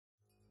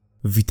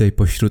Witaj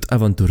pośród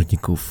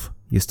awanturników.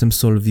 Jestem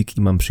Solwik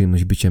i mam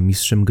przyjemność bycia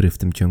mistrzem gry w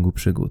tym ciągu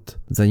przygód.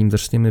 Zanim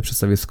zaczniemy,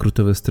 przedstawię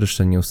skrótowe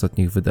streszczenie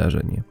ostatnich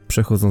wydarzeń.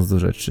 Przechodząc do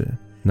rzeczy.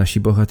 Nasi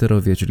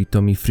bohaterowie, czyli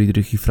Tommy,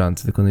 Friedrich i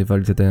Franz,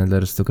 wykonywali zadania dla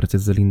arystokracji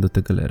z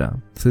Lindotegelera.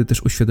 Wtedy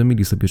też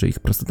uświadomili sobie, że ich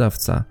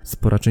pracodawca,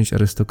 spora część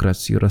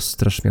arystokracji oraz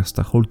straż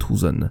miasta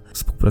Holthusen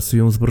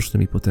współpracują z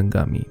mrocznymi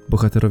potęgami.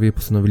 Bohaterowie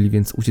postanowili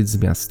więc uciec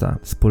z miasta.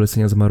 Z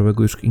polecenia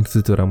zmarłego już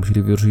inkwizytora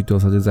musieli wyruszyć do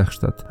osady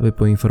Zachstatt, aby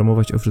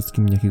poinformować o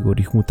wszystkim niejakiego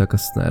Richmuta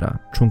Kastnera.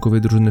 Członkowie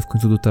drużyny w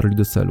końcu dotarli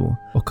do celu.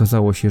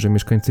 Okazało się, że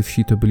mieszkańcy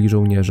wsi to byli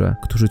żołnierze,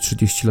 którzy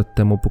 30 lat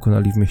temu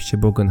pokonali w mieście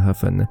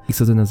Bogenhafen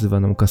istotę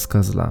nazywaną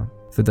Kaskazla.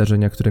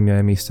 Wydarzenia, które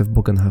miały miejsce w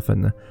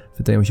Bogenhafen,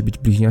 wydają się być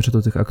bliźniacze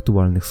do tych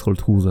aktualnych z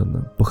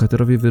Holthusen.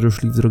 Bohaterowie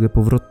wyruszyli w drogę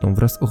powrotną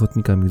wraz z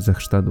ochotnikami z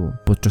Zachstadtu.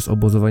 Podczas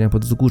obozowania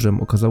pod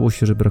wzgórzem okazało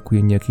się, że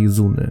brakuje niejakiej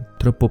Zuny.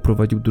 Trop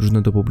poprowadził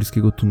drużynę do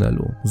pobliskiego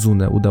tunelu.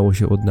 Zunę udało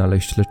się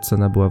odnaleźć, lecz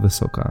cena była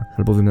wysoka,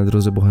 albowiem na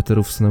drodze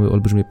bohaterów stanęły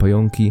olbrzymie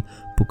pająki,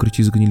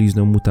 pokryci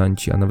zgnilizną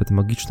mutanci, a nawet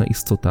magiczna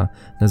istota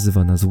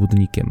nazywana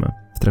złudnikiem.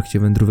 W trakcie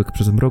wędrówek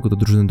przez mrok do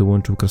drużyny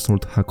dołączył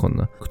krasnolud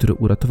Hakon, który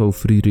uratował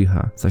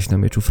Friedricha, zaś na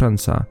mieczu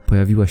Franza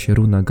pojawiła się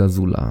runa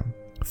Gazula.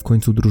 W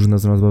końcu drużyna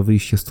znalazła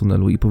wyjście z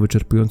tunelu i po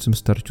wyczerpującym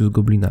starciu z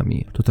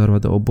goblinami dotarła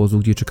do obozu,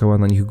 gdzie czekała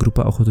na nich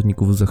grupa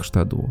ochotników z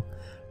Zachstadtu.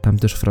 Tam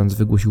też Franz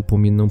wygłosił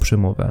płomienną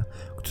przemowę,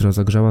 która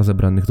zagrzała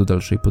zebranych do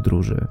dalszej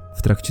podróży.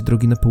 W trakcie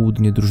drogi na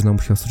południe drużyna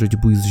musiała stoczyć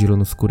bój z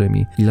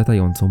zielonoskórymi i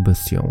latającą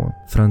bestią.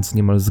 Franz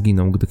niemal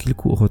zginął, gdy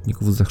kilku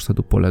ochotników z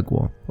Zachstadtu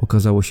poległo.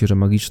 Okazało się, że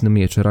magiczny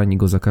miecz rani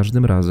go za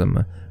każdym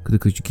razem, gdy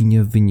ktoś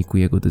ginie w wyniku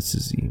jego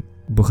decyzji.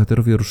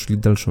 Bohaterowie ruszyli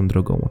dalszą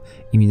drogą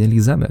i minęli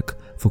zamek,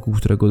 wokół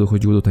którego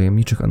dochodziło do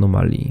tajemniczych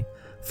anomalii.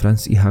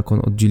 Franz i Hakon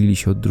oddzielili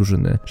się od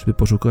drużyny, żeby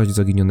poszukać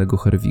zaginionego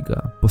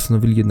Herwiga.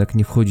 Postanowili jednak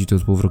nie wchodzić do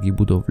złowrogiej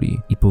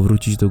budowli i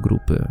powrócić do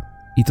grupy.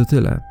 I to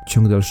tyle.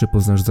 Ciąg dalszy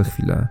poznasz za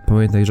chwilę.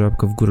 Pamiętaj, że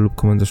łapka w górę lub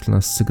komentarz dla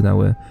nas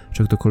sygnały,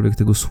 że ktokolwiek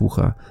tego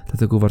słucha,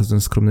 dlatego warto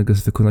ten skromny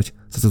gest wykonać,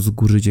 za co z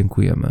góry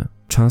dziękujemy.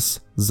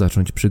 Czas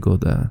zacząć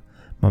przygodę.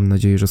 Mam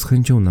nadzieję, że z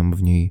chęcią nam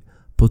w niej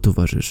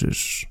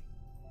potowarzyszysz.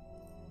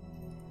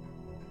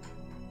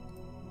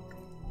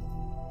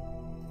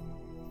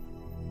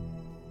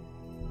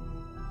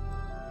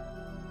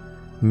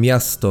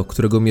 Miasto,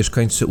 którego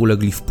mieszkańcy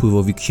ulegli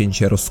wpływowi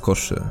księcia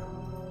rozkoszy.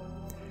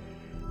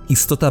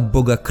 Istota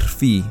Boga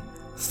krwi,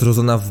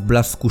 zrodzona w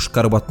blasku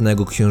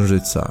szkarłatnego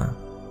księżyca.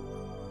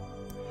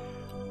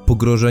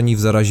 Pogrożeni w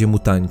zarazie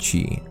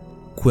mutanci,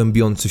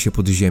 kłębiący się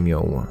pod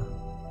ziemią.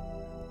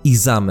 I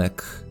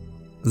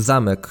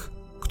zamek,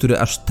 który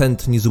aż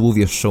tętni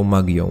złowieszczą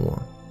magią.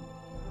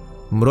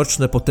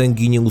 Mroczne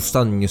potęgi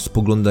nieustannie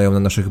spoglądają na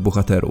naszych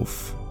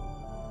bohaterów.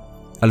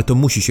 Ale to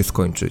musi się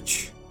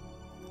skończyć.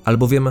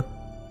 Albowiem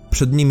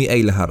przed nimi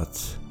Eilhart,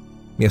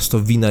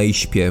 miasto wina i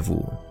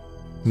śpiewu.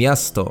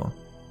 Miasto,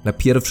 na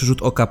pierwszy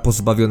rzut oka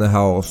pozbawione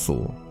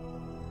chaosu.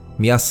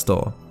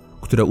 Miasto,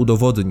 które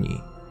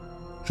udowodni,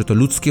 że to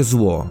ludzkie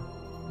zło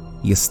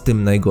jest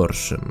tym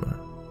najgorszym.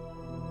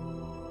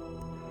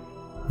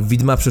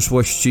 Widma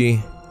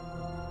Przeszłości,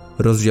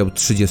 rozdział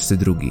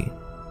 32.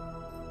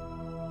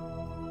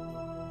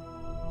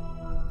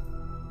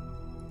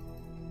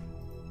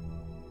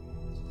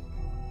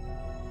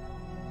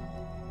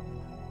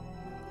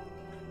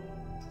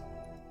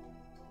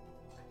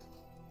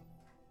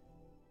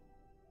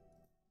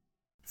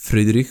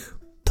 Friedrich,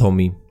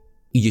 Tommy,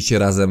 idziecie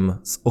razem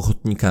z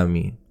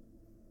ochotnikami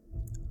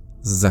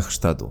z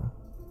Zachstadtu.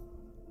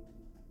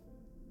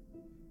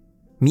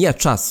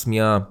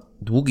 Mija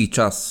długi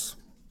czas,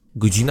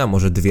 godzina,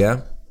 może 2.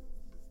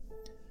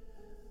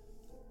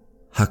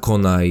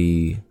 Hakona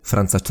i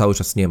Franza cały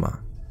czas nie ma.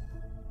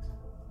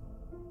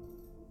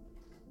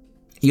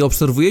 I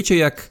obserwujecie,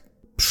 jak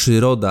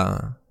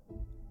przyroda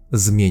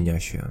zmienia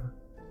się.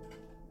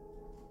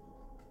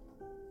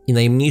 I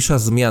najmniejsza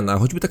zmiana,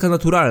 choćby taka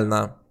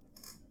naturalna,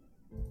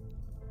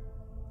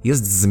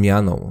 jest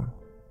zmianą.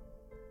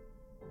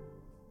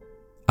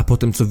 A po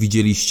tym, co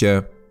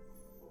widzieliście,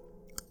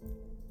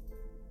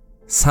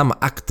 sam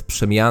akt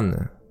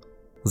przemiany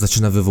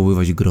zaczyna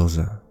wywoływać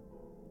grozę.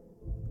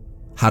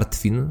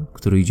 Hartwin,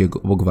 który idzie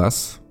obok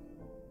was,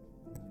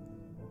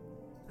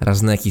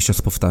 raz na jakiś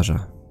czas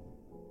powtarza: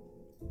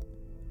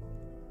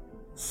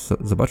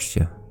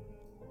 zobaczcie.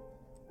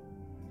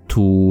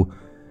 Tu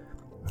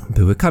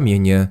były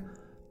kamienie,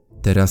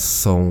 teraz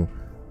są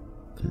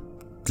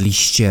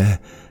liście,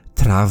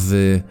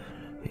 trawy,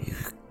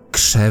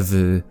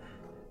 krzewy.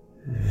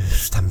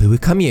 Tam były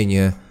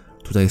kamienie.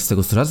 Tutaj jest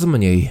tego coraz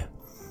mniej.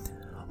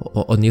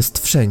 On jest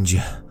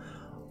wszędzie.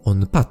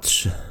 On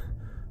patrzy.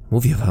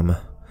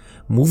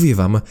 Mówię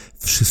wam,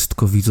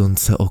 wszystko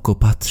widzące oko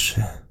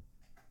patrzy.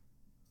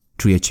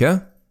 Czujecie?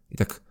 I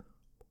tak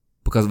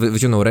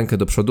wyciągnął rękę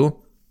do przodu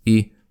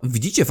i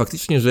widzicie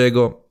faktycznie, że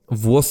jego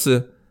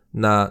włosy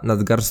na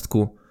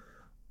nadgarstku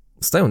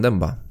stają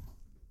dęba.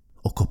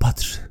 Oko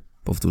patrzy,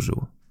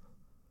 powtórzył.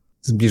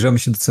 Zbliżamy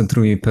się do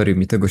centrum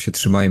Imperium i tego się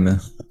trzymajmy,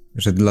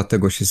 że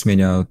dlatego się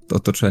zmienia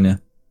otoczenie.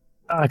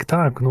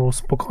 Tak, no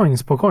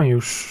spokojnie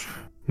już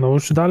No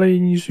już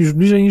dalej już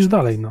bliżej niż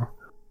dalej, no.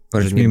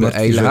 Bardziej Niby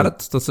martwi,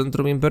 Eilhart to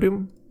centrum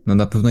imperium? No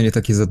na pewno nie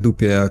takie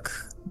zadupie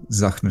jak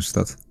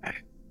Zachnestadt.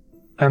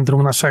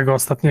 Centrum naszego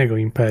ostatniego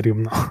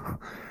imperium, no.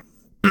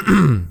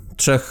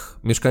 3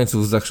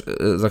 mieszkańców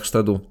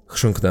Zachstadu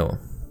chrząknęło.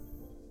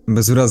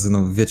 Bez urazy,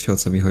 no wiecie o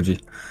co mi chodzi.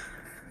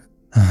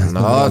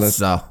 No ale...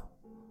 co?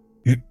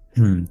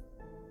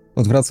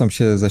 Odwracam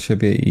się za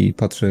siebie i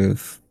patrzę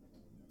w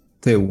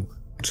tył,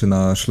 czy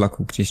na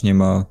szlaku gdzieś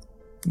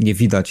nie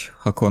widać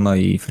Hakona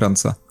i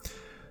Franca.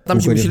 Tam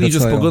ci Długo nie myśleli, że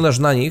wracają. spoglądasz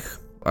na nich,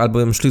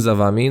 albo szli za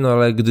wami, no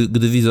ale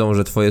gdy widzą,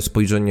 że twoje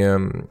spojrzenie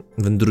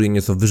wędruje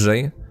nieco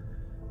wyżej,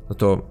 no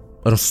to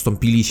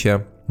rozstąpili się,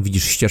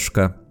 widzisz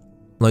ścieżkę,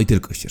 no i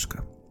tylko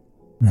ścieżkę.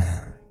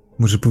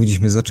 Może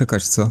powinniśmy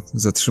zaczekać, co?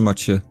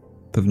 Zatrzymać się.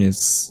 Pewnie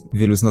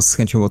wielu z nas z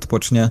chęcią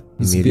odpocznie.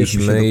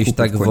 Zbierzmy się do Mieliśmy iść kupy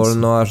tak w końcu.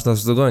 wolno, aż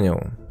nas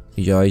dogonią.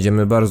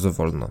 Idziemy bardzo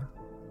wolno.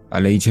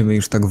 Ale idziemy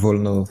już tak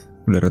wolno,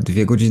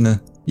 2 godziny?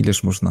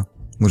 Ileż można?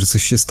 Może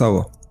coś się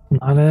stało?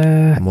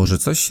 Ale... Może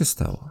coś się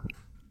stało,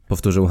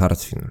 powtórzył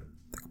Hartwin,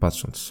 tak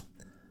patrząc.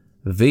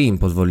 Wy im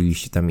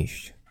pozwoliliście tam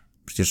iść.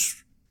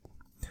 Przecież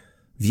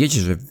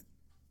wiecie, że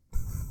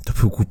to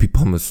był głupi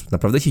pomysł.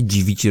 Naprawdę się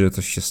dziwicie, że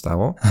coś się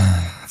stało?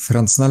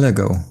 Franc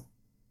nalegał.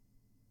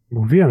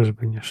 Mówiłem,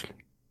 żeby nie szli.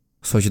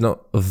 Słuchajcie, no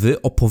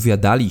wy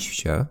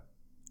opowiadaliście,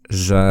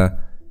 że...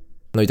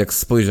 No i tak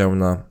spojrzał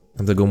na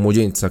tego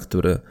młodzieńca,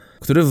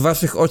 który w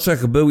waszych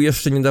oczach był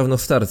jeszcze niedawno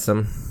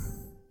starcem.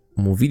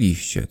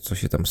 Mówiliście, co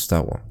się tam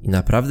stało. I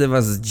naprawdę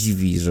was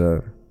dziwi,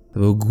 że to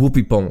był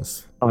głupi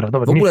pomysł.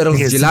 Dobra, W ogóle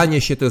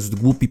rozdzielanie się to jest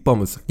głupi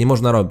pomysł. Tak nie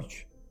można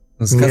robić.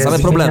 Same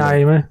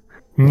problemy.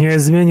 Nie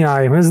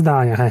zmieniajmy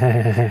zdania.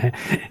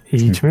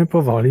 Idźmy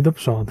powoli do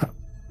przodu.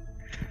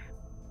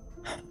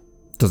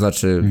 To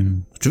znaczy,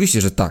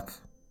 oczywiście, że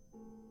tak.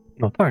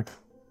 No tak.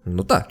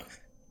 No tak.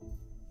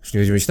 Już nie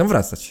będziemy się tam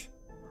wracać.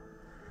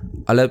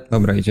 Ale...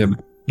 Dobra,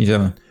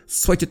 idziemy.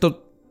 Słuchajcie,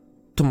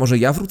 to może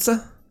ja wrócę?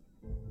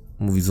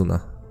 Mówi Zuna.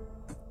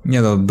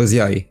 Nie no, bez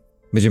jaj.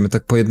 Będziemy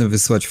tak po jednym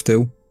wysyłać w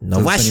tył. No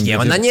To właśnie, zanim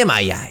ona będzie- nie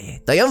ma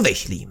jaj. To ją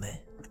wyślijmy.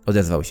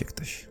 Odezwał się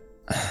ktoś.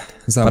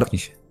 Zamknij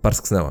się.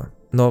 Parsknęła.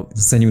 No,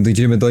 Zanim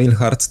dojdziemy do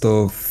Eilhart,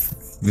 to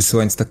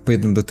wysyłając tak po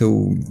jednym do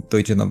tyłu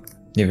dojdzie nam,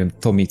 nie wiem,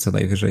 Tommy co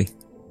najwyżej.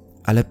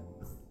 ale...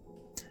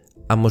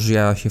 A może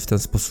ja się w ten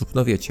sposób,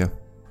 no wiecie...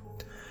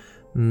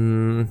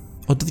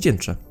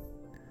 odwdzięczę.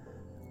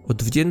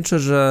 Odwdzięczę,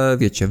 że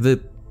wiecie, wy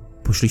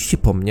poszliście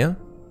po mnie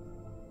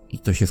i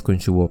to się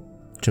skończyło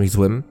czymś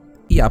złym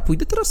i ja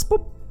pójdę teraz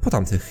po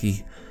tamtych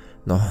i...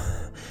 No...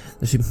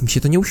 Znaczy, mi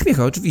się to nie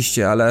uśmiecha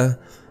oczywiście, ale...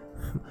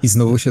 I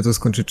znowu się to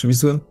skończy czymś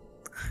złym?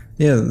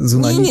 Nie,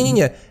 Zuna...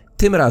 Nie.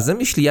 Tym razem,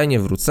 jeśli ja nie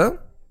wrócę,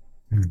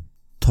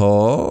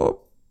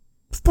 to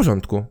w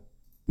porządku.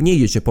 Nie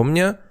idziecie po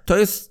mnie, to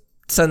jest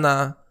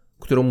cena,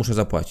 którą muszę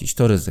zapłacić,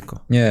 to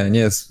ryzyko.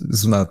 Nie,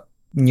 Zuna,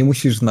 nie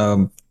musisz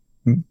nam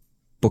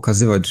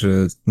pokazywać,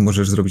 że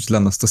możesz zrobić dla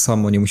nas to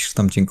samo, nie musisz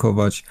nam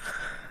dziękować.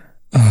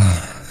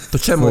 To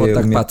czemu Twoje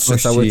tak patrzy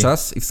umiejętności- cały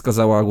czas i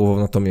wskazała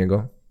głową na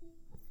Tomiego?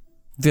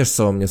 Wiesz,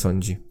 co o mnie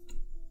sądzi.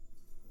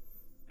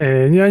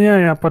 Nie,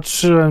 ja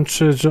patrzyłem,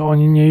 czy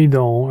oni nie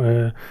idą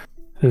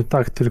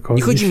tak tylko.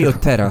 Nie chodzi mi o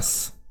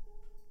teraz.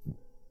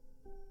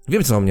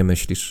 Wiem, co o mnie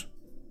myślisz.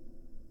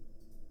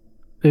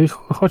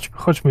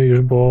 Chodźmy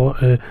już, bo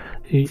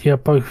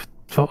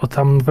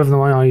tam na pewno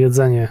mają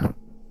jedzenie.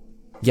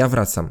 Ja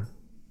wracam.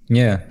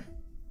 Nie.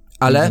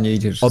 Ale Nie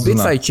idziesz,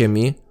 obiecajcie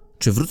mi,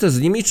 czy wrócę z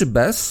nimi, czy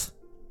bez?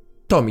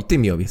 Tomi, ty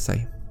mi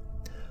obiecaj.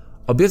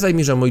 Obiecaj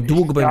mi, że mój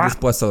dług będzie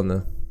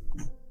spłacony.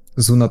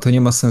 Zuna, to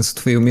nie ma sensu.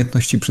 Twoje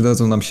umiejętności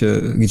przydadzą nam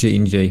się gdzie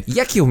indziej.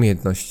 Jakie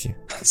umiejętności?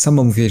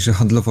 Sama mówiłaś, że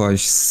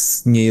handlowałaś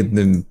z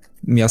niejednym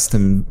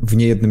miastem, w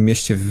niejednym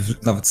mieście,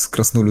 nawet z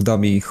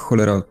krasnoludami.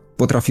 Cholera,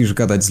 potrafisz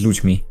gadać z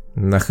ludźmi.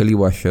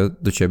 Nachyliła się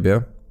do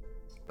ciebie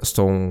z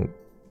tą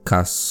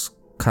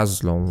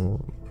kazlą.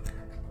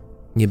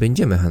 Nie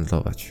będziemy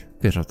handlować.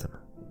 Wiesz o tym.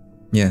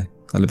 Nie,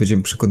 ale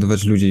będziemy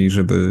przekonywać ludzi,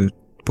 żeby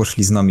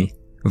poszli z nami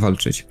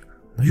walczyć.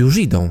 No już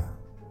idą.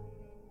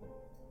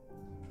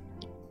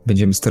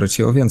 Będziemy starać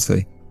się o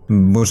więcej.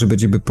 Może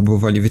będziemy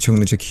próbowali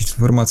wyciągnąć jakieś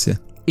informacje.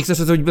 I chcesz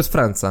to zrobić bez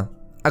Franca.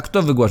 A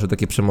kto wygłasza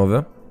takie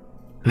przemowy?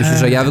 Myślisz,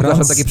 że ja wygłaszam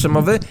Franz- takie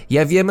przemowy?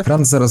 Ja wiem,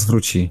 Franz zaraz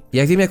wróci.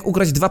 jak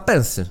ugrać 2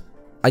 pensy.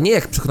 A nie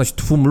jak przekonać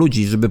tłum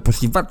ludzi, żeby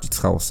poszli walczyć z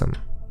chaosem.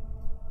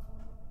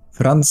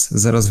 Franz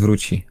zaraz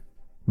wróci.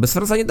 Bez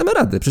Franca nie damy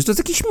rady. Przecież to jest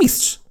jakiś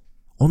mistrz.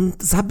 On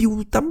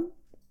zabił tam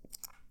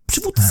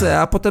przywódcę,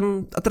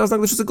 a teraz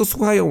nagle wszyscy go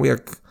słuchają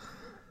jak...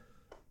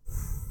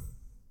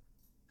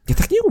 Ja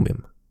tak nie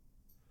umiem.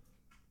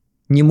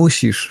 Nie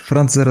musisz.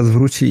 Franz zaraz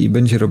wróci i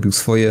będzie robił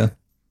swoje,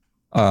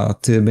 a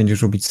ty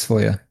będziesz robić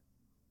swoje.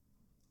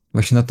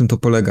 Właśnie na tym to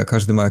polega.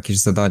 Każdy ma jakieś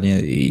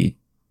zadanie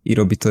i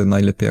robi to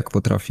najlepiej jak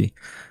potrafi.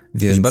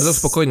 Więc... Jesteś bardzo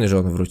spokojny, że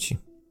on wróci.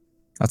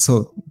 A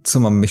co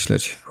mam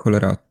myśleć?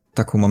 Cholera,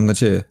 taką mam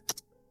nadzieję.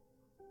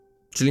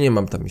 Czyli nie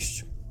mam tam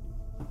iść.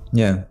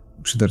 Nie,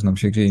 przydasz nam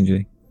się gdzie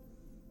indziej.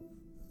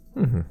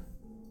 Mhm.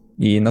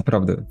 I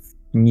naprawdę,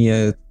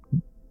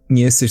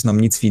 nie jesteś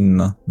nam nic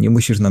winna. Nie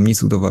musisz nam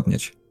nic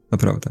udowadniać.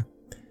 Naprawdę.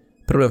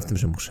 Problem w tym,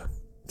 że muszę.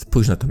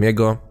 Spójrz na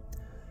Tomiego.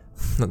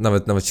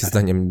 Nawet się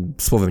zdaniem,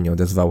 słowem nie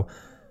odezwał.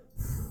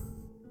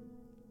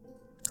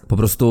 Po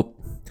prostu...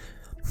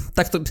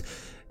 Tak to...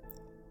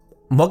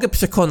 Mogę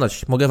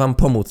przekonać, mogę wam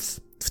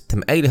pomóc w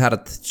tym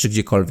Eilhart czy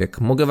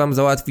gdziekolwiek. Mogę wam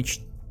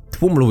załatwić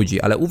tłum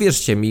ludzi, ale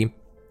uwierzcie mi...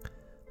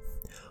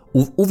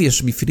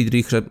 Uwierz mi,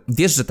 Friedrich, że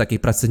wiesz, że takiej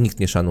pracy nikt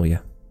nie szanuje.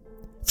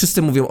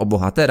 Wszyscy mówią o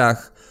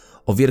bohaterach,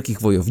 o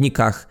wielkich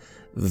wojownikach,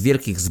 w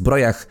wielkich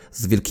zbrojach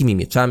z wielkimi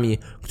mieczami,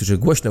 którzy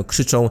głośno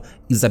krzyczą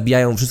i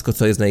zabijają wszystko,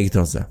 co jest na ich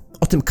drodze.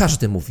 O tym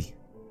każdy mówi.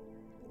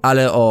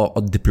 Ale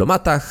o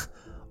dyplomatach,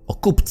 o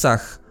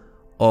kupcach,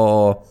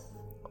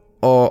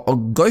 o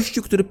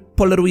gościu, który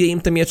poleruje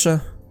im te miecze,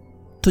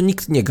 to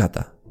nikt nie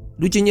gada.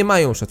 Ludzie nie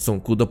mają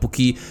szacunku,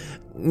 dopóki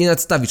nie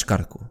nadstawisz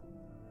karku.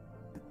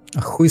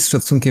 A chuj z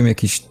szacunkiem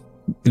jakichś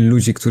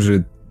ludzi,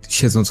 którzy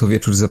siedzą co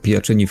wieczór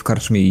zapijaczeni w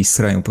karczmie i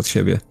srają pod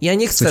siebie. Ja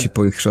nie chcę Co ci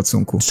po ich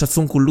szacunku?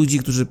 Szacunku ludzi,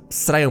 którzy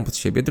srają pod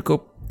siebie,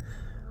 tylko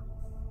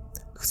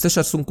chcę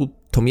szacunku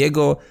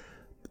Tomiego,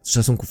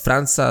 szacunku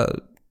Franza,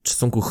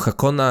 szacunku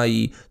Hakona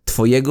i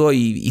twojego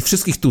i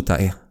wszystkich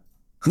tutaj.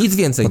 Nic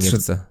więcej nie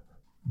chcę.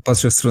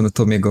 Patrzę w stronę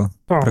Tomiego.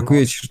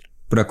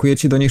 Brakuje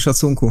ci do niej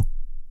szacunku?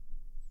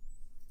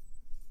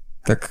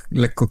 Tak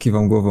lekko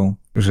kiwam głową,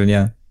 że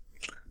nie.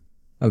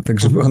 Ale tak,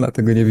 żeby ona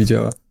tego nie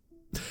widziała.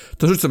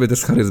 To rzuć sobie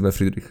też charyzmę,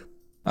 Friedrich.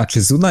 A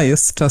czy Zuna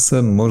jest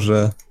czasem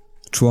może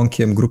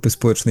członkiem grupy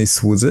społecznej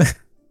słudzy?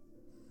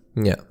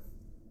 Nie.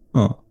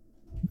 O,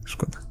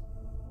 szkoda.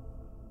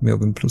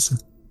 Miałbym plusy.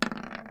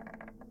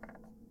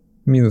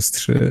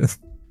 -3.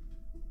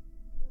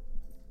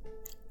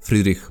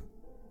 Friedrich,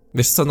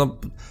 wiesz co, no...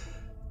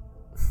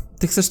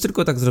 Ty chcesz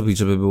tylko tak zrobić,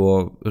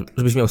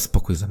 żebyś miał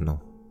spokój ze mną.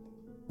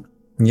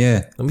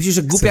 Nie. No myślisz,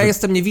 że głupia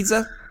jestem, nie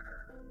widzę?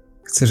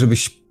 Chcę,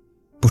 żebyś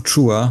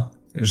poczuła,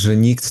 że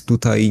nikt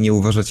tutaj nie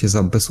uważa cię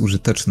za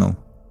bezużyteczną.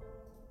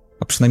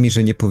 A przynajmniej,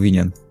 że nie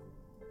powinien.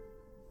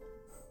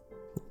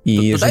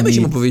 To dajmy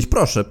się mu powiedzieć,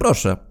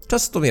 proszę.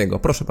 Czas Tomiego,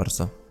 proszę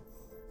bardzo.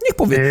 Niech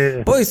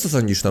powie, powiedz co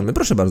sądzisz, Tomy,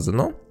 proszę bardzo,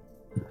 no.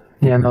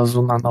 Nie no,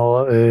 Zuna,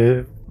 no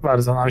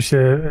bardzo nam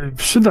się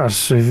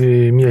przydasz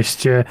w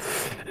mieście.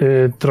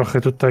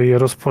 Trochę tutaj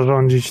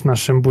rozporządzić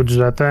naszym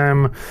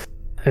budżetem.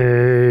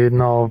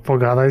 No,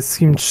 pogadać z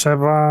kim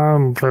trzeba,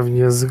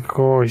 pewnie z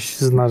kogoś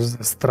znasz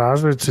ze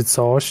straży, czy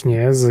coś,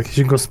 nie? Z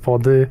jakiejś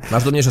gospody.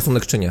 Masz do mnie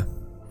szacunek, czy nie?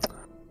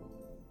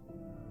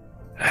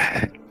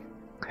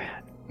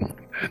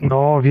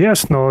 No,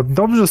 wiesz, no,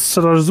 dobrze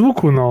strzelasz z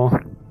łuku, no.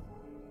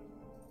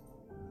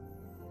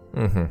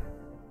 Mhm.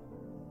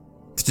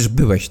 Przecież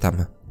byłeś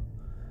tam.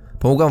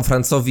 Pomogłam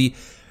Francowi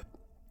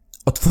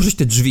otworzyć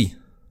te drzwi.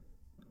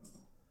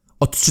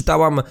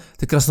 Odczytałam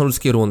te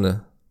krasnoludzkie runy.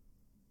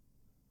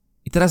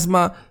 I teraz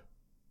ma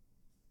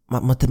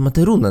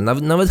tę runę.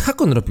 Nawet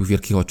Hakon robił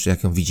wielkie oczy,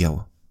 jak ją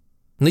widział.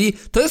 No i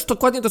to jest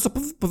dokładnie to, co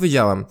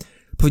powiedziałam.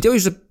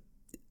 Powiedziałeś, że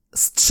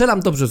strzelam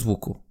dobrze z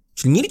łuku.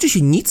 Czyli nie liczy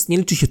się nic, nie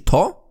liczy się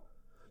to,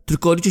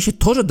 tylko liczy się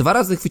to, że 2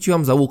 razy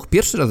chwyciłam za łuk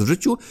pierwszy raz w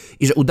życiu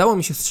i że udało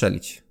mi się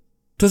strzelić.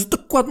 To jest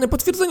dokładne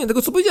potwierdzenie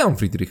tego, co powiedziałam,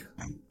 Friedrich.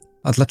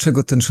 A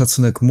dlaczego ten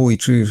szacunek mój,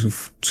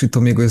 czy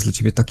Tomiego jest dla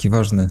ciebie taki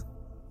ważny?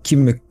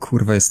 Kim my,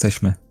 kurwa,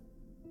 jesteśmy?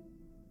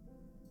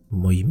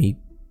 Moimi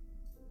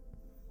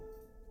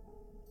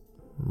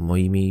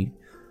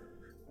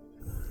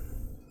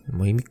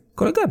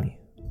kolegami.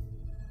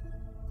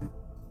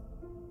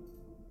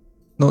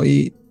 No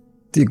i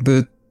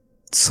jakby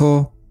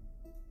co?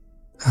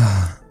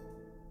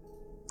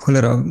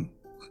 Cholera,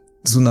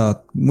 Zuna,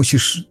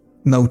 musisz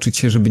nauczyć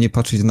się, żeby nie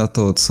patrzeć na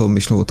to, co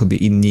myślą o tobie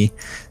inni,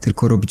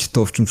 tylko robić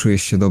to, w czym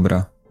czujesz się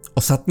dobra.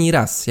 Ostatni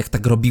raz, jak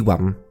tak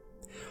robiłam,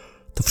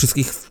 to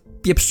wszystkich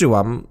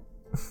wpieprzyłam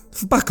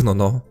w bagno,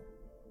 no.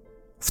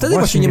 Wtedy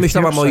właśnie nie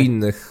myślałam o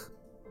innych.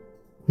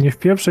 Nie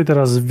wpieprzaj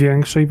teraz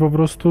większe i po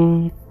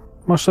prostu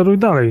maszeruj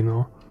dalej,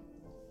 no.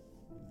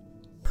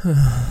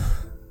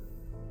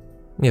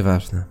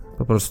 Nieważne.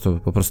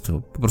 Po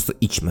prostu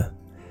idźmy.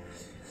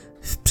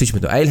 Przyjdźmy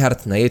do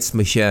Eilhart,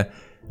 najedzmy się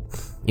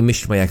i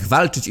myślmy, jak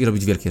walczyć i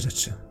robić wielkie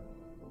rzeczy.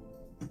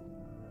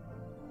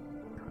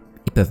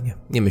 I pewnie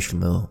nie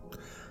myślmy o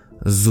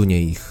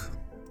Zunie i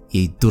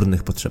jej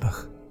durnych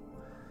potrzebach.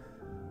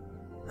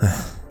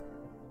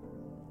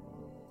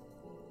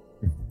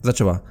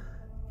 Zaczęła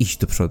iść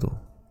do przodu.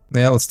 No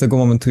ja od tego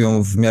momentu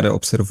ją w miarę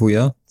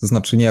obserwuję, to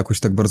znaczy nie jakoś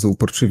tak bardzo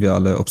uporczywie,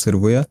 ale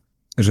obserwuję,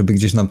 żeby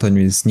gdzieś nam ta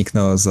nie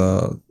zniknęła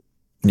za,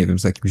 nie wiem,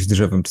 za jakimś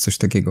drzewem czy coś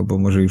takiego, bo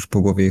może już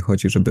po głowie jej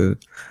chodzi, żeby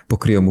po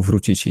kryjomu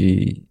wrócić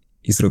i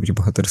zrobić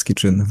bohaterski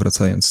czyn,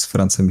 wracając z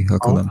Francem i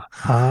Hakonem.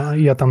 A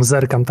ja tam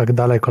zerkam tak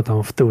daleko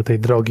tam w tył tej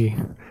drogi.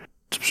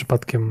 Czy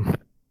przypadkiem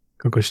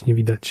kogoś nie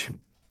widać?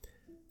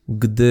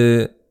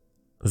 Gdy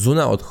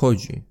Zuna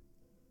odchodzi,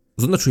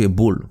 Zuna czuje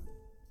ból.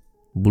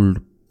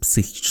 Ból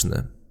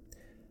psychiczny.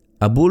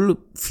 A ból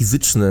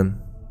fizyczny,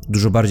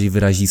 dużo bardziej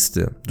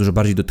wyrazisty, dużo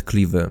bardziej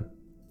dotkliwy,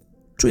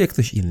 czuje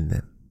ktoś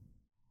inny.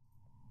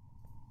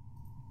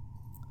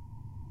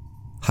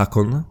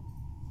 Hakon,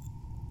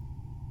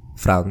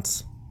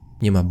 Franz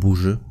Nie ma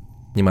burzy,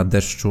 nie ma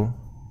deszczu,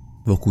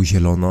 wokół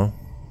zielono,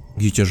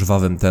 idziecie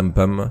żwawym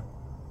tempem.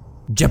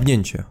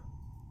 Dziabnięcie.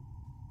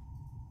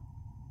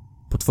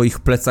 Po twoich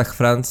plecach,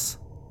 Franz,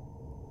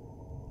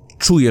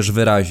 czujesz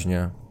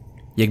wyraźnie,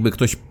 jakby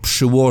ktoś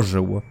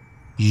przyłożył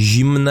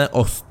zimne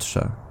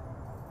ostrze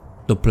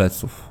do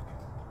pleców.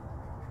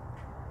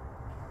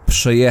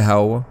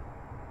 Przejechał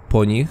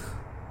po nich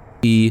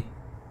i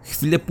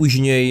chwilę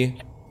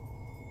później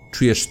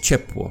czujesz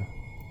ciepło.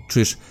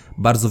 Czujesz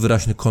bardzo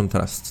wyraźny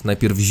kontrast.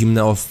 Najpierw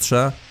zimne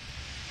ostrze,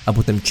 a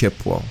potem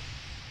ciepło.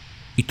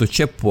 I to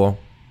ciepło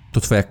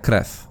to twoja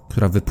krew,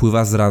 która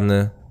wypływa z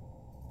rany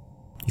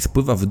i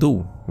spływa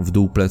w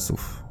dół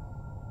pleców.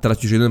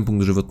 Tracisz 1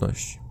 punkt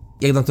żywotności.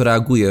 Jak na to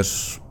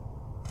reagujesz?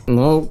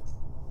 No,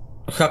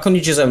 Hakon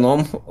idzie ze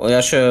mną,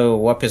 ja się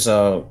łapię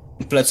za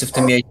plecy w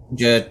tym miejscu,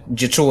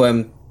 gdzie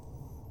czułem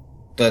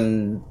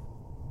ten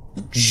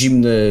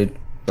zimny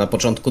na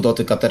początku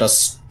dotyk, a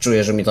teraz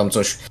czuję, że mi tam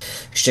coś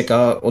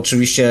ścieka.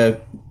 Oczywiście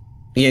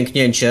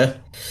jęknięcie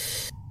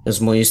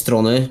z mojej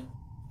strony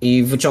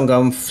i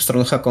wyciągam w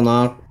stronę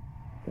Hakona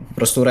po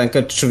prostu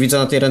rękę. Czy widzę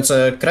na tej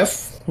ręce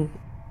krew?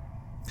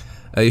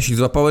 Jeśli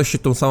złapałeś się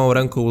tą samą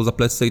ręką za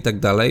plecy i tak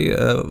dalej,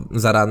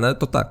 za ranę,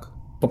 to tak.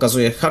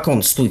 Pokazuję,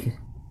 Hakon, stój,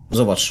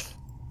 zobacz.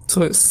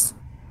 Co jest?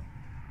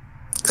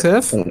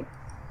 Krew?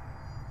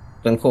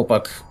 Ten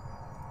chłopak,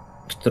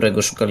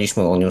 którego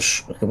szukaliśmy, on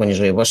już chyba nie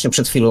żyje. Właśnie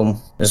przed chwilą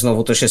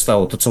znowu to się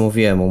stało, to co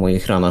mówiłem o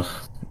moich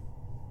ranach.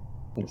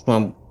 Już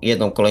mam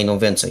jedną kolejną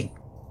więcej.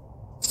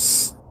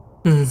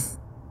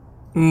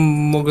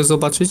 Mogę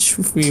zobaczyć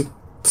i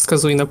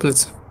wskazuję na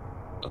plecy.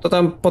 No to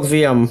tam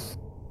podwijam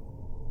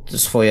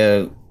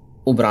swoje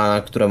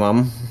ubrania, które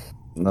mam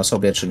na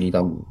sobie, czyli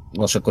tam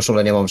noszę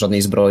koszulę, nie mam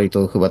żadnej zbroi,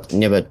 to chyba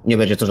nie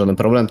będzie to żaden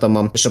problem. Tam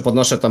mam, jeszcze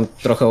podnoszę tam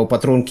trochę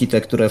opatrunki,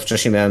 te, które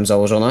wcześniej miałem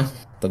założone,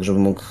 tak żeby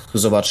mógł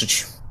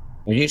zobaczyć.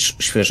 Widzisz?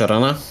 Świeża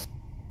rana.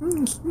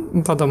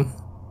 Badam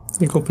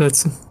jego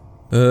plecy.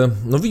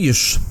 No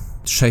widzisz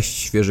 6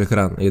 świeżych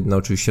ran. Jedna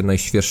oczywiście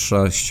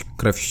najświeższa,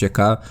 krew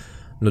ścieka.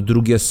 No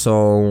drugie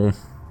są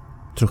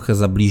trochę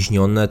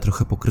zabliźnione,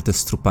 trochę pokryte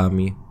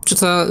strupami.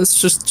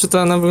 Czy ta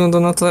rana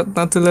wygląda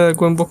na tyle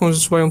głęboką, że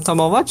trzeba ją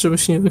tamować, żeby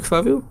się nie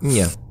wykrwawił?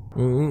 Nie.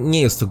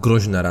 Nie jest to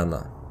groźna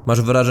rana.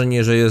 Masz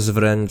wrażenie, że jest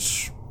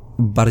wręcz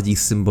bardziej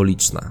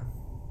symboliczna.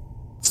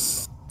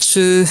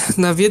 Czy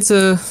na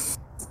wiedzę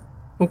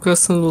o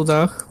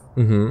krasnoludach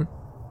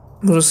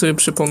może sobie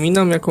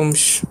przypominam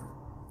jakąś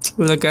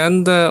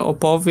legendę,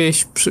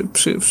 opowieść,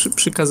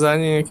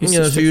 przykazanie jakieś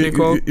coś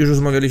takiego? Już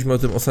rozmawialiśmy o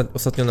tym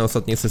ostatnio na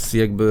ostatniej sesji,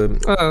 jakby...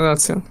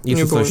 racja.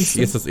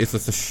 Jest to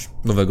coś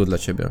nowego dla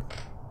ciebie.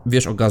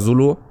 Wiesz o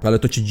Gazulu, ale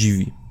to cię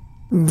dziwi.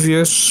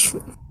 Wiesz,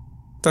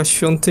 ta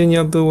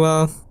świątynia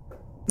była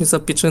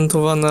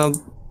zapieczętowana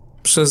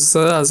przez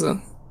zarazę.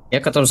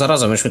 Jaka tam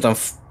zaraza? Myśmy tam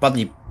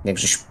wpadli,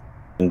 jakżeś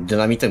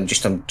dynamitem gdzieś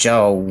tam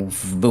działał,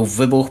 był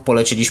wybuch,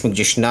 polecieliśmy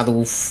gdzieś na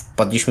dół,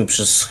 wpadliśmy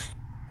przez,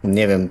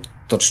 nie wiem,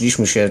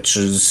 toczyliśmy się,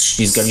 czy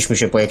ślizgaliśmy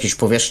się po jakiejś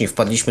powierzchni,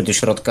 wpadliśmy do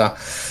środka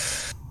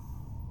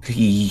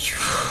i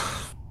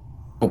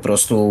po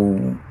prostu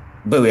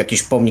był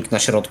jakiś pomnik na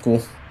środku.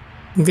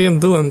 Wiem,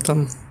 byłem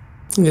tam.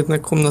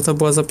 Jednak komnata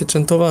była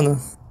zapieczętowana.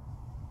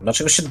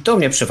 Dlaczego się do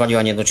mnie przewaliła,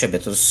 a nie do ciebie?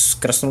 To jest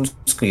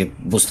krasnoludzkie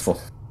bóstwo.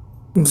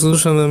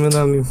 Wzruszam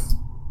ramionami.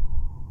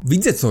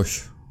 Widzę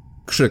coś.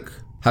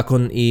 Krzyk.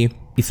 Hakon i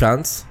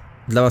Franz.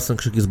 Dla was ten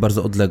krzyk jest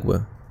bardzo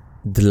odległy.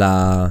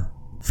 Dla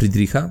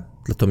Friedricha,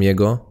 dla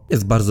Tomiego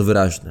jest bardzo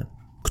wyraźny.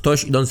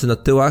 Ktoś idący na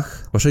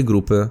tyłach waszej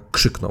grupy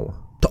krzyknął.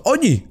 To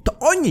oni! To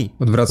oni!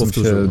 Odwracam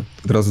się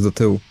od razu do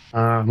tyłu.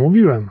 A,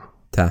 mówiłem.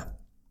 Tak.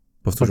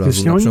 Powtórzyła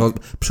Zuna.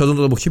 Przechodząc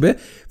obok ciebie,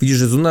 widzisz,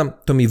 że Zuna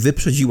Tomi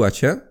wyprzedziła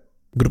cię.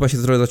 Grupa się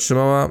trochę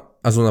zatrzymała,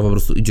 a Zuna po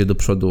prostu idzie do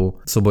przodu,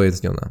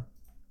 zobojętniona.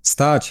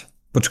 Stać!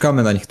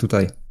 Poczekamy na nich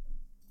tutaj.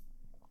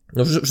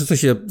 No, wszyscy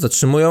się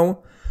zatrzymują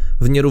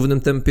w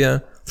nierównym tempie,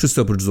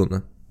 wszyscy oprócz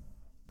Zuny.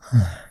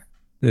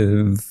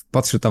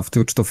 Patrzę tam w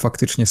tył, czy to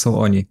faktycznie są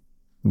oni,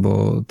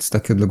 bo z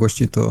takiej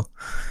odległości to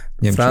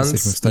nie wiem, Franz czy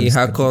jesteśmy w stanie i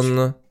Hakon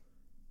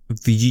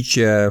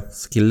widzicie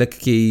z takiej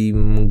lekkiej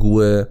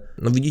mgły,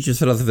 no widzicie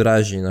coraz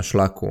wyraźniej na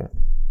szlaku,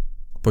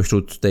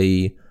 pośród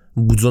tej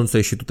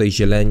budzącej się tutaj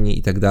zieleni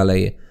i tak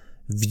dalej,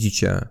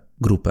 widzicie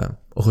grupę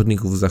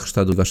ochotników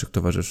Zachsztadu waszych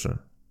towarzyszy.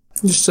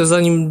 Jeszcze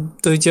zanim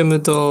dojdziemy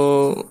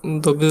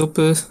do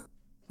grupy,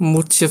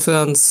 módl się,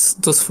 Franz,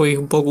 do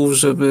swoich bogów,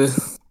 żeby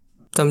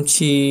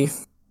tamci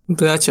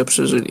bracia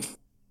przeżyli.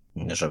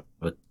 Żeby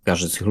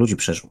każdy z tych ludzi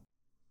przeżył.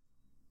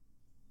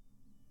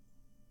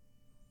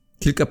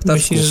 Kilka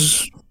ptaszków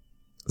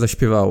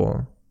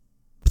zaśpiewało.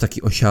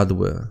 Ptaki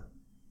osiadły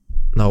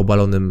na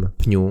obalonym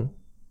pniu.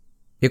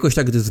 Jakoś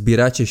tak, gdy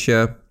zbieracie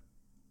się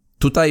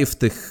tutaj w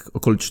tych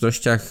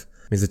okolicznościach,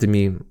 między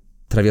tymi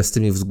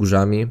trawiastymi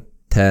wzgórzami,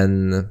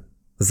 ten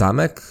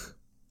zamek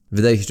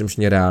wydaje się czymś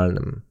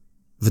nierealnym.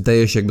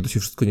 Wydaje się, jakby to się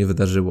wszystko nie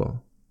wydarzyło.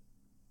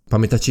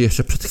 Pamiętacie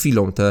jeszcze przed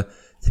chwilą te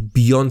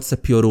bijące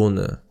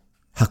pioruny.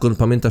 Hakon,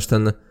 pamiętasz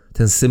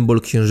ten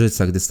symbol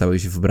księżyca, gdy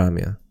stałeś w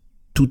bramie.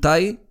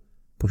 Tutaj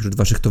pośród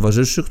waszych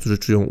towarzyszy, którzy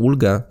czują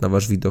ulgę na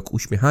wasz widok,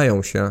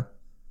 uśmiechają się,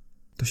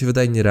 to się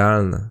wydaje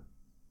nierealne.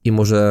 I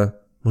może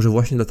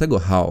właśnie dlatego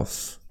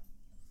chaos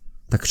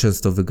tak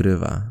często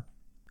wygrywa.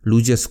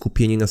 Ludzie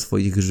skupieni na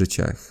swoich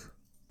życiach,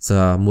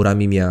 za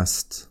murami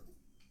miast,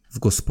 w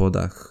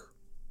gospodach,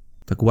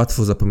 tak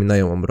łatwo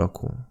zapominają o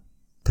mroku.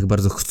 Tak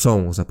bardzo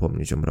chcą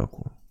zapomnieć o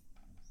mroku.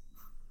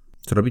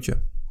 Co robicie?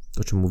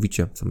 O czym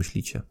mówicie? Co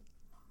myślicie?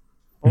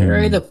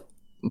 Ja idę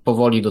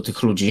powoli do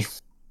tych ludzi.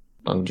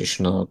 Tam gdzieś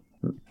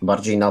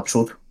bardziej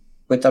naprzód.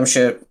 Pytam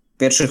się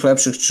pierwszych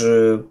lepszych,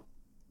 czy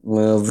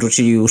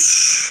wrócili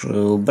już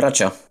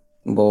bracia,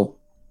 bo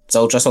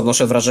cały czas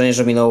odnoszę wrażenie,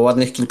 że minęło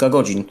ładnych kilka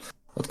godzin,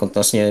 odkąd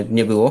nas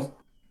nie było.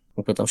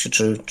 Pytam się,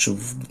 czy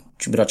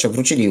ci bracia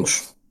wrócili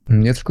już.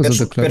 Nie tylko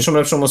Pierwszą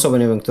lepszą osobę,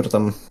 nie wiem,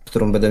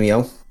 którą będę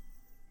miał.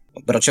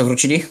 Bracia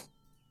wrócili?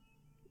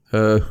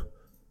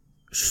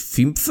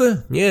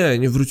 Szwimpfy?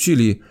 Nie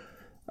wrócili.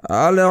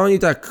 Ale oni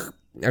tak,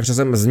 jak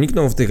czasem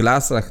znikną w tych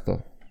lasach,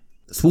 to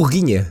słuch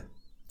ginie.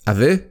 A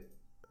wy?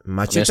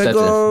 Macie Niestety.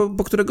 tego,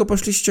 po którego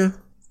poszliście?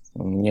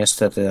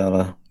 Niestety,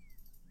 ale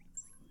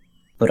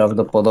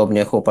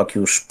prawdopodobnie chłopak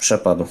już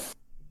przepadł.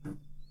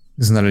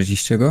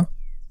 Znaleźliście go?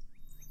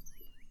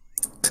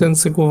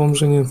 Kręcę głową,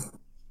 że nie.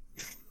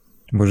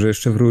 Może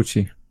jeszcze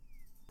wróci.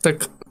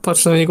 Tak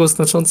patrzę na niego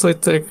znacząco i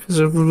tak,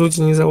 żeby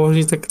ludzie nie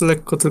założyli tak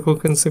lekko, tylko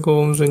kręcę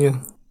głową, że nie.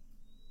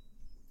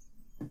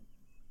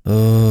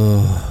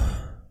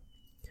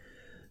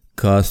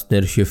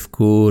 Kastner się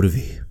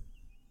wkurwi.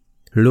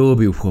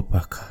 Lubił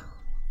chłopaka.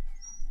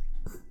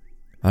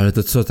 Ale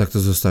to co, tak to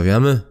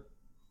zostawiamy?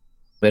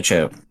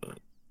 Wiecie,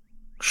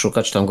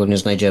 szukać tam go nie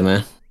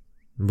znajdziemy.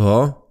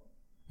 Bo?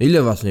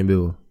 Ile was nie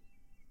było?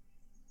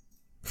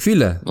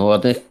 Chwilę. No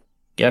ładnych,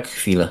 jak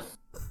chwilę.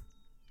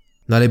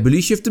 No ale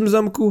byliście w tym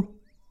zamku?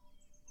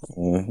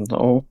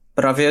 No,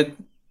 prawie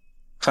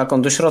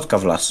Hakon do środka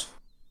wlazł.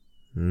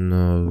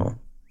 No.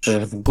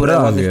 Że w górę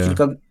Prawie.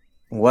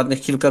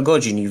 ładnych kilka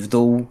godzin i w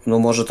dół, no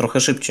może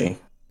trochę szybciej.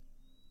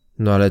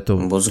 No ale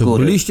Bo z to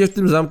góry. byliście w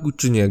tym zamku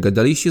czy nie?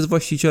 Gadaliście z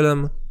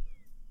właścicielem?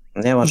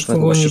 Nie ma żadnego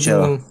Nikogo nie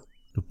właściciela. było.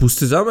 To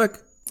pusty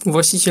zamek?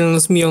 Właściciel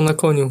nas mijał na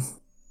koniu.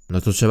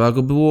 No to trzeba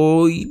go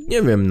było,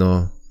 nie wiem,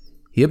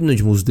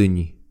 jebnąć mu z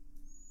dyni.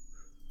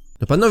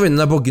 No panowie,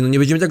 na bogi, nie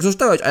będziemy tak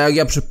zostawać, a jak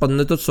ja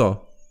przepadnę, to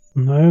co?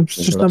 No i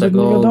przecież nawet nie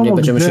Dlatego wiadomo, nie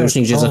będziemy gdzie. się już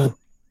nigdzie O,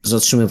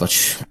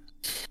 zatrzymywać.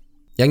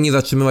 Jak nie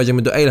zatrzymywać,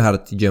 my do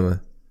Eilhart idziemy.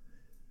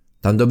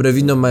 Tam dobre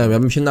wino mają, ja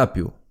bym się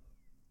napił.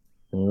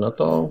 No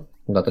to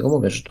dlatego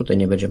mówię, że tutaj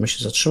nie będziemy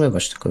się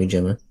zatrzymywać, tylko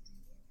idziemy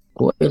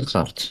ku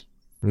Eilhart.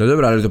 No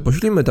dobra, ale to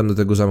poślijmy tam do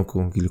tego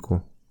zamku kilku.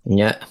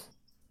 Nie.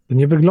 To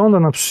nie wygląda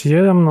na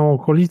przyjemną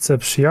okolicę,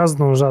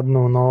 przyjazną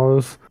żadną, no.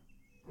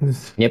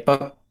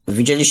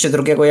 Widzieliście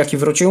drugiego, jaki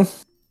wrócił?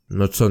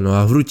 No co,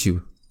 a wrócił.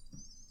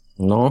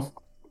 No.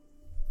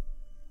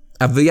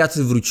 A wy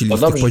jacy wrócili To z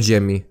tych dobrze.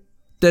 podziemi?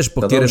 Też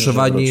dobrze,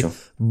 pokiereszowani, że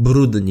wrócił.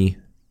 brudni,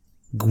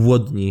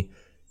 głodni.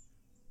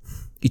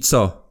 I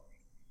co?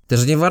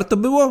 Też nie warto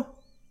było?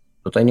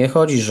 Tutaj nie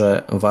chodzi,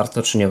 że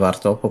warto czy nie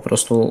warto, po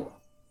prostu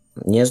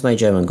nie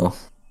znajdziemy go.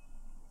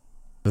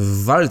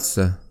 W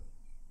walce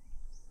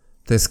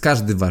to jest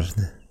każdy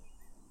ważny.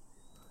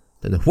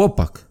 Ten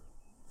chłopak,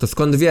 to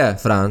skąd wie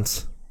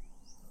Franz?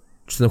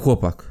 Czy ten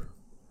chłopak?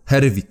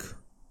 Herwig.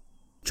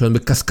 Czy on by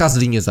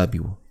Kaskazli nie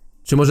zabił?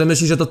 Czy może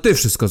myślisz, że to ty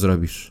wszystko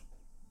zrobisz?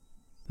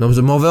 No,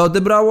 że mowę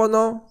odebrało,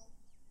 no?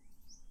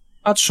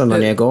 Patrzę na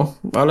niego,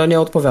 ale nie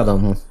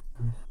odpowiadam mu.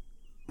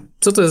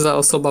 Co to jest za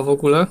osoba w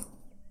ogóle?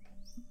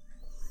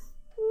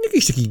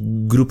 Jakiś taki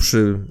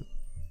grubszy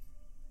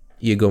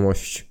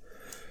jegomość.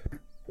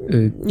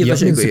 Nie Ja znasz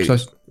w jego,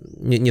 międzyczasie...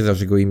 nie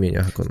znasz jego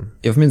imienia, Hakon.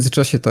 Ja w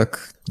międzyczasie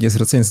tak, nie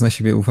zwracając na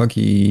siebie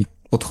uwagi,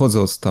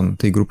 odchodzę od tam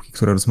tej grupki,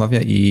 która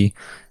rozmawia i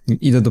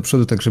idę do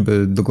przodu tak,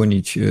 żeby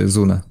dogonić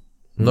Zunę.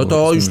 No Bo to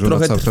rozumiem, już że ona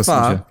trochę cały czas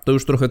trwa, idzie. to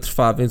już trochę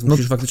trwa, więc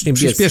musisz faktycznie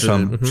biec.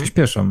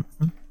 Przyspieszam.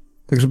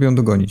 Tak, żeby ją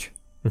dogonić.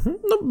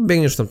 No,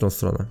 biegniesz w tamtą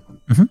stronę.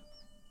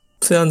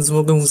 Franz,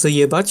 mogę mu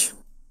zajebać?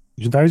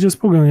 Dajcie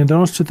spokój, nie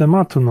drążcie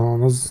tematu,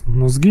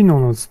 no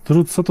zginął,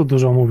 co tu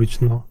dużo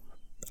mówić, no.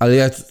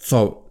 Ale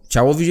co,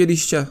 ciało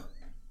widzieliście?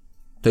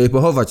 To je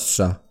pochować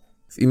trzeba.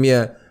 W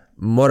imię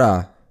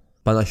Mora,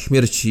 Pana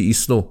Śmierci i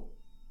Snu.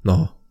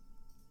 No.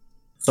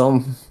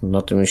 Są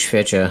na tym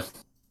świecie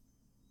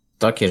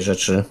takie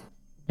rzeczy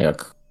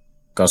jak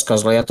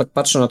Kaskazla. Ja tak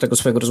patrzę na tego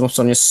swojego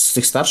rozmówcę, on jest z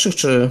tych starszych,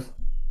 czy...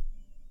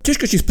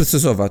 Ciężko ci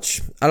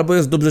sprecyzować. Albo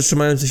jest dobrze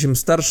trzymający się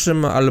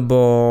starszym,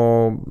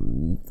 albo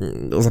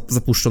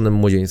zapuszczonym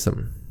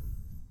młodzieńcem.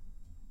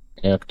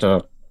 Jak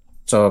to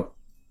co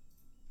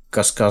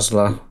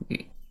Kaskazla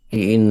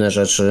i inne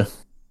rzeczy,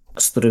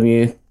 z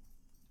którymi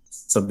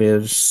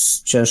sobie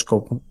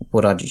ciężko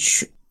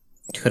poradzić.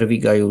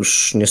 Herwiga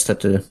już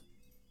niestety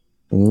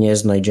nie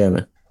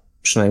znajdziemy.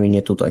 Przynajmniej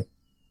nie tutaj.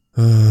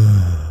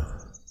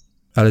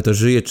 Ale to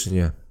żyje czy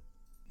nie?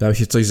 Tam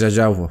się coś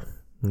zadziało.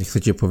 Nie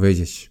chcecie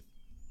powiedzieć.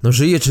 No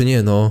żyje czy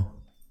nie, no?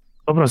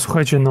 Dobra,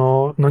 słuchajcie,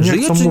 no nie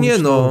Żyje chcą czy mówić, nie,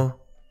 no?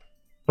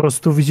 Po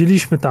prostu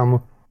widzieliśmy tam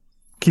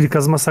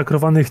kilka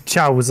zmasakrowanych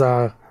ciał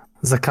za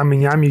za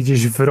kamieniami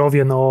gdzieś w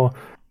rowie, no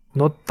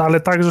ale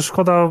także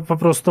szkoda po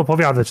prostu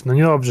opowiadać, no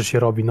niedobrze się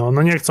robi,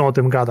 no nie chcą o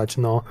tym gadać,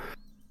 no.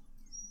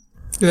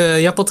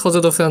 Ja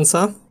podchodzę do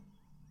Franca,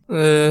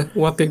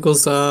 łapię go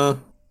za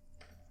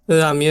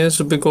ramię,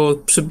 żeby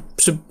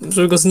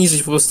go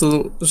zniżyć po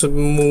prostu, żeby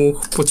mu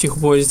po cichu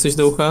powiedzieć coś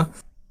do ucha.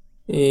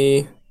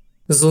 I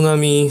Zuna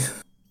mi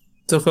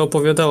trochę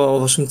opowiadała o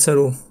waszym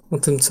celu, o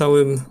tym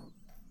całym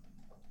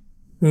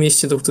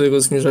mieście, do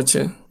którego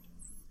zmierzacie.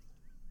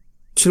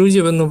 Ci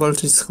ludzie będą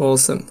walczyć z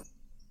chaosem.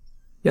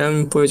 Ja bym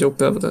im powiedział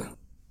prawdę.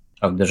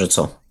 Prawdę, że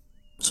co?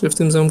 Że w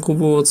tym zamku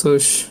było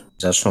coś...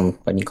 Zaczną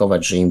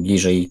panikować, że im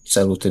bliżej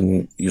celu,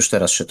 tym już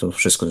teraz się to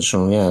wszystko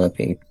zaczyna nie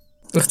lepiej.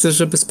 Chcesz,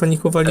 żeby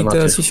spanikowali Tematy.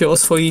 teraz i się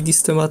oswoili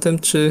z tematem,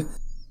 czy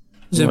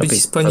żeby Lepiej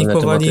ci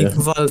spanikowali pewne w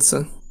tematy.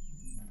 walce?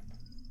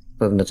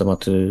 Pewne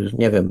tematy,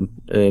 nie wiem.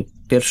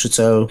 Pierwszy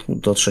cel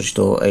dotrzeć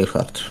do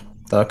Eilhart,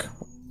 tak?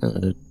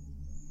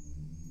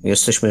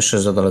 Jesteśmy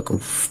jeszcze za daleko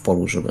w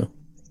polu, żeby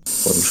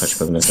poruszać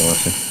pewne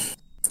tematy.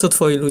 To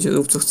twoi ludzie,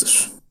 rób co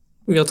chcesz.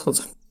 I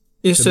odchodzę.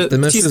 Jeszcze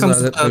Ten wciskam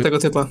mężczyzna, tego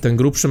typa. Ten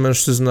grubszy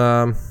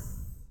mężczyzna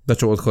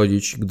zaczął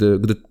odchodzić, gdy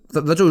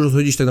zaczął już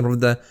odchodzić tak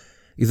naprawdę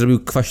i zrobił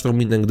kwaśną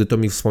minę, gdy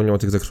Tommy wspomniał o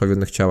tych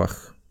zakrwawionych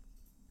ciałach.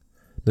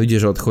 No idzie,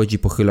 że odchodzi,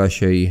 pochyla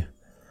się i...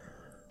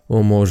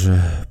 O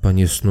może,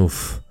 panie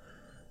snów,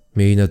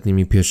 miej nad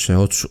nimi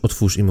pieczę,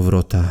 otwórz im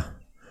wrota.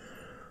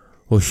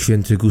 O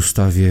święty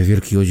Gustawie,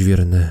 wielki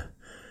odźwierny,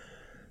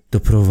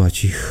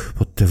 doprowadź ich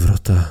pod te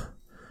wrota.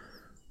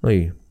 No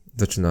i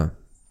zaczyna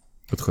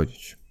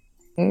odchodzić.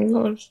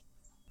 No,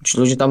 ci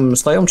ludzie tam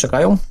stoją,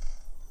 czekają?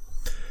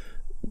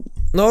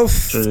 No,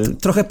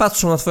 trochę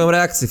patrzą na twoją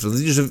reakcję.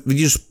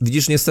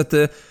 Widzisz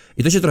niestety,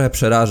 i to cię trochę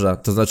przeraża.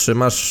 To znaczy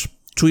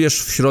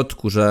czujesz w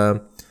środku, że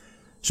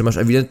masz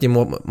ewidentnie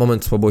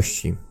moment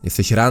słabości.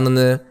 Jesteś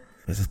ranny,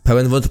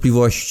 pełen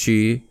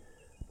wątpliwości.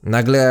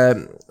 Nagle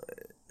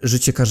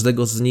życie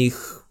każdego z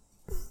nich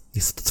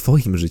jest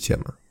twoim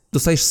życiem.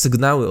 Dostajesz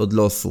sygnały od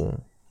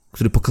losu,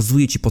 który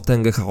pokazuje ci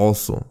potęgę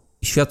chaosu.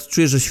 I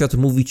czujesz, że świat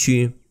mówi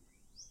ci,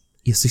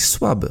 jesteś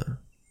słaby.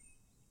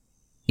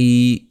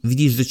 I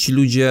widzisz, że ci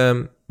ludzie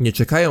nie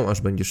czekają,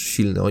 aż będziesz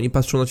silny. Oni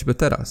patrzą na ciebie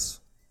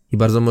teraz. I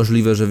bardzo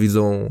możliwe, że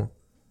widzą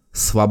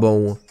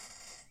słabą,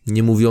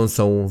 nie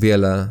mówiącą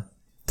wiele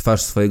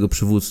twarz swojego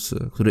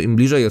przywódcy, który im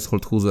bliżej jest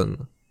Holthusen,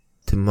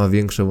 tym ma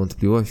większe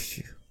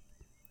wątpliwości.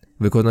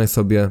 Wykonaj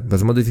sobie,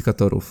 bez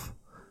modyfikatorów,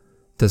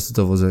 test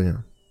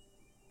dowodzenia.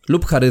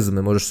 Lub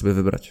charyzmy możesz sobie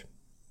wybrać.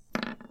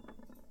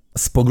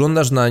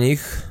 Spoglądasz na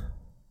nich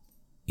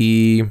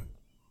i...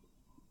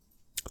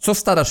 Co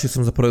starasz się z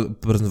tym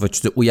zaprezentować?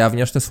 Czy ty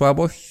ujawniasz tę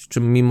słabość?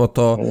 Czy mimo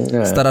to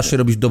starasz się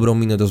robić dobrą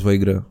minę do swojej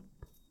gry?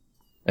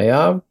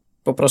 Ja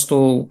po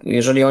prostu,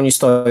 jeżeli oni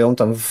stoją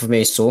tam w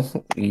miejscu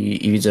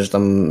i widzę, że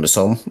tam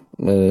są,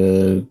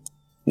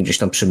 gdzieś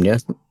tam przy mnie,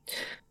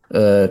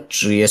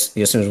 czy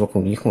jestem już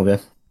wokół nich, mówię,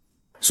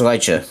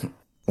 słuchajcie,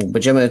 jak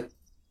będziemy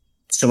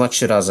trzymać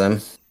się razem,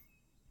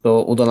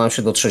 to uda nam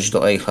się dotrzeć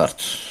do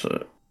Eilhart.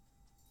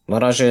 Na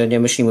razie nie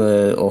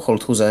myślimy o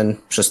Holthusen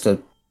przez te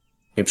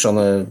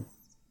pieprzone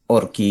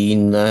orki i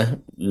inne.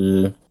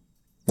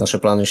 Nasze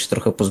plany się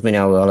trochę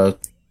pozmieniały, ale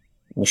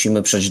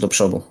musimy przejść do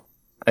przodu.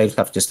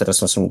 Eilhart jest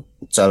teraz naszym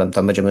celem,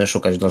 tam będziemy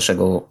szukać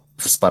dalszego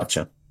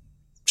wsparcia.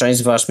 Część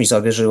z was mi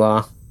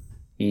zawierzyła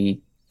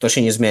i to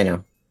się nie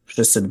zmienia.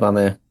 Wszyscy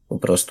dbamy po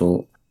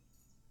prostu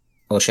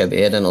o siebie,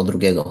 jeden o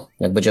drugiego.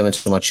 Jak będziemy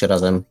trzymać się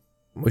razem,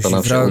 to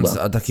nam się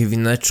uda. A takie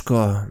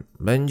wineczko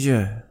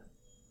będzie?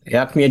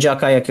 Jak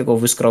miedziaka, jakiego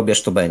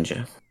wyskrobiesz, to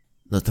będzie.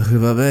 No to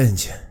chyba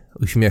będzie.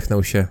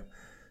 Uśmiechnął się.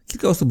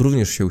 Kilka osób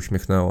również się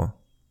uśmiechnęło.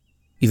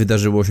 I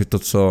wydarzyło się to,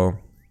 co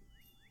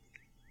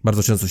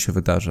bardzo często się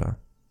wydarza.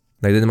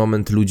 Na jeden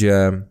moment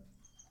ludzie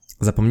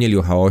zapomnieli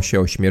o chaosie,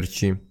 o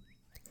śmierci.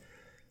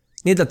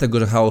 Nie dlatego,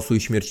 że chaosu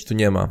i śmierci tu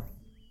nie ma,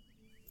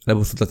 ale po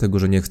prostu dlatego,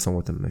 że nie chcą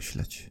o tym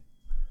myśleć.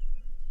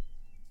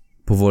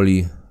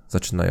 Powoli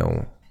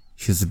zaczynają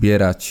się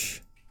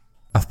zbierać,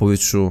 a w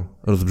powietrzu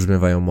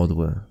rozbrzmiewają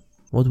modły.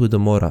 Modły do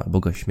Mora,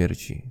 Boga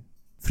śmierci.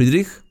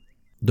 Friedrich,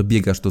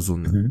 dobiegasz do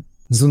Zuny.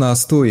 Zuna,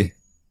 stój.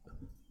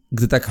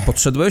 Gdy tak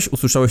podszedłeś,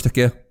 usłyszałeś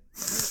takie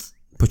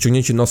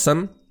pociągnięcie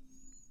nosem.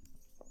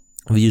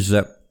 Widzisz,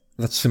 że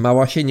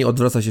zatrzymała się, nie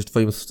odwraca się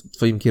w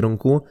twoim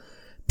kierunku.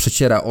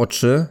 Przeciera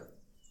oczy.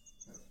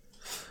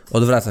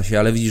 Odwraca się,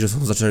 ale widzisz, że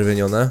są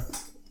zaczerwienione.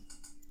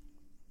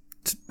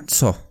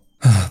 Co?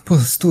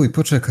 Stój,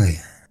 poczekaj.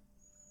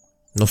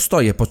 No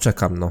stoję,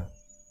 poczekam, no.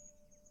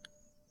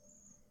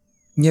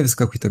 Nie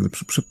wyskakuj tak,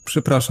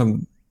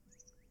 przepraszam.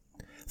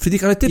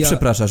 Friedrich, ale ty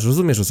przepraszasz,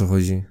 rozumiesz, o co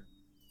chodzi.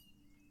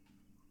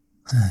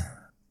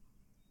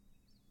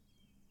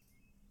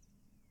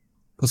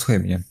 Posłuchaj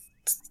mnie.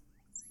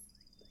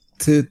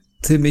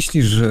 Ty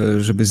myślisz,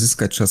 że żeby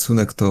zyskać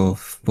szacunek, to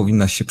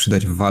powinnaś się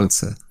przydać w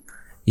walce.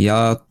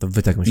 To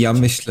wy tak myślicie. Ja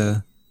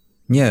myślę...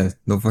 Nie,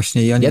 no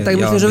właśnie ja nie. Ja tak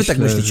myślę, że wy tak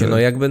myślicie, no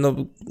jakby,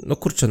 no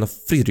kurczę, no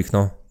Friedrich,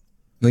 no.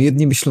 No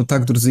jedni myślą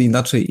tak, drudzy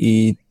inaczej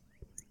i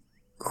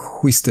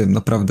chuj z tym,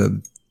 naprawdę.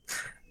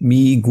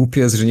 mi głupio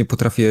jest, że nie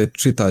potrafię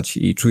czytać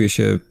i czuję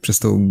się przez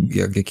to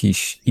jak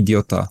jakiś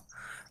idiota,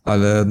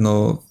 ale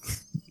no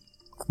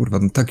kurwa,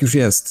 no tak już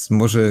jest.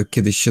 Może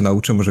kiedyś się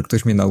nauczę, może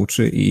ktoś mnie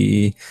nauczy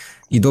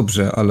i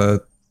dobrze,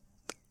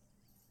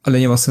 ale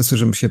nie ma sensu,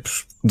 żebym się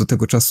do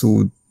tego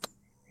czasu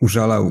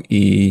użalał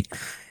i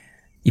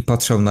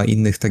patrzał na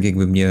innych tak,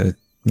 jakby mnie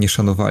nie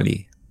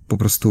szanowali. Po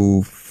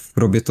prostu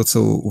robię to,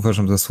 co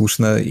uważam za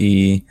słuszne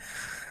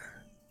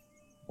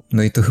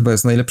no i to chyba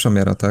jest najlepsza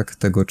miara, tak?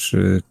 Tego,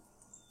 czy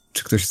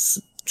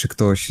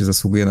ktoś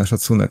zasługuje na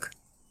szacunek.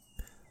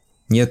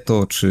 Nie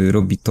to, czy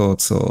robi to,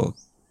 co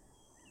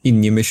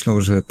inni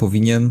myślą, że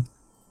powinien,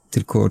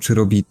 tylko czy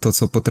robi to,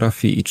 co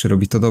potrafi i czy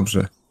robi to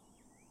dobrze.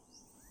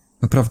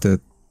 Naprawdę.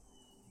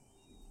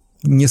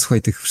 Nie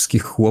słuchaj tych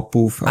wszystkich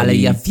chłopów. Ale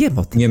ja wiem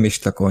o tym. Nie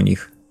myśl tak o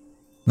nich.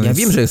 No ja więc...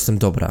 wiem, że jestem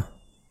dobra.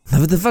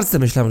 Nawet w walce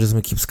myślałem, że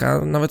jestem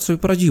kiepska, nawet sobie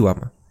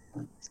poradziłam.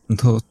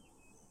 To...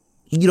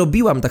 I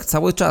robiłam tak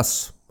cały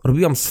czas.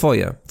 Robiłam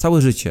swoje,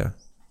 całe życie.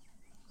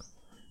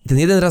 I ten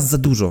jeden raz za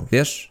dużo,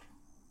 wiesz?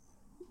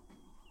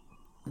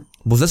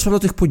 Bo zeszłam do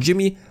tych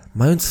podziemi,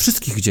 mając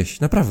wszystkich gdzieś,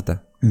 naprawdę.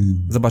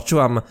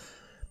 Zobaczyłam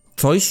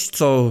coś,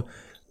 co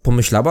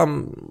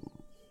pomyślałam,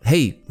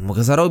 hej,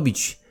 mogę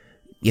zarobić.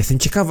 Jestem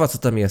ciekawa, co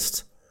tam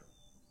jest.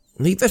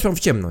 No i weszłam w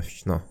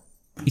ciemność, no.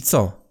 I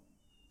co?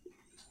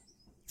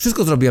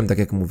 Wszystko zrobiłem tak,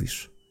 jak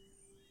mówisz.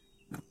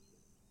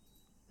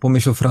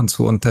 Pomyśl o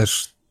Francu, on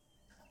też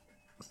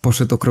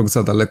poszedł o krok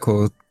za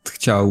daleko,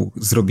 chciał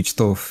zrobić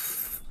to,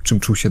 w czym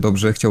czuł się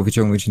dobrze, chciał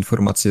wyciągnąć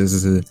informacje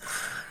z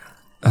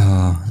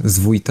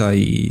wójta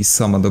i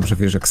sama dobrze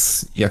wiesz,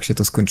 jak się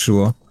to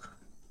skończyło.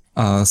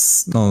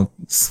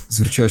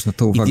 Zwróciłaś na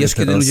to uwagę. I wiesz,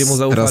 teraz, kiedy ludzie mu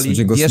zaufali?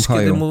 ludzie go Wiesz,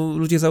 słuchają. kiedy mu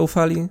ludzie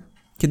zaufali?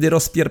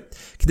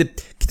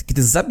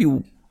 Kiedy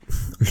zabił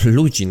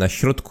ludzi na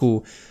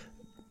środku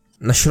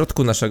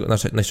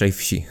naszej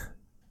wsi.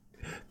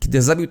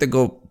 Kiedy zabił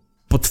tego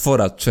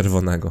potwora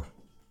czerwonego.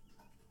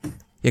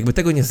 Jakby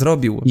tego nie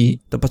zrobił,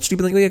 to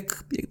patrzyliby na niego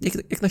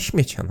jak na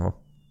śmiecia,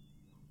 no.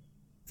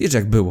 Wiesz,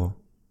 jak było.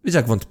 Wiesz,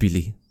 jak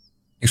wątpili.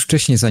 Już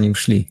wcześniej za nim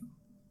szli.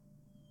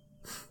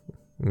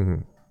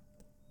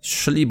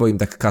 Szli, bo im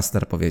tak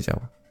Kastner powiedział.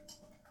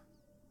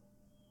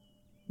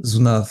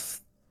 Zuna,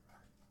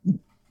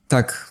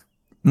 tak,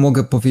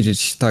 mogę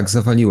powiedzieć, tak,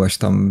 zawaliłaś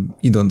tam,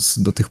 idąc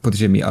do tych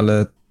podziemi,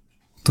 ale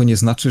to nie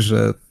znaczy,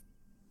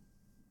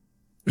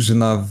 że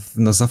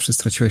na zawsze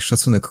straciłaś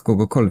szacunek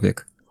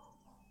kogokolwiek.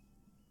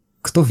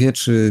 Kto wie,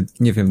 czy,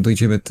 nie wiem,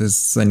 dojdziemy też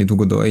za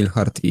niedługo do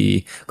Eilhart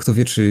i kto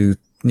wie, czy,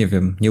 nie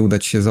wiem, nie uda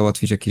ci się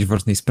załatwić jakiejś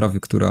ważnej sprawy,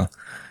 która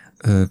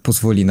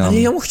pozwoli nam. Ale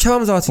ja ją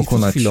chciałam załatwić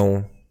pokonać. przed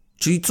chwilą.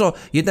 Czyli co,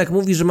 jednak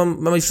mówi, że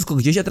mam mieć wszystko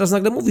gdzieś, a teraz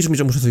nagle mówisz mi,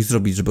 że muszę coś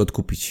zrobić, żeby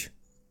odkupić.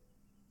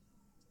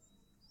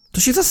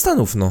 To się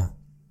zastanów, no.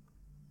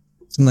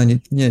 No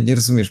nie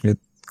rozumiesz mnie,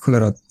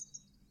 cholera.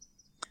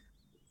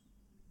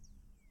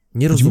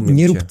 Nie rozumiem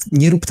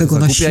nie rób tego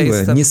na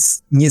siłę.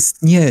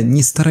 Jestem.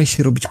 Nie staraj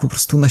się robić po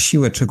prostu na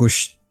siłę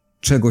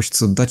czegoś,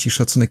 co da ci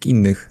szacunek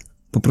innych.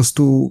 Po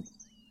prostu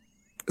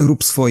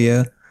rób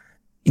swoje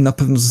i na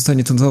pewno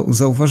zostanie to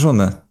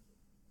zauważone.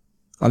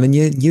 Ale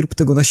nie rób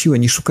tego na siłę,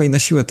 nie szukaj na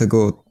siłę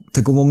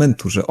tego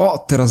momentu, że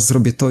teraz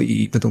zrobię to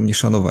i będą mnie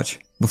szanować.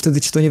 Bo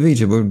wtedy ci to nie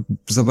wyjdzie, bo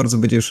za bardzo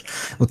będziesz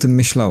o tym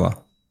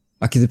myślała.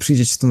 A kiedy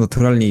przyjdzie ci to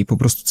naturalnie i po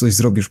prostu coś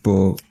zrobisz,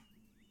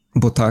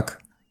 bo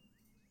tak,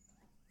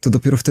 to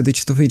dopiero wtedy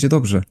ci to wyjdzie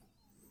dobrze.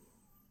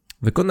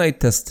 Wykonaj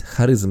test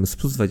charyzmy z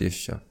plus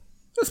 20.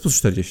 To jest plus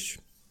 40.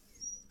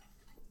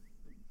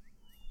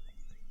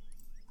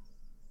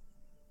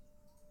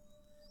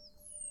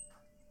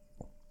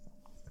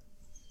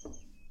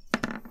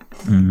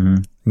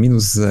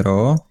 Minus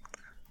 0,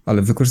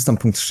 ale wykorzystam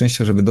punkt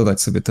szczęścia, żeby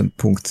dodać sobie ten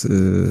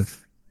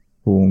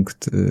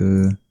punkt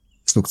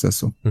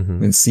sukcesu.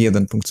 Więc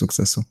 1 punkt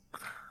sukcesu.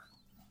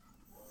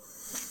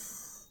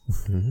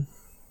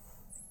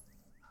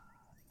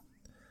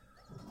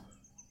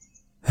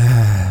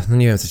 No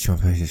nie wiem, co ci mam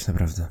powiedzieć,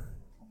 naprawdę.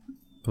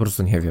 Po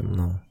prostu nie wiem,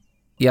 no.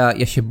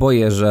 Ja się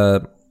boję,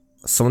 że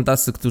są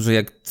tacy, którzy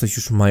jak coś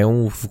już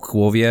mają w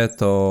głowie,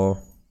 to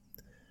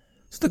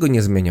tego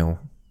nie zmienią.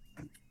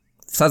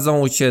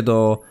 Wsadzą cię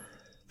do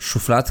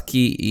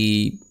szufladki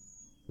i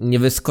nie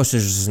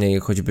wyskoczysz z niej,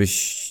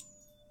 choćbyś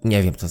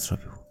nie wiem, co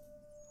zrobił.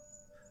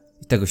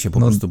 I tego się po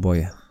prostu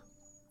boję.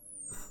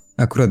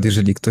 Akurat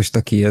jeżeli ktoś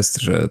taki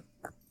jest, że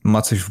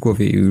ma coś w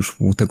głowie i już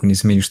mu tego nie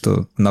zmienisz,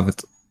 to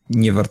nawet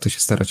nie warto się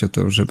starać o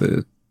to,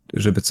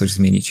 żeby coś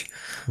zmienić.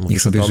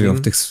 Niech sobie żyją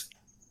w tych...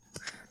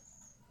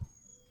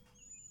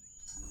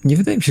 Nie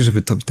wydaje mi się,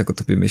 żeby Tobi tak o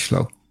tobie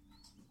myślał.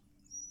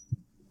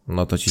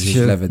 No to ci się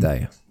źle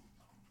wydaje.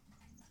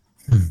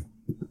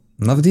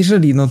 Nawet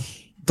jeżeli,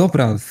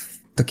 dobra, w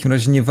takim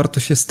razie nie warto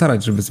się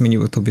starać, żeby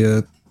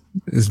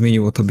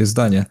zmieniło tobie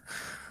zdanie.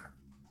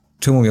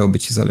 Czemu miałoby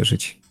ci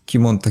zależeć?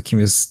 Kim on takim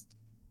jest?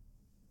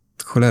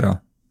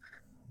 Cholera.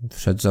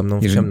 Wszedł za mną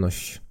w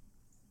ciemność.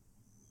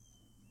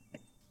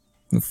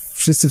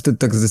 Wszyscy wtedy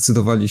tak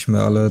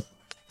zdecydowaliśmy, ale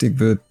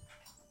jakby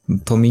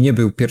Tommy nie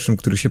był pierwszym,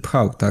 który się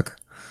pchał,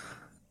 tak?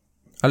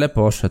 Ale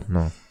poszedł,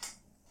 no.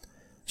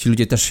 Ci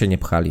ludzie też się nie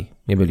pchali,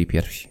 nie byli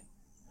pierwsi.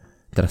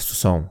 Teraz tu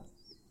są.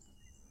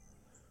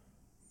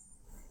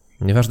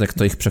 Nieważne,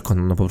 kto ich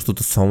przekona, no po prostu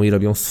tu są i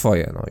robią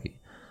swoje, no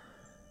i...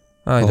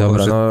 Aj,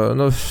 dobra,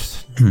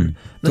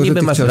 no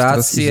niby masz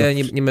rację,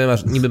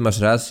 niby masz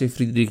rację,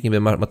 Friedrich, niby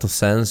ma to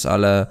sens,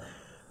 ale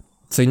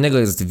co innego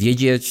jest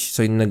wiedzieć,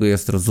 co innego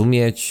jest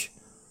rozumieć,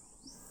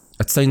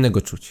 a co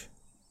innego czuć.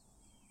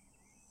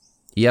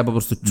 I ja po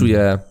prostu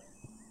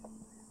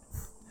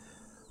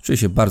czuję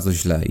się bardzo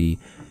źle i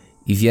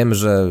wiem,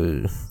 że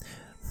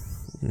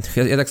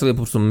ja tak sobie po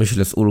prostu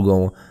myślę z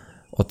ulgą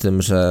o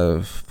tym,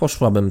 że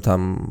poszłabym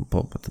tam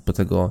po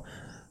tego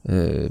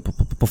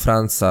po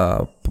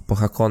Franca, po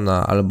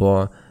Hakona,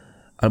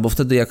 albo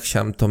wtedy jak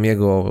chciałem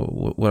Tomiego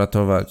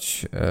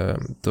uratować,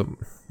 to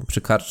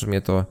przy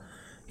karczmie, to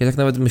ja tak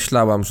nawet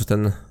myślałam, że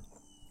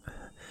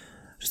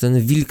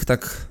ten wilk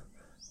tak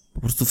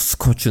po prostu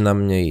wskoczy na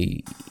mnie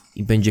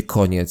i będzie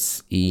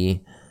koniec i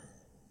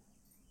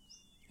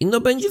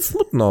no będzie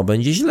smutno,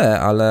 będzie źle,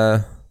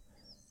 ale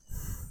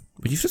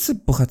ci wszyscy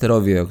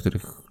bohaterowie, o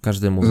których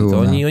każdy mówi, to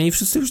oni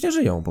wszyscy już nie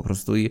żyją po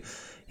prostu i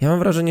ja mam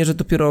wrażenie, że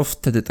dopiero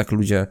wtedy tak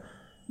ludzie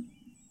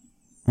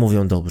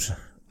mówią dobrze.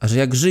 A że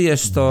jak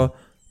żyjesz, to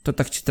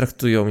tak cię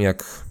traktują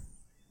jak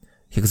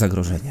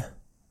zagrożenie.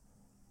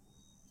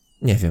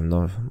 Nie wiem,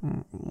 no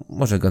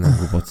może gadam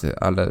głupoty,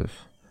 ale...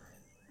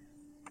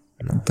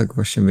 No. Tak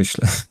właśnie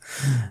myślę.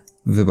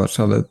 Wybacz,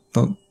 ale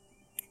no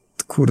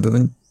kurde,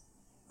 no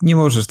nie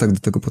możesz tak do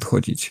tego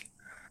podchodzić.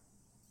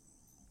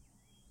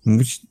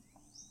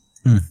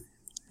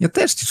 Ja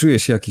też nie czuję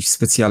się jakiś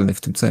specjalny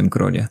w tym całym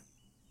gronie.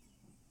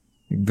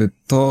 Jakby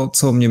to,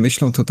 co o mnie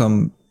myślą, to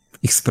tam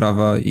ich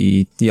sprawa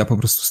i ja po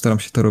prostu staram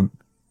się to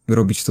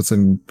robić to, co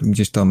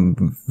gdzieś tam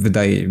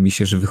wydaje mi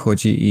się, że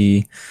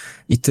wychodzi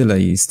i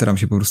tyle. I staram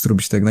się po prostu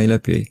robić tak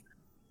najlepiej.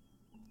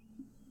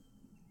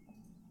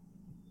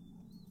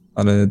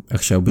 Ale... A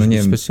chciałbyś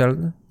być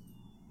specjalny?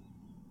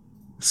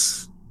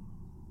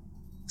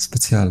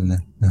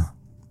 Specjalny, no.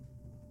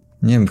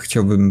 Nie wiem,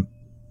 chciałbym...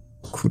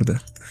 Kurde.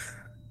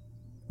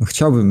 No,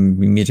 chciałbym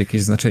mieć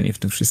jakieś znaczenie w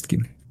tym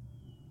wszystkim.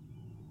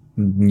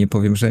 Nie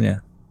powiem, że nie.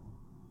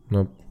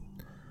 No,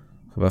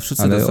 chyba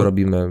wszyscy to, co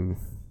robimy.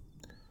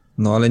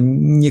 No, ale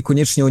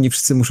niekoniecznie oni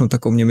wszyscy muszą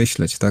tak o mnie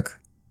myśleć, tak?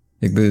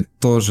 Jakby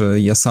to, że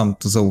ja sam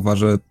to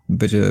zauważę,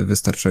 będzie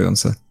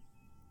wystarczające.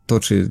 To,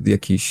 czy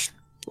jakiś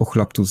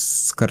ochlaptu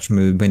z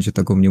karczmy będzie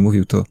tak o mnie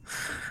mówił, to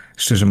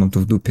szczerze mam to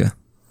w dupie.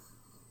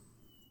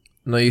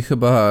 No i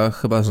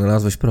chyba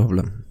znalazłeś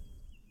problem.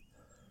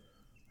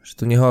 Że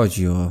tu nie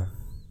chodzi o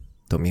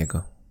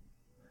Tomiego.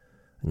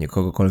 Nie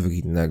kogokolwiek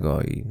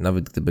innego i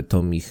nawet gdyby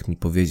Tomich mi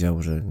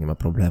powiedział, że nie ma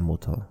problemu,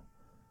 to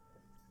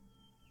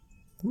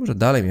może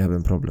dalej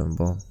miałbym problem,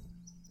 bo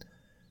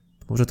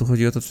może tu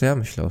chodzi o to, co ja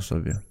myślę o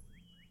sobie.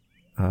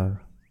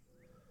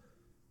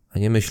 A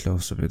nie myślę o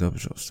sobie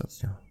dobrze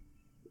ostatnio.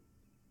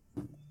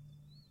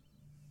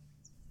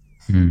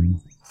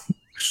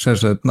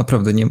 Szczerze,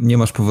 naprawdę nie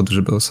masz powodu,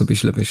 żeby o sobie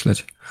źle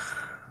myśleć.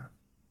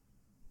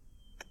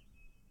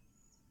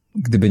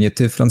 Gdyby nie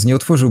ty, Franz nie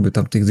otworzyłby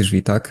tam tych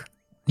drzwi, tak?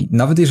 I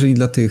nawet jeżeli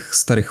dla tych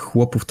starych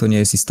chłopów to nie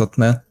jest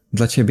istotne,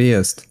 dla ciebie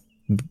jest.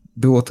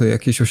 Było to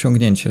jakieś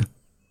osiągnięcie.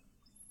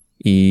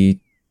 I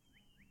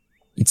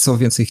co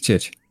więcej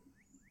chcieć?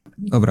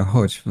 Dobra,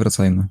 chodź,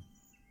 wracajmy.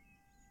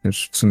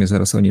 Już w sumie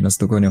zaraz oni nas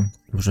dogonią.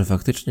 Może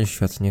faktycznie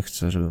świat nie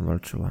chce, żebym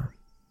walczyła.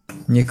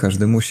 Nie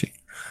każdy musi.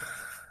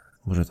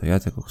 Może to ja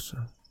tego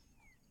chcę.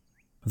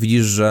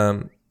 Widzisz,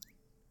 że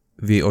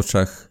w jej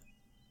oczach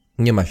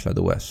nie ma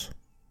śladu łez.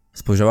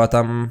 Spojrzała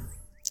tam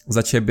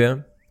za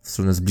ciebie, w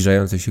stronę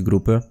zbliżającej się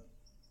grupy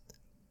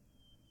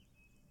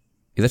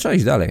i zaczęła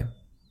iść dalej.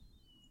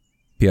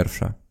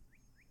 Pierwsza.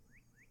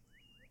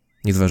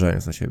 Nie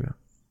zważając na ciebie.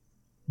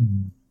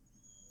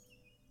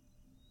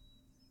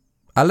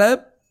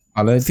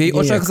 Ale w jej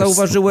oczach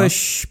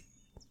zauważyłeś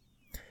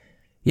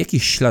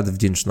jakiś ślad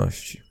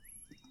wdzięczności.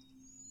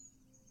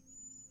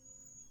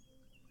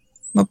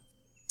 No,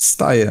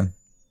 staję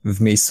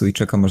w miejscu i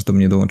czekam, aż do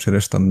mnie dołączy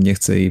reszta. Nie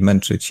chcę jej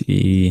męczyć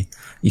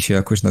i się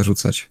jakoś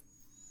narzucać.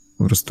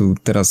 Po prostu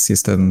teraz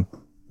jestem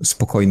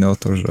spokojny o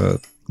to, że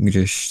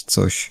gdzieś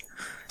coś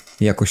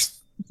jakoś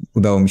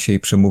udało mi się jej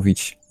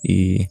przemówić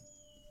i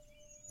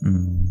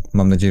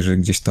mam nadzieję, że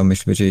gdzieś ta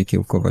myśl będzie jej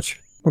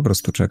kiełkować. Po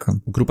prostu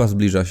czekam. Grupa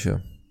zbliża się.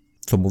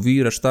 Co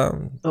mówi reszta?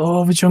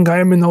 To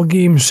wyciągajmy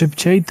nogi, im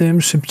szybciej,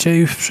 tym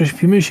szybciej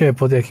prześpimy się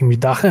pod jakimś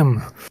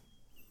dachem.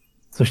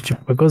 Coś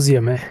ciepłego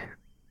zjemy.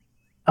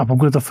 A w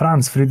ogóle to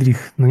Franz,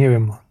 Friedrich, no nie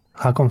wiem,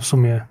 Hakon w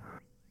sumie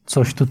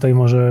coś tutaj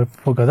może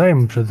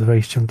pogadajmy przed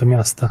wejściem do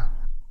miasta.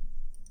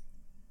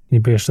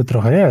 Niby jeszcze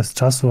trochę jest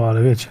czasu,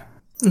 ale wiecie.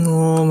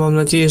 No, mam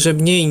nadzieję, że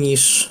mniej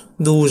niż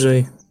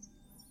dłużej.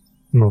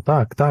 No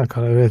tak,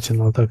 ale wiecie,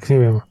 no tak nie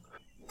wiem.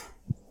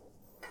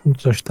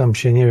 Coś tam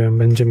się, nie wiem,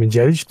 będziemy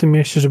dzielić w tym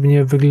mieście, żeby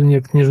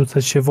nie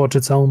rzucać się w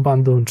oczy całą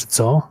bandą, czy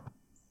co?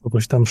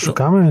 Kogoś tam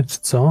szukamy, czy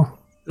co?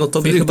 No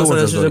tobie chyba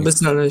zależy, żeby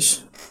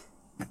znaleźć.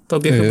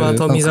 Tobie chyba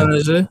to mi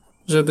zależy,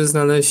 żeby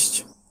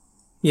znaleźć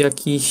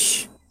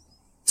jakiś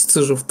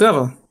stróżów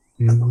prawa.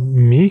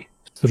 Mi?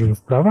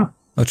 Stróżów prawa?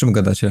 O czym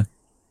gadacie?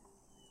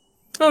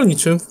 O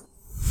niczym.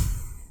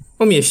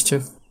 O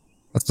mieście.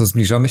 A co,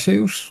 zbliżamy się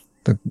już?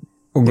 Tak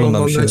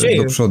oglądam mam się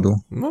nadzieję. do przodu.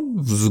 No,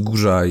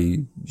 wzgórza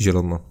i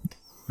zielono.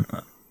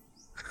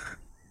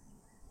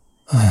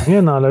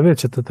 Nie no, ale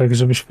wiecie, to tak,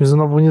 żebyśmy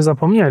znowu nie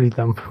zapomnieli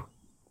tam.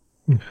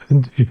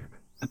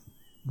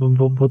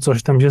 Bo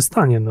coś tam się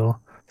stanie, no.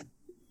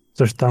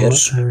 Coś tam...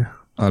 Wiesz?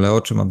 Ale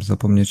o czym mam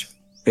zapomnieć?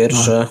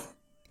 Pierwsze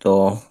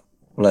to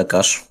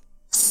lekarz.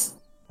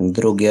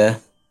 Drugie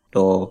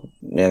to,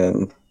 nie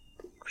wiem,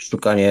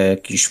 szukanie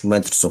jakichś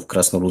mędrców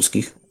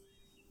krasnoludzkich.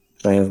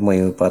 Przynajmniej w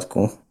moim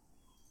wypadku.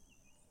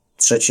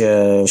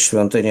 Trzecie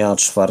świątynia,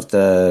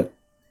 czwarte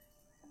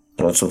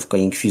placówka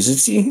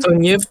inkwizycji. To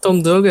nie w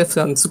tą drogę,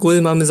 Franc. Z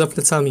góry mamy za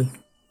plecami.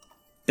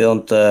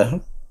 Piąte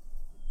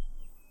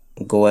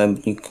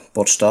gołębnik,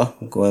 poczta,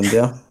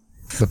 gołębia.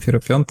 Dopiero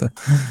 5.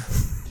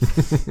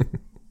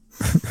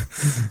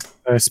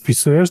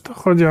 Spisujesz to?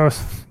 Chodzi o...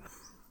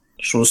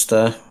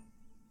 Szóste,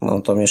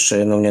 mam tam jeszcze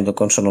jedną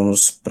niedokończoną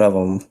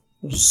sprawą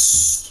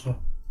z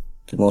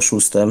tym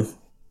oszustem.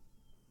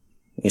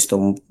 Jest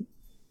tą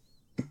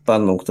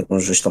panną, którą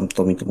żeś tam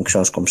mi tą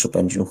książką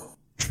przypędził.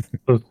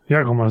 To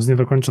jaką masz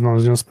niedokończoną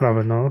z nią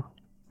sprawę, no?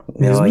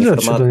 Nie Miała,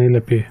 zbliżać się do niej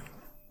lepiej.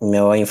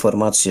 miała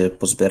informacje,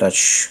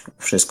 pozbierać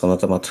wszystko na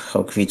temat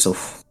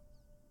Hałkwiców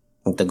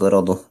tego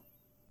rodu.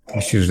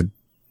 Myślisz, że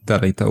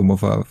dalej ta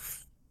umowa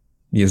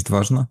jest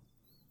ważna?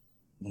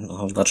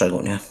 No,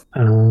 dlaczego nie?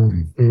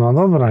 No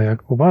dobra,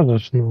 jak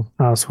uważasz, no.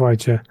 A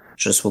słuchajcie,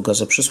 Przysługa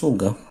za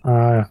przysługę.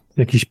 a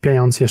jakiś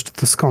pieniądz jeszcze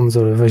to skąd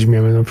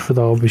weźmiemy? No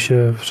przydałoby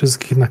się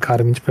wszystkich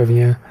nakarmić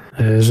pewnie,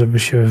 żeby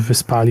się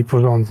wyspali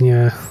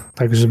porządnie,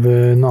 tak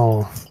żeby,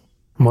 no,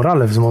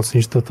 morale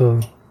wzmocnić, to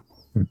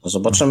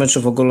Zobaczymy,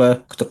 czy w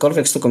ogóle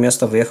ktokolwiek z tego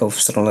miasta wyjechał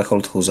w stronę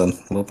Holthusen,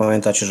 bo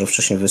pamiętacie, że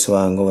wcześniej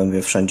wysyłałem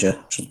gołębie wszędzie.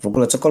 Czy w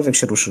ogóle cokolwiek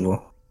się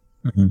ruszyło?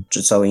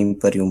 Czy całe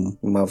imperium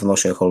ma w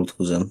nosie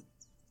Holthusen?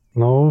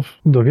 no,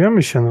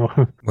 dowiemy się, no.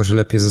 Może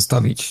lepiej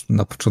zostawić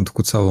na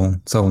początku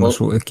całą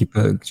naszą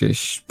ekipę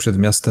gdzieś przed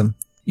miastem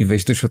i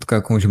wejść do środka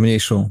jakąś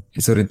mniejszą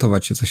i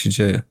zorientować się, co się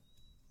dzieje.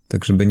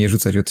 Tak, żeby nie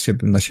rzucać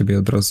na siebie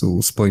od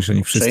razu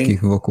spojrzeń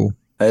wszystkich wokół.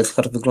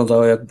 Eilhart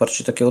wyglądało jak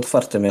bardziej takie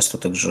otwarte miasto,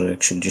 także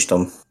jak się gdzieś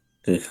tam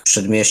w tych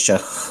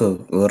przedmieściach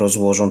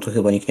rozłożą, to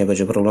chyba nikt nie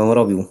będzie problemu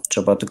robił.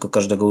 Trzeba tylko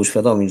każdego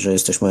uświadomić, że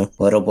jesteśmy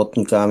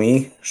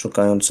robotnikami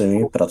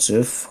szukającymi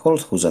pracy w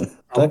Holthusen,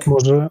 tak?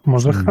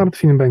 Może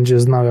Hartwin będzie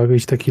znał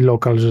jakiś taki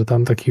lokal, że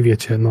tam taki,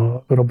 wiecie,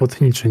 no,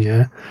 robotniczy,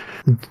 nie?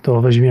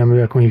 To weźmiemy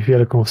jakąś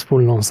wielką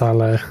wspólną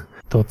salę,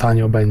 to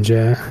tanio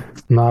będzie,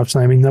 no a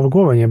przynajmniej na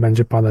głowę nie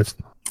będzie padać.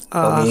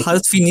 A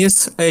Hartwin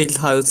jest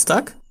Eilhart,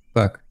 tak?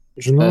 Tak.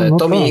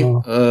 Tomi,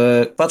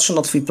 patrzę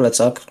na twój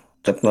plecak,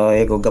 tak na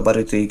jego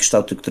gabaryty i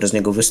kształty, które z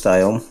niego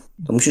wystają.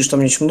 To musisz tam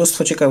mieć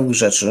mnóstwo ciekawych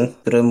rzeczy,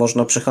 które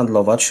można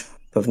przehandlować,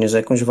 pewnie za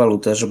jakąś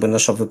walutę, żeby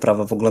nasza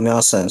wyprawa w ogóle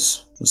miała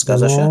sens.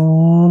 Zgadza się?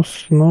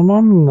 No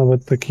mam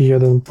nawet taki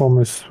jeden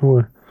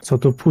pomysł, co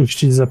tu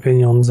puścić za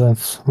pieniądze.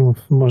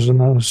 Może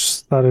nasz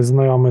stary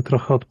znajomy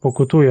trochę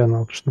odpokutuje,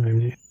 no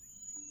przynajmniej.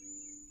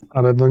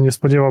 Ale no nie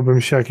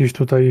spodziewałbym się jakichś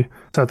tutaj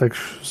setek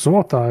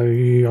złota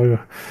i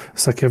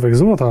sakiewek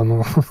złota,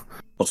 no.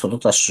 Po co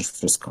dotasz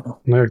wszystko?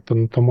 No jak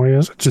to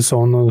moje rzeczy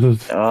są, no.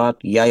 A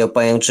jajo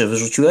pajęcze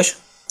wyrzuciłeś?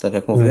 Tak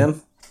jak mówiłem?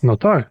 No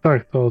tak,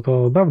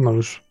 to dawno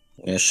już.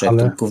 Jeszcze jak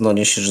to gówno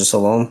niesiesz ze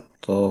sobą,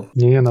 to...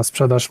 Nie, na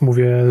sprzedaż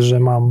mówię, że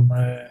mam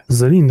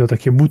z Lindo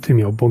takie buty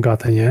miał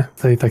bogate, nie?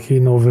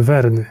 Takiej no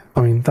wywerny,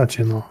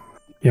 pamiętacie, no.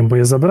 Ja bo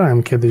je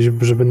zabrałem kiedyś,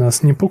 żeby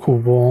nas nie pokuł,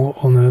 bo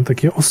one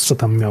takie ostrze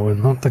tam miały,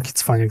 no taki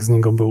cwaniak z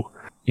niego był.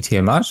 I ty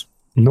je masz?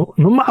 No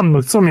mam,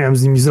 no co miałem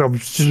z nimi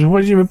zrobić? Przecież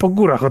włazimy po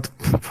górach od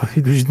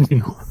iluś dni,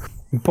 no.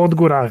 Pod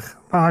górach,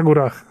 na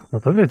górach. No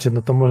to wiecie,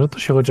 no to może to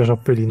się chociaż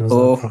opyli, no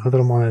za trochę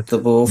do monety. To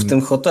było w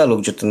tym hotelu,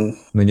 gdzie ten...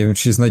 No nie wiem,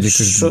 czy się znajdzie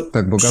ktoś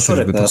tak bogaty,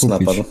 żeby to kupić.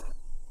 Napadł.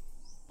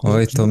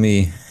 Oj, to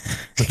mi...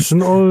 Znaczy,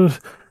 no...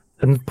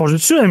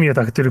 Pożyczyłem je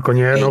tak tylko,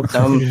 nie? No,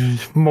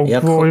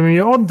 mogłem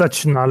je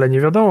oddać, no ale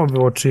nie wiadomo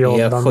było, czy je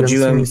oddam,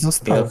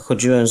 Jak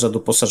chodziłem za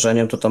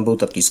doposażeniem, to tam był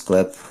taki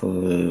sklep,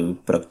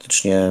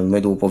 praktycznie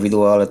mydło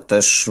powidło, ale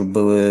też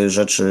były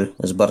rzeczy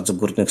z bardzo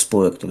górnych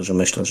spółek, także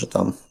myślę, że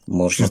tam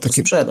można to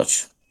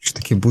sprzedać.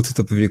 Takie buty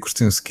to pewnie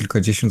kosztują z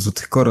kilkadziesiąt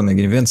złotych koron, jak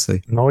nie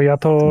więcej. No ja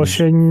to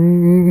się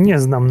nie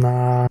znam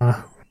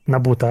na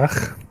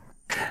butach.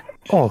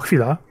 O,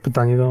 chwila.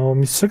 Pytanie do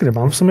mistrza gry.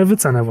 Mam w sumie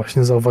wycenę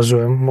właśnie,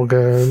 zauważyłem.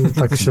 Mogę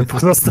tak się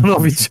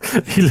zastanowić,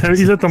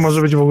 ile to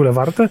może być w ogóle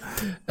warte?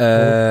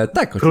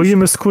 Tak, oczywiście.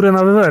 Kroimy skórę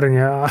na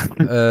wywernie.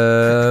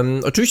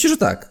 Oczywiście, że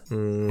tak.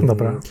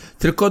 Dobra.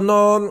 Tylko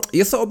no,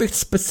 jest to obiekt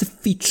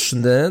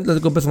specyficzny,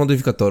 dlatego bez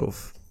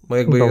modyfikatorów. Bo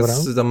jakby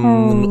jest tam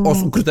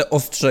ukryte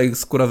ostrze i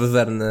skóra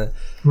wywerny.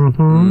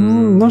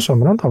 No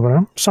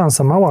dobra.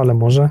 Szansa mała, ale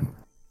może.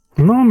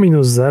 No,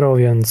 -0,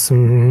 więc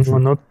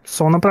no,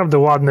 są naprawdę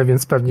ładne,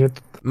 więc pewnie...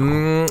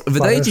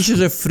 Wydaje ci się,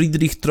 że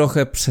Friedrich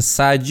trochę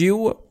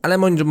przesadził, ale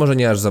może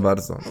nie aż za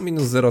bardzo. No,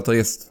 -0 to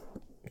jest...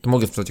 To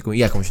mogę sprzedać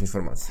jakąś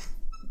informację.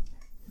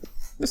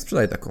 Ja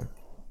sprzedaję taką.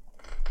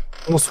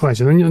 No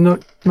słuchajcie,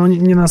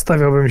 nie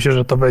nastawiałbym się,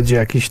 że to będzie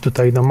jakiś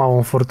tutaj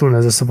małą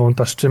fortunę ze sobą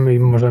taszczymy i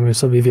możemy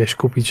sobie wieś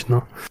kupić,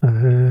 no.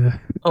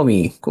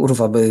 Omi,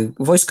 kurwa, by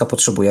wojska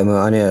potrzebujemy,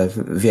 a nie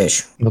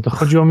wieś. No to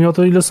chodziło mi o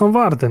to, ile są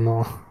warte,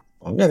 no.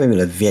 Nie wiem,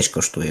 ile wieś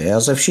kosztuje. Ja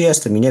ze wsi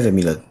jestem i nie wiem,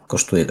 ile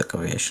kosztuje taka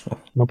wieś. No.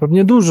 No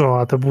pewnie dużo,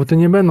 a te buty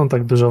nie będą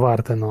tak dużo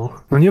warte, no.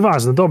 No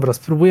nieważne, dobra,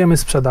 spróbujemy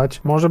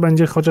sprzedać. Może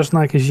będzie chociaż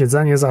na jakieś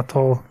jedzenie za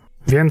to,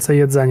 więcej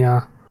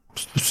jedzenia.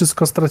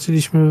 Wszystko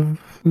straciliśmy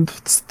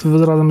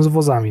razem z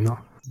wozami, no.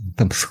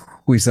 Tam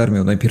chuj z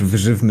armią, najpierw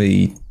wyżywmy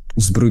i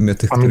uzbrójmy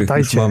tych, których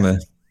już mamy.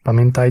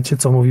 Pamiętajcie,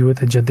 co mówiły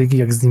te dziadygi,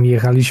 jak z nimi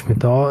jechaliśmy.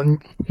 To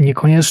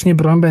niekoniecznie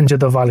broń będzie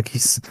do walki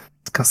z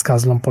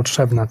kaskazlą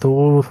potrzebna.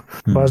 Tu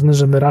ważne,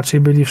 żeby raczej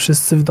byli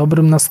wszyscy w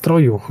dobrym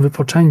nastroju,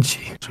 wypoczęci,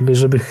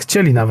 żeby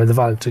chcieli nawet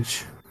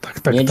walczyć.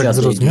 Tak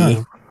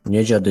zrozumiałem.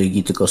 Nie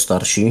dziadygi, tylko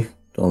starsi,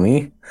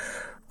 Tomi.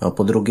 A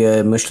po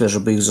drugie, myślę,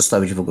 żeby ich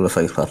zostawić w ogóle w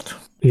Eilhart.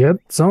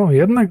 Co?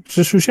 Jednak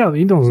przecież już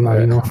idą z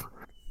nami, no.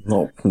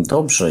 No,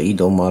 dobrze,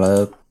 idą,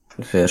 ale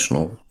wiesz,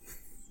 no.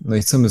 No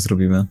i co my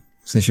zrobimy?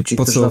 W sensie, Ci,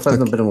 po którzy co na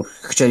pewno będą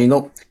chcieli,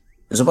 no.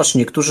 Zobacz,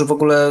 niektórzy w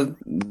ogóle,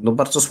 no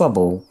bardzo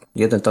słabo.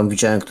 Jeden tam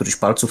widziałem, któryś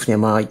palców nie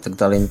ma i tak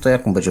dalej, no to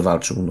jak on będzie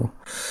walczył, no.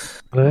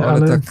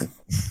 Ale tak,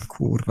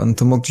 kurwa, no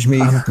to mogliśmy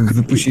ich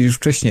wypuścić już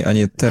wcześniej, a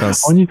nie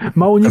teraz. Oni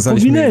mało nie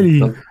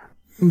poginęli.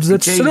 Ze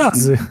 3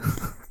 razy.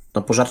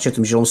 Na pożarcie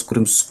tym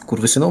zielonoskórym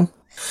skurwysynom?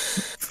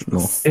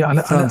 No.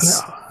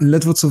 Franz,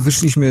 ledwo co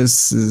wyszliśmy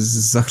z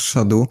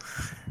zachrzadu,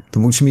 to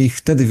mogliśmy ich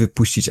wtedy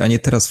wypuścić, a nie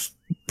teraz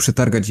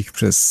przetargać ich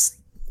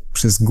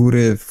przez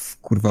góry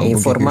kurwa.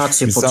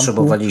 Informacje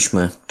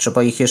potrzebowaliśmy.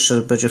 Trzeba ich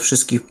jeszcze będzie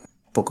wszystkich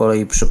po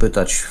kolei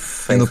przypytać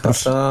w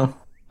Eilharta.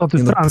 No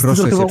ty,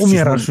 Franz, ty chyba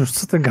umierasz już,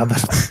 co ty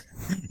gadasz?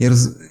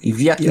 I w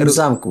jakim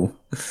zamku?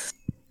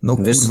 No,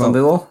 wiesz, co tam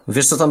było?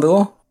 Wiesz, co tam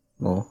było?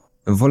 No.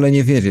 Wolę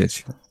nie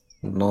wiedzieć.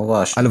 No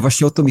właśnie. Ale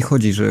właśnie o to mi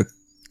chodzi, że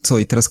co,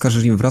 i teraz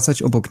każesz im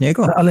wracać obok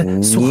niego?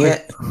 Ale słuchaj.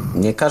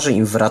 Nie każę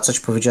im wracać,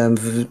 powiedziałem,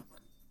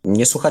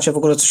 nie słuchacie w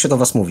ogóle, co się do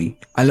was mówi.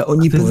 Ale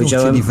oni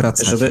powiedziałem, chcieli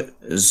wracać. Żeby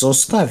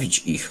zostawić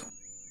ich,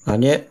 a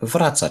nie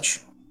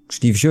wracać.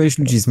 Czyli wziąłeś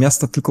ludzi z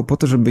miasta tylko po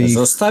to, żeby ich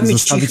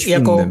zostawić ich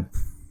jako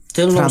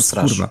tylną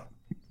straż. Kurwa.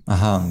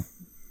 Aha,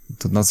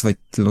 to nazwać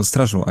tylną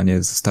strażą, a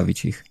nie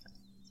zostawić ich.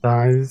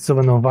 Tak, co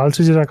będą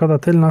walczyć jako ta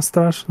tylna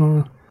straż?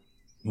 No.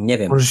 Nie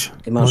wiem.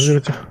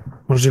 Może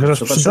się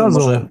chociaż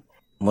przydadzą.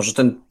 Może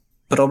ten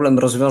problem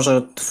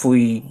rozwiąże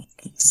twój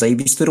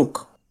zajebisty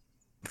róg.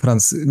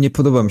 Franz, nie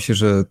podoba mi się,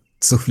 że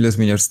co chwilę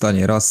zmieniasz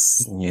zdanie.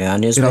 Ja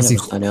nie zmieniam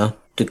zdania,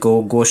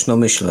 tylko głośno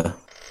myślę.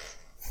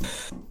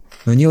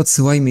 No nie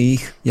odsyłajmy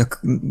ich,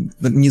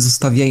 nie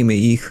zostawiajmy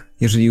ich,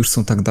 jeżeli już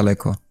są tak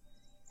daleko.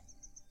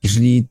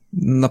 Jeżeli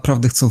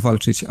naprawdę chcą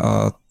walczyć,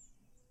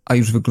 a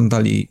już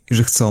wyglądali,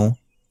 że chcą,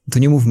 to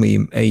nie mówmy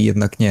im,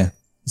 jednak nie.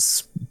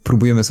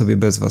 Spróbujemy sobie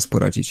bez was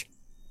poradzić.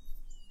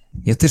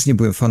 Ja też nie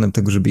byłem fanem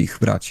tego, żeby ich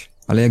brać,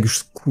 ale jak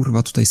już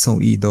kurwa tutaj są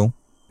i idą,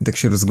 i tak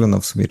się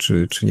rozglądam w sumie,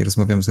 czy nie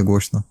rozmawiam za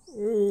głośno.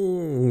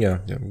 Nie.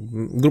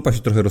 Grupa się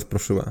trochę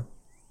rozproszyła.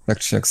 Tak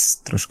czy jak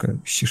troszkę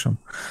ściszam.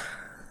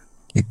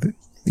 Jakby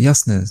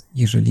jasne,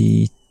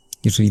 jeżeli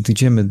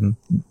dojdziemy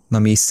na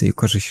miejsce i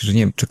okaże się, że nie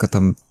wiem, czeka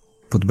tam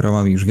pod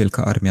bramami już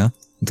wielka armia,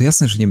 to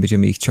jasne, że nie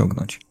będziemy ich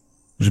ciągnąć,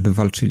 żeby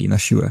walczyli na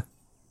siłę.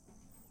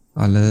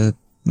 Ale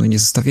no nie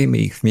zostawiajmy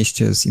ich w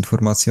mieście z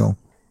informacją,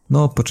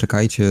 no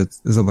poczekajcie,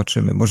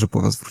 zobaczymy, może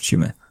po was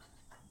wrócimy.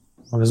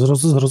 Ale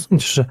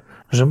zrozumiesz,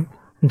 że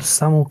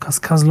samą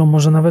kaskazlą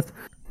może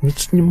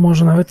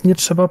nawet nie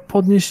trzeba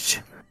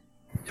podnieść,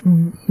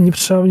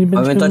 nie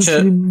będziemy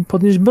musieli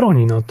podnieść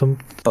broni. No,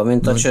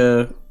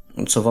 Pamiętacie,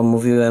 co wam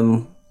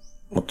mówiłem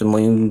o tym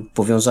moim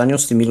powiązaniu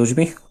z tymi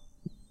ludźmi?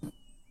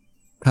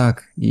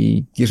 Tak,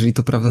 i jeżeli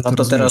to prawda, to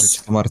rozumiem, że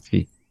cię to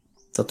martwi.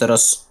 To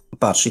teraz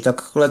patrz, i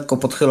tak lekko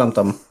podchylam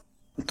tam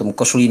tą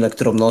koszulinę,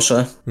 którą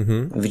noszę.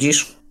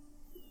 Widzisz?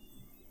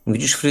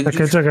 Widzisz,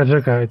 Friedrich?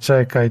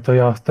 Czekaj, to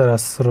ja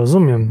teraz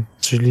rozumiem,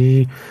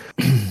 czyli...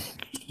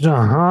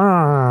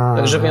 Aha.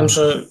 Także wiem,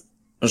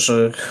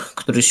 że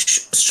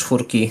któryś z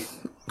 4,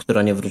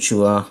 która nie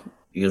wróciła,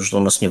 już do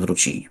nas nie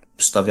wróci.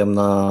 Stawiam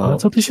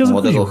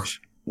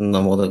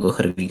na młodego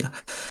Herwiga.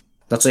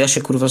 Na co ja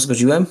się kurwa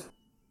zgodziłem?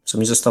 Co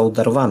mi zostało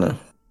darowane?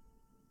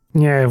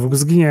 Nie,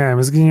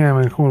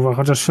 zginiemy, kurwa,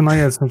 chociaż się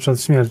najedzmy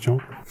przed śmiercią.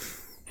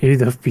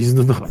 Idę w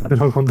pizdu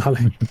drogą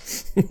dalej.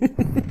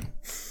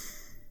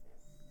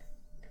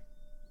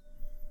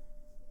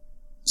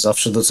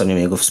 Zawsze doceniam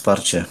jego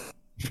wsparcie.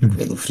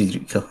 Jego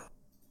Friedricha.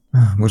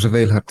 Może w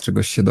Eilhart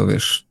czegoś się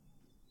dowiesz.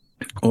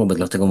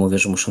 Dlatego mówię,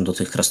 że muszę do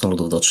tych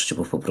krasnoludów dotrzeć,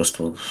 bo po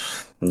prostu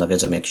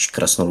nawiedzam jakieś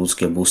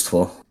krasnoludzkie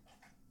bóstwo.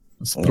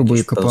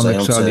 Spróbuj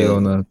kapłanek szali,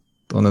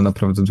 one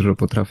naprawdę dużo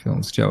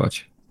potrafią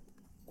zdziałać.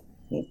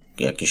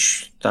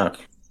 Tak.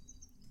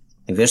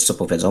 I wiesz co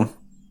powiedzą?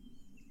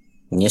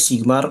 Nie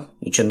Sigmar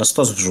i cię na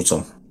stos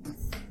wrzucą.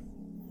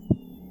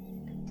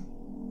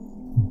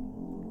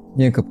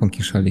 Nie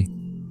kapłanki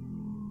szali.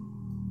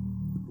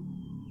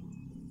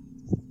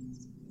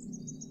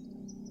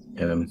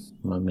 Nie wiem,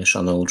 mam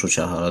mieszane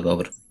uczucia, ale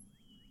dobra.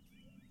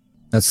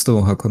 A co z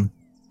tobą, Hakon?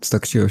 Co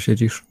tak cicho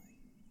siedzisz?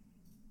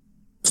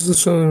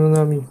 Wzruszonymi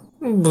nami,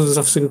 bo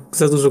zawsze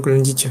za dużo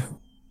ględzicie.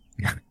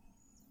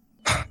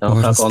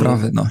 Poważne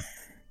sprawy, no.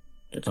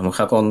 Tam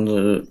Hakon,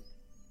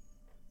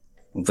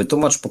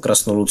 wytłumacz po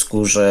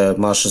krasnoludzku, że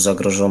masz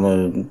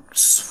zagrożony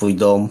swój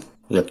dom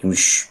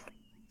jakimś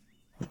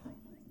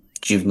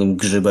dziwnym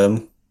grzybem,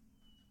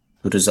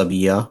 który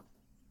zabija.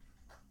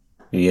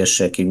 I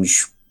jeszcze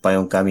jakimiś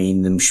pająkami i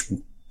innym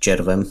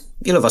cierwem.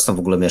 Ile was tam w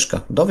ogóle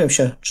mieszka? Dowiem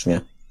się, czy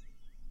nie?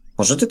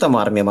 Może ty tam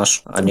armię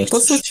masz, a nie Po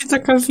co chcesz? ci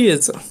taka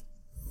wiedza?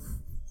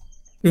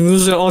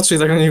 Duże oczy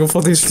tak na niego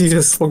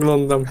podejrzliwie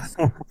spoglądam.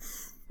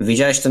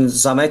 Widziałeś ten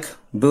zamek?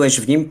 Byłeś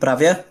w nim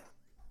prawie?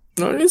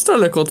 No jest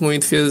daleko od mojej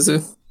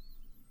twierdzy.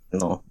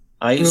 No.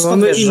 A i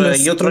skąd wiesz, że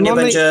jutro nie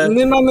będzie...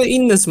 My mamy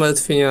inne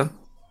zmartwienia.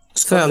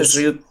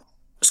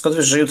 Skąd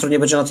wiesz, że jutro nie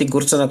będzie na tej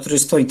górce, na której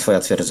stoi twoja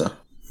twierdza?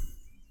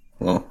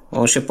 No.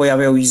 On się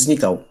pojawiał i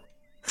znikał.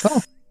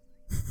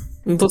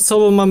 Pod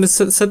sobą mamy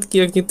setki,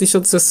 jak nie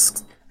tysiące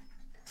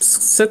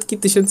setki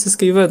tysięcy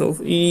Skavenów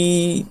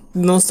i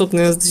non-stop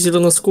najazdy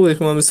zielonoskórych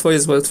mamy swoje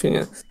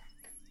zmartwienia.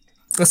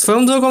 A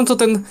swoją drogą to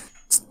ten,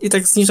 i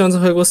tak zniżam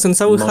trochę głos, ten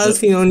cały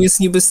Halfin, on jest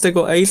niby z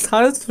tego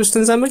Eilhart, przecież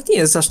ten zamek nie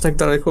jest aż tak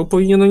daleko,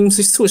 powinien o nim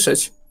coś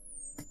słyszeć.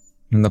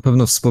 Na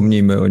pewno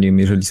wspomnijmy o nim,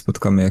 jeżeli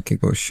spotkamy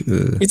jakiegoś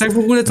I tak w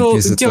ogóle to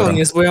gdzie on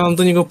jest, bo ja mam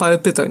do niego parę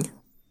pytań.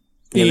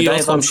 Nie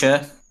wydaje wam się,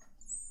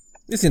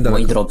 Jest niedaleko.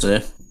 moi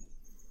drodzy,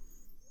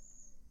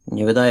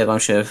 nie wydaje wam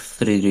się,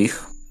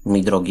 Friedrich,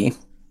 mój drogi,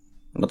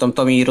 bo tam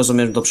to mi,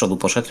 rozumiem, do przodu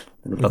poszedł.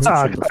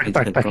 Tak,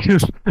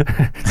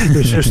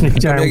 już nie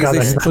chciałem Jak gadać.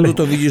 jesteś z przodu,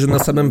 to widzisz, że na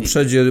samym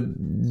przedzie,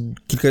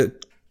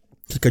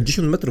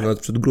 kilkadziesiąt metrów nawet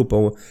przed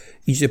grupą,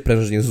 idzie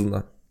prężnie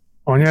Zuna.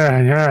 O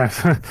nie.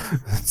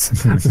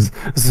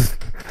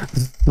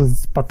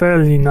 Z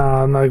patelni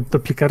do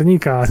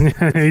piekarnika,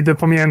 nie, idę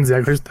pomiędzy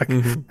jakoś tak.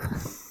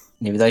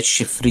 Nie wydaje ci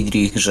się,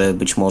 Friedrich, że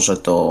być może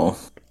to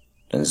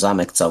ten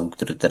zamek cały,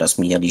 który teraz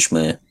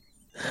mijaliśmy,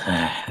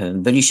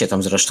 byliście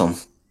tam zresztą.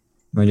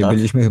 No nie tak?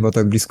 byliśmy chyba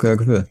tak blisko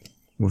jak wy.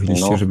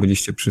 Mówiliście, No. że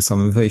byliście przy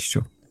samym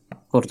wejściu.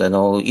 Kurde,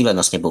 no ile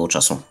nas nie było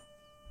czasu?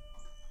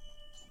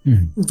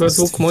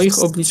 Według moich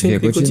obliczeń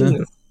 2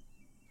 godziny.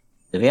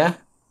 2?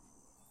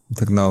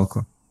 Tak na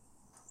oko.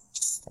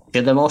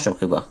 7-8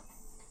 chyba.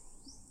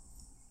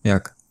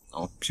 Jak?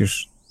 No.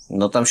 Przecież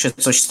No tam się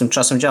coś z tym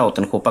czasem działo.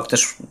 Ten chłopak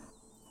też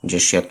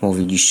gdzieś, jak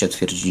mówiliście,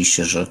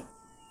 twierdziliście, że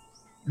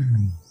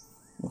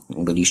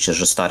byliście,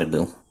 że stary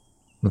był.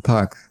 no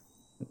tak.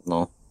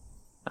 No.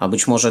 A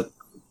być może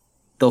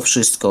to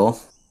wszystko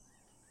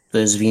to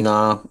jest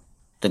wina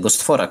tego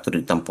stwora,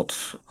 który tam pod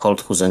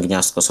Holthusem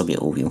gniazdko sobie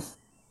ubił.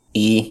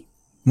 I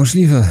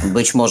Możliwe.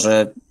 być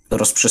może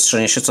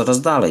rozprzestrzenia się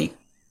coraz dalej.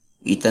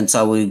 I ten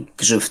cały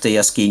grzyb w tej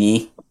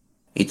jaskini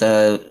i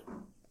te...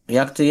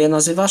 Jak ty je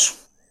nazywasz,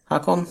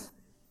 Hakon?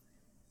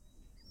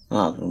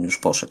 A, on już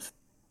poszedł.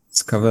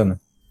 Z kaweny.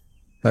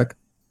 Tak?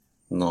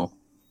 No.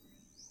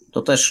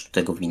 To też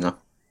tego wina.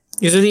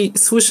 Jeżeli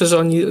słyszę, że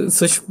oni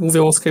coś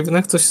mówią o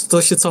Skavenach,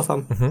 to się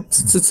cofam.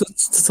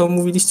 Co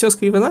mówiliście o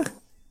Skavenach?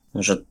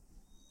 Że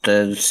to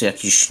jest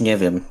jakiś, nie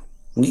wiem...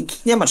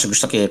 Nie ma czegoś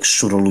takiego jak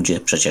szczuroludzie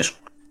przecież.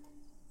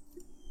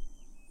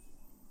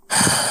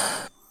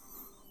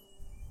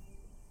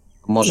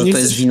 Może to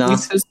jest wina...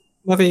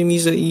 Mawiaj mi,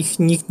 że ich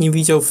nikt nie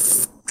widział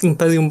w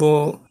Imperium,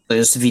 bo... To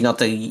jest wina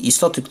tej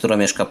istoty, która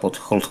mieszka pod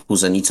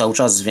Holthusem i cały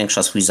czas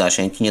zwiększa swój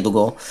zasięg i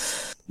niedługo,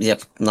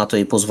 jak na to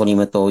jej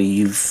pozwolimy, to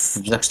i w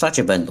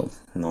Blackstacie będą.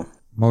 No.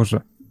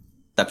 Może.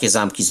 Takie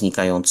zamki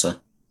znikające.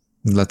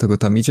 Dlatego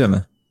tam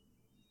idziemy.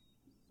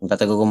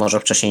 Dlatego go może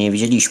wcześniej nie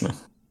widzieliśmy.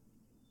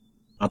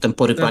 A ten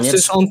porypaniec,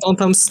 Przecież on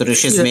tam... który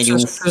się zmienił...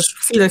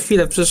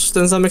 Chwilę, przecież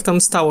ten zamek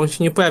tam stał, on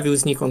się nie pojawił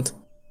znikąd.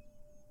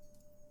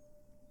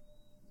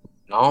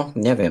 No,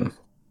 nie wiem.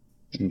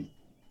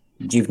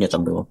 Dziwnie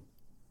tam było.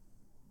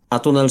 A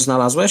tunel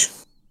znalazłeś?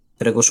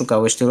 Którego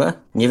szukałeś tyle?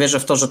 Nie wierzę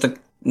w to,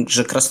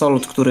 że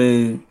krasnolud,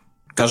 który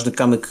każdy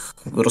kamyk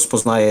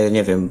rozpoznaje,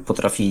 nie wiem,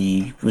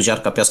 potrafi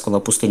ziarka piasku na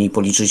pustyni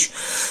policzyć,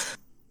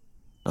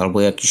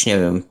 albo jakiś, nie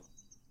wiem,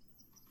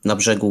 na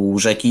brzegu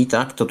rzeki,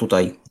 tak? To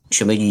tutaj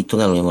się myli i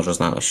tunelu nie może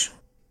znaleźć.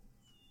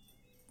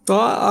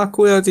 To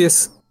akurat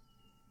jest...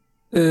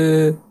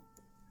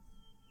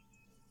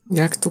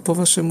 jak to po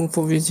waszemu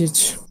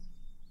powiedzieć?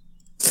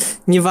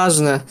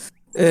 Nieważne.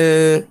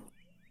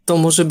 To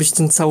może być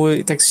ten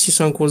cały, tak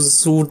ściszam głos,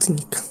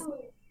 złudnik.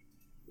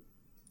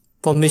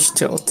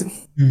 Pomyślcie o tym.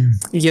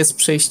 Jest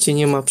przejście,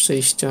 nie ma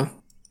przejścia.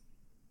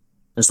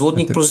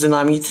 Złudnik plus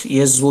dynamit,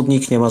 jest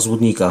złudnik, nie ma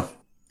złudnika.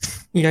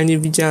 Ja nie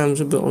widziałem,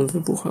 żeby on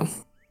wybuchał.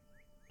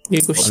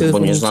 Jego ścierwo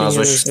nie nie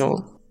znalazłeś...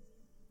 leżało.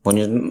 Bo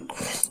nie...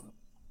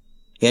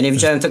 Ja nie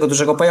widziałem tego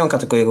dużego pająka,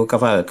 tylko jego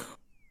kawałek,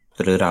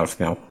 który Ralph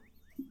miał.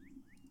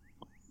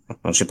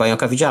 Znaczy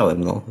pająka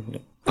widziałem, no.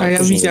 A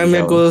ja widziałem,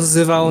 jak go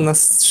rozzywało na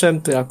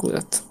strzępy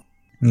akurat.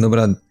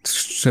 Dobra,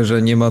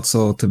 szczerze, nie ma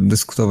co o tym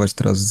dyskutować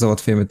teraz.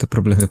 Załatwiamy te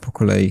problemy po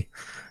kolei.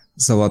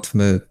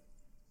 Załatwmy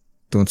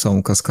tą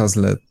całą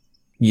kaskazlę.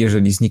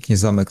 Jeżeli zniknie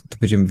zamek, to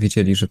będziemy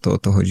wiedzieli, że to o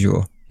to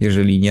chodziło.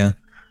 Jeżeli nie,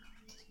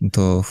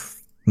 to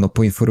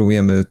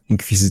poinformujemy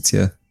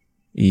inkwizycję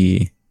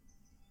i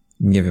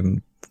nie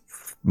wiem,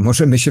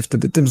 możemy się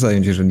wtedy tym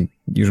zająć, jeżeli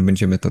już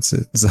będziemy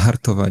tacy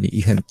zahartowani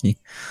i chętni.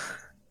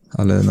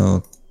 Ale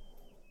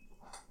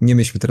nie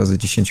myślmy teraz o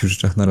 10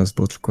 rzeczach naraz,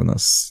 bo tylko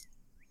nas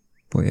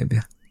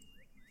pojebie.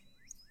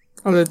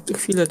 Ale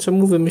chwilę,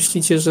 czemu wy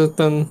myślicie, że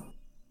ten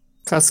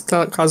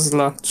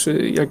Kazla,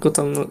 czy jak go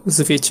tam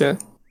zwiecie,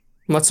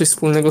 ma coś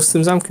wspólnego z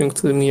tym zamkiem,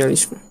 który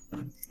mijaliśmy?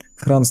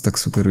 Franz tak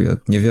sugeruje,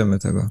 nie wiemy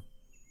tego.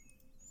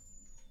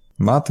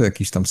 Ma to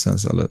jakiś tam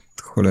sens, ale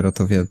cholera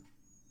to wie.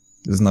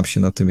 Znam się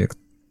na tym jak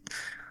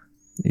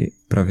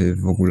prawie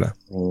w ogóle.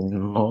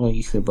 No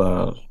i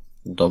chyba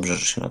dobrze,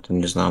 że się na tym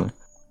nie znamy.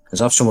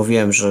 Zawsze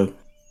mówiłem, że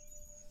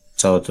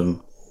całe to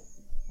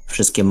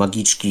wszystkie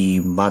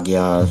magiczki,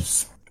 magia,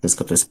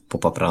 wszystko to jest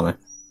popaprane.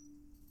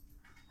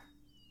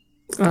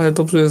 Ale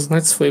dobrze jest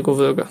znać swojego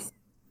wroga.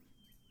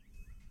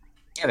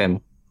 Nie wiem.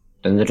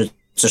 Ten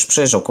rycerz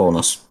przejeżdżał koło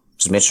nas.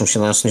 Z mieczem się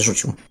na nas nie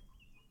rzucił.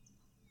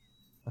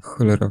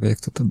 Cholera wie jak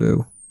to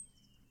był.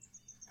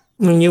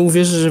 No nie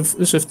uwierzę,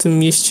 że w tym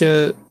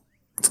mieście,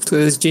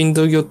 które jest dzień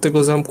drogi od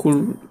tego zamku,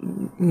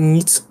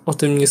 nic o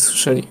tym nie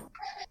słyszeli.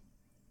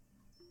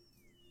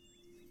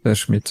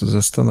 Też mnie to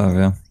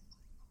zastanawia.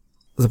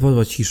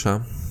 Zapadła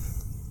cisza.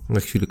 Na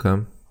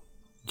chwilkę.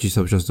 Dziś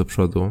cały czas do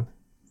przodu.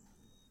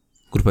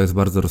 Grupa jest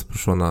bardzo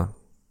rozproszona.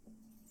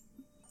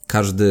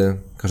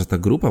 Każda ta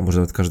grupa, może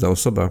nawet każda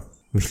osoba,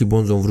 myśli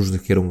błądzą w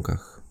różnych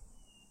kierunkach.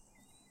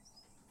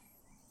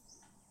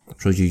 Na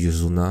przodzie idzie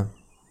Zuna,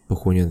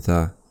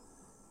 pochłonięta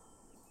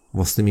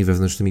własnymi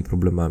wewnętrznymi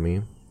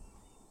problemami.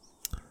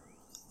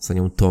 Za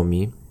nią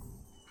Tommy,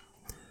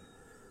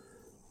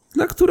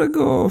 dla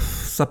którego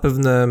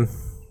zapewne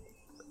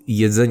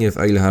jedzenie w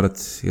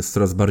Eilhart jest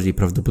coraz bardziej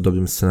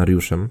prawdopodobnym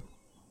scenariuszem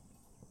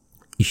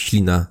i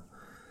ślina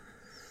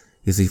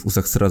jest jej w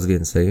ustach coraz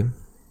więcej.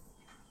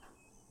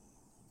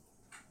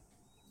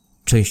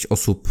 Część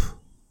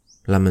osób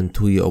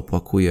lamentuje,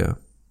 opłakuje,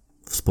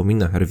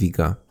 wspomina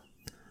Herwiga.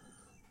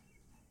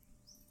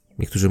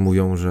 Niektórzy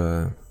mówią,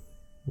 że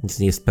nic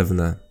nie jest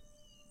pewne.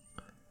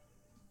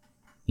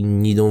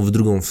 Inni idą w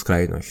drugą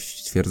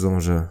skrajność. Twierdzą,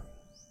 że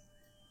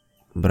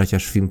bracia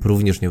Szwimp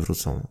również nie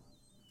wrócą.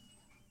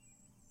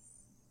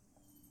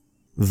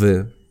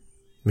 Wy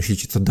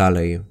myślicie, co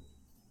dalej.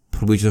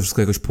 Próbujecie to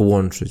wszystko jakoś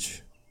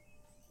połączyć.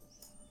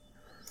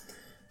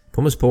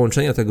 Pomysł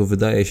połączenia tego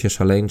wydaje się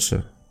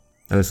szaleńczy,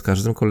 ale z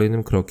każdym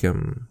kolejnym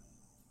krokiem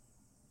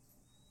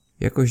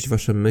jakoś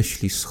wasze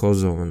myśli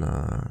schodzą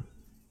na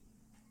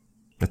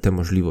tę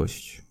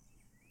możliwość.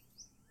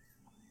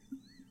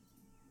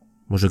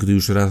 Może gdy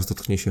już raz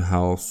dotknie się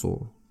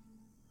chaosu,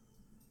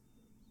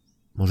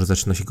 może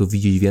zaczyna się go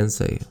widzieć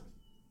więcej.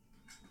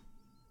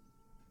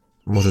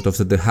 Może to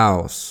wtedy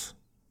chaos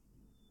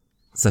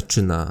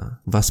zaczyna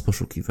was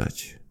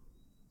poszukiwać.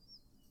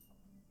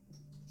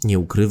 Nie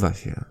ukrywa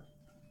się.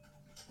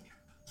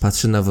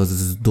 Patrzy na was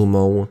z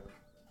dumą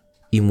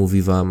i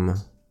mówi wam: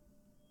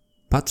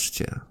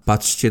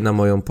 patrzcie na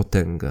moją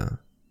potęgę.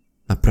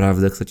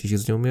 Naprawdę chcecie się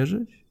z nią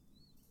mierzyć?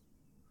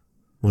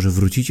 Może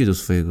wrócicie do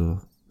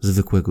swojego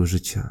zwykłego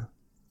życia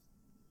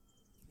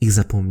i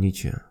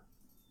zapomnicie.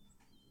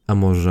 A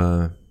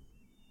może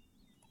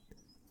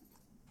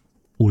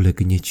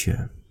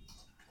ulegniecie.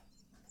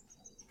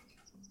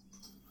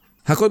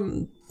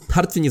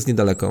 Hartwin jest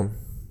niedaleko.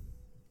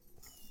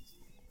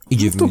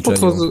 Idzie w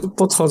milczeniu.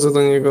 Podchodzę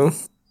do niego.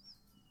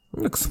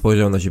 Jak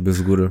spojrzał na siebie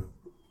z góry.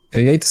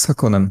 Ja idę z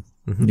Hakonem,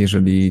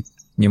 jeżeli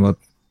nie ma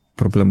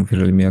problemów,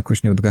 jeżeli mnie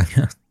jakoś nie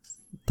odgania.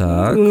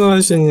 Tak. No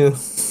właśnie nie.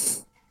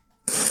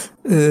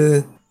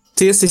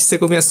 Ty jesteś z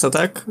tego miasta,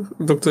 tak?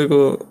 Do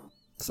którego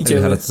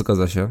idziemy. Eilhart,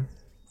 zgadza się.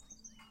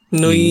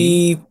 No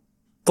i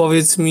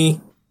powiedz mi,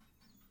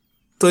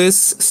 to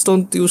jest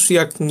stąd już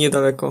jak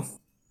niedaleko?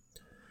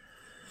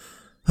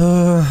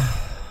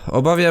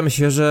 Obawiam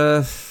się,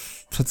 że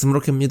przed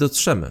zmrokiem nie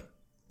dotrzemy.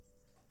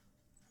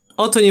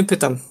 O to nie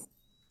pytam.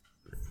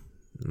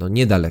 No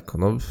niedaleko,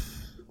 no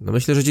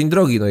myślę, że dzień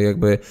drogi, no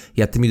jakby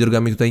ja tymi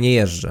drogami tutaj nie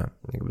jeżdżę.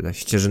 Jakby ta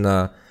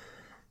ścieżyna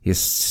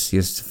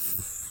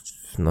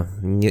no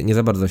nie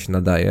za bardzo się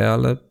nadaje,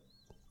 ale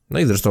no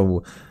i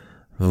zresztą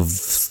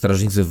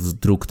strażnicy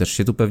dróg też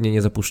się tu pewnie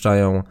nie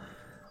zapuszczają.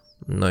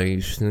 No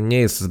i nie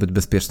jest to zbyt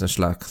bezpieczny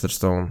szlak.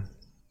 Zresztą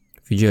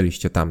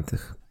widzieliście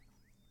tamtych.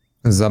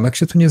 Zamek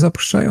się tu nie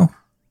zapuszczają?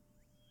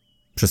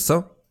 Przez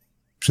co?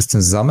 Przez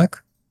ten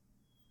zamek?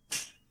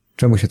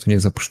 Czemu się tu nie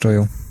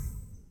zapuszczają?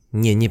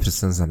 Nie przez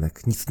ten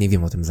zamek. Nic nie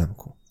wiem o tym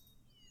zamku.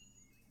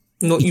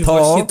 No i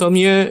właśnie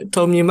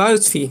to mnie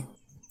martwi.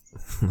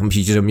 No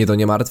myślicie, że mnie to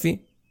nie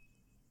martwi?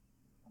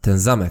 Ten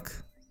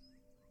zamek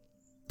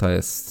to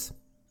jest...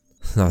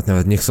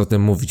 Nawet nie chcę o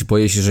tym mówić.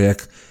 Boję się,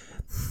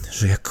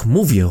 że jak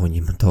mówię o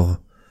nim,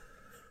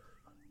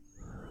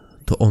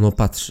 to ono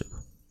patrzy.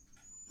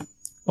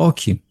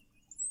 Oki.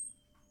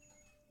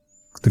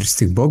 Któryś z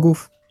tych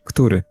bogów?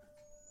 Który?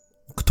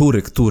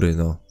 Który,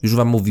 no. Już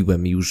wam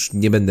mówiłem i już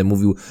nie będę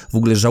mówił. W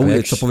ogóle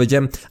żałuję, co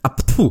powiedziałem. A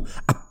ptu.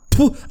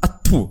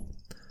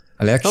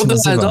 Ale jak się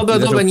nazywa?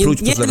 Dobra,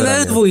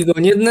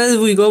 nie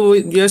denerwuj go, bo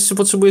ja jeszcze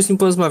potrzebuję z nim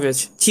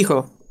porozmawiać.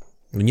 Cicho.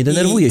 No nie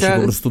denerwuję się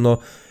po prostu, no.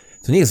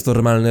 To nie jest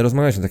normalne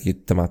rozmawiać na takie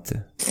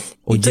tematy.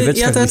 O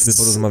dzieweczkach byśmy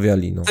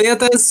porozmawiali, no. To ja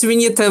teraz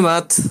zmienię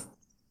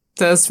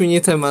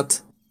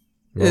temat.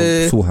 No,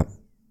 słucham.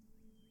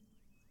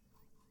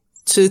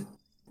 Czy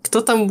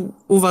kto tam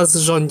u was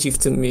rządzi w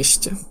tym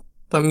mieście?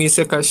 Tam jest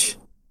jakaś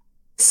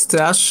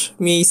straż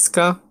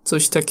miejska,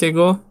 coś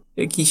takiego?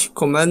 Jakiś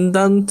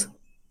komendant?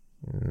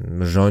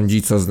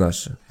 Rządzi, co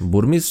znaczy?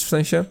 Burmistrz w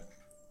sensie?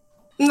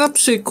 Na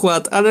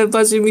przykład, ale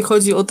bardziej mi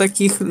chodzi o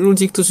takich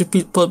ludzi, którzy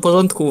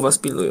porządku u was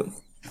pilnują.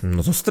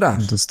 No to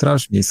straż. To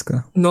straż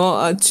miejska. No,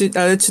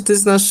 ale czy ty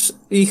znasz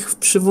ich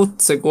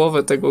przywódcę,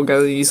 głowę tego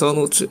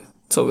garnizonu, czy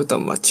co wy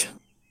tam macie?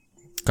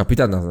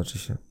 Kapitana znaczy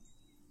się.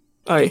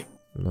 Aj.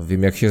 No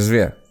wiem jak się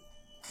zwie.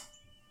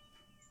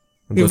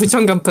 I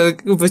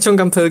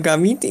wyciągam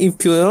pergamin i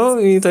pióro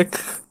i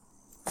tak...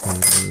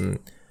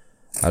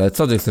 Ale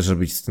co ty chcesz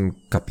robić z tym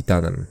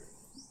kapitanem?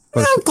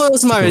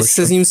 Porozmawiać,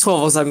 chcę z nim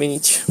słowo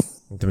zamienić.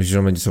 Ty myślisz, że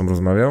on będzie z tobą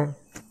rozmawiał?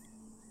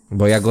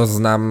 Bo ja go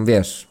znam,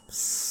 wiesz,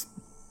 z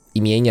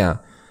imienia.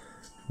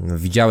 No,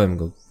 widziałem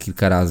go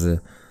kilka razy.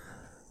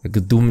 Jak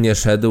dumnie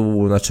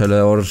szedł na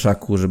czele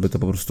orszaku, żeby to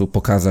po prostu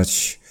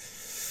pokazać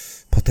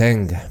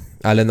potęgę.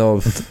 Ale no...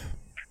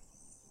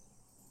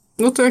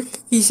 No to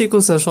jakiś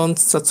jego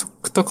zarządca,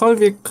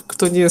 ktokolwiek,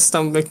 kto nie jest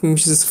tam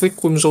jakimś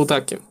zwykłym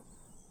żołdakiem.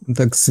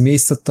 Tak z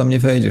miejsca tam nie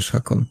wejdziesz,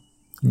 Hakon.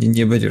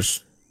 Nie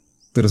będziesz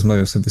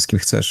rozmawiał sobie z kim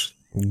chcesz.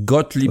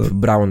 Gottlieb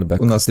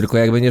Braunbeck. Tylko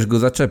jak będziesz go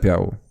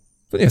zaczepiał,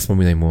 to nie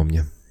wspominaj mu o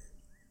mnie.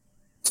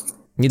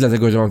 Nie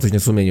dlatego, że mam coś na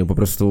sumieniu, po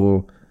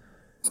prostu...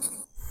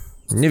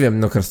 Nie wiem,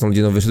 no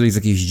Krasnoludzie, no wyszedłeś z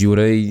jakiejś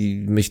dziury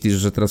i myślisz,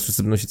 że teraz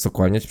wszyscy będą się co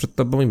kłaniać przed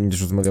tobą i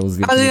będziesz rozmawiał z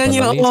wielkimi Ale ja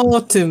nie mam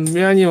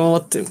o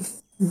tym.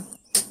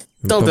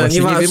 Dobra,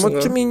 nieważne. Nie wiem,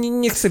 o czym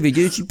nie chcę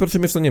wiedzieć i proszę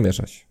mnie w to nie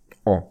mieszać.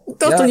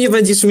 To nie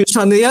będziesz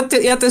mieszany.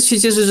 Ja też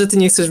się cieszę, że ty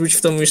nie chcesz być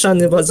w to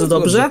mieszany, bardzo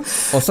dobrze.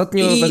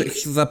 Ostatnio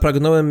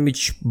zapragnąłem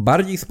mieć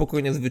bardziej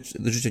spokojne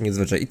życie niż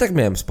zwyczaj. I tak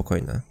miałem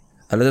spokojne.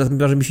 Ale teraz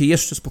marzy mi się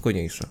jeszcze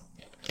spokojniejsze.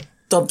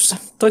 Dobrze.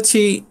 To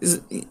ci...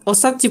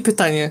 Ostatnie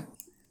pytanie.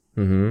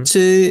 Mhm.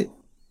 Czy...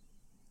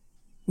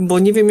 Bo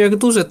nie wiem, jak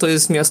duże to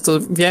jest miasto.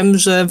 Wiem,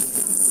 że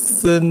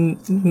w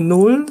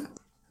Nul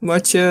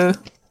macie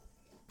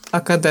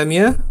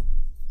akademię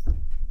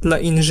dla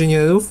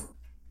inżynierów.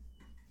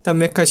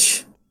 Tam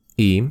jakaś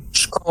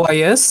szkoła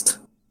jest.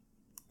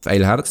 W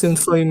Eilhart? W tym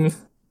twoim...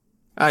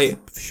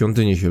 W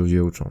świątyni się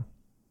ludzie uczą.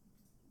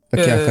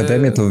 Takie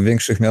akademie to w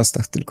większych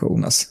miastach, tylko u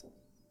nas.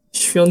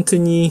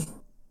 Świątyni...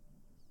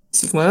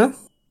 Sigmara?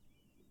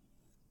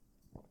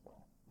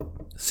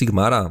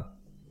 Sigmara.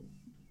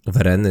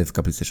 Wereny w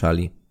kaplicy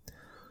Szali.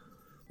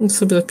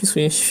 Sobie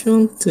zapisuję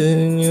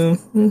świątynię.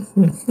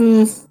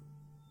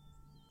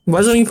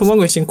 Bardzo mi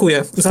pomogłeś,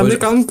 dziękuję.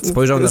 Zamykam,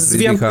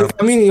 zwijam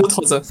kamień i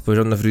odchodzę.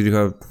 Spojrzałem na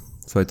Friedricha.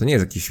 Słuchaj, to nie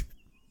jest jakiś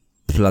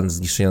plan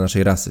zniszczenia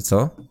naszej rasy,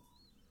 co?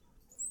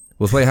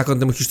 Bo słuchaj, Hakon,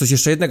 ty musisz coś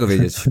jeszcze jednego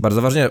wiedzieć.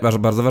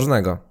 Bardzo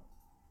ważnego.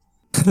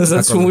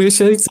 Zatrzymuję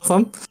się i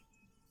cofam.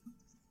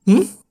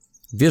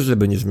 Wiesz, że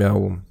będziesz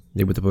miał,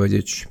 jakby to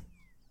powiedzieć,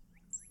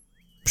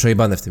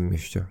 przejebane w tym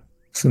mieście.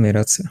 W sumie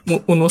racja.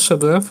 Unoszę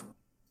brew.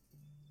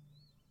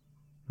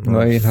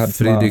 No i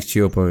Friedrich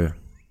ci opowie.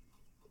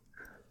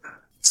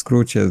 W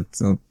skrócie,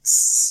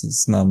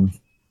 znam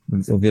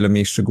o wiele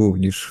mniej szczegółów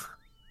niż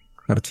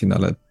Hartwin,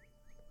 ale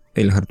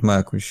Eilhart ma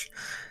jakąś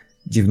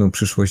dziwną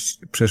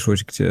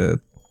przeszłość, gdzie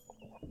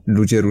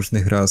ludzie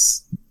różnych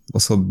ras,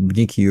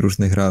 osobniki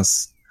różnych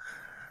ras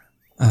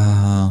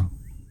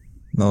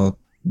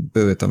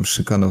były tam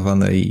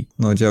szykanowane i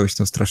działy się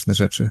tam straszne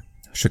rzeczy.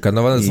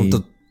 Szykanowane są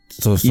to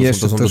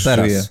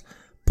teraz. Żyje.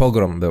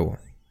 Pogrom był.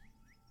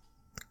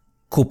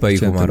 Kupę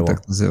ich umarło.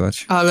 Tak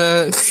nazywać.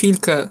 Ale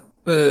chwilkę,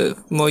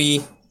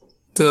 moi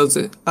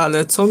drodzy,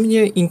 ale co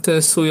mnie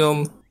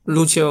interesują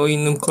ludzie o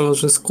innym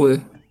kolorze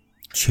skóry?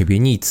 Ciebie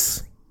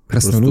nic.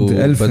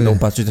 Krasnoludy, elfy. Będą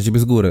patrzeć na ciebie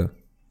z góry.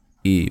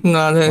 No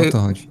ale o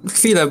to chodzi.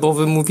 Chwilę, bo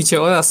wy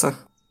mówicie o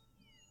rasach.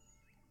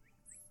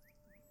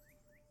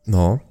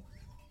 No.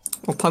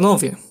 O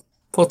panowie.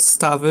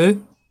 Podstawy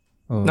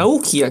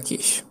nauki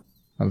jakieś.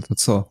 Ale to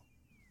co?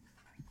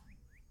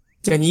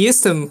 Ja nie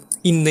jestem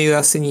innej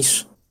rasy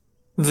niż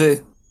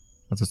wy.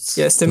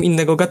 Ja jestem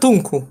innego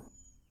gatunku.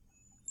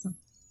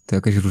 To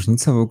jakaś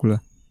różnica w ogóle?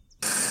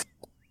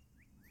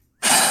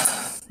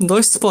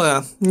 Dość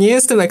spora. Nie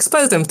jestem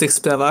ekspertem w tych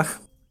sprawach.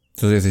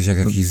 To ty jesteś jak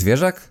jakiś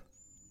zwierzak?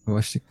 No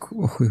właśnie,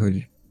 o chuj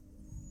chodzi.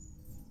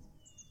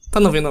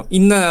 Panowie,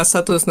 inna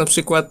rasa to jest na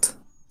przykład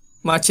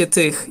macie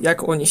tych,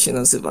 jak oni się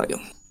nazywają?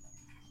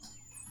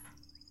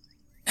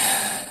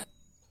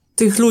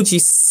 Tych ludzi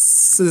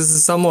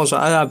z morza,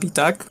 Arabii,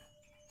 tak?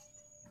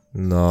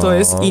 No. To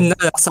jest inna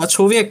rasa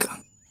człowieka.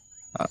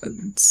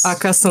 A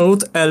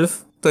krasnolud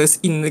elf to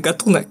jest inny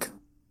gatunek.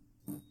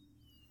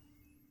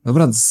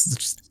 Dobra,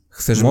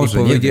 chcesz mi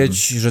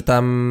powiedzieć, że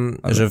tam,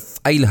 że w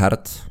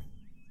Eilhart...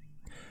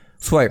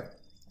 Słuchaj,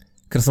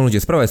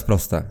 krasnoludzie, sprawa jest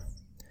prosta.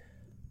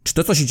 Czy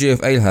to, co się dzieje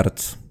w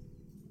Eilhart,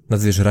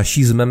 nazwiesz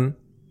rasizmem,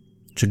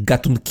 czy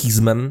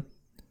gatunkizmem,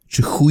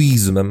 czy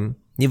chuizmem,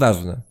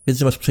 nieważne, więc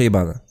że masz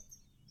przejebane.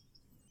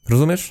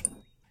 Rozumiesz?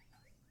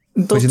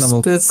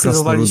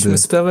 Doprecyzowaliśmy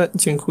sprawę,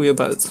 dziękuję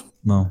bardzo.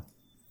 No.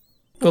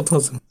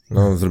 Odchodzę.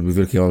 No, zrobił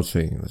wielkie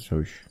oczy i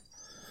zacząłeś...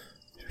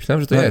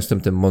 Myślałem, że to ja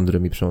jestem tym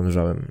mądrym i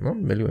przemądrzałem. No,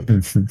 myliłem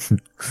się.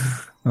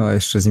 A,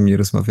 jeszcze z nim nie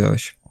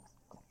rozmawiałeś.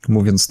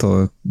 Mówiąc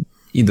to,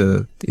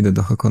 idę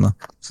do Hakona.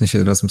 W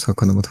sensie razem z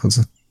Hakonem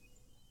odchodzę.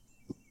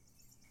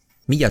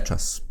 Mija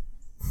czas.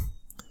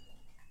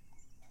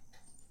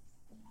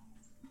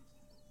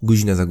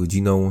 Godzina za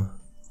godziną.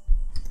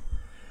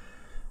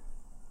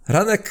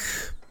 Ranek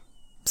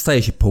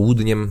staje się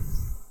południem.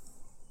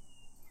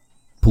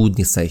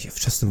 Południe staje się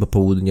wczesnym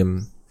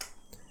popołudniem.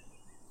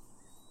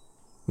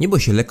 Niebo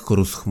się lekko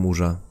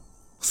rozchmurza.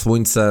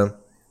 Słońce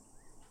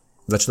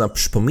zaczyna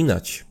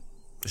przypominać,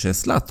 że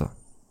jest lato.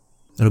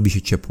 Robi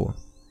się ciepło.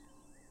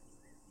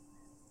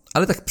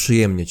 Ale tak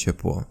przyjemnie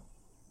ciepło.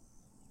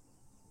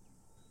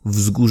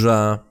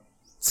 Wzgórza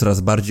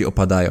coraz bardziej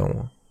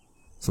opadają.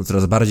 Są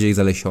coraz bardziej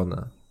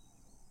zalesione.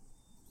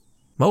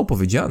 Mało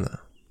powiedziane.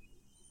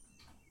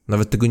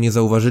 Nawet tego nie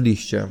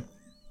zauważyliście.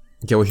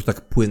 Działo się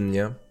tak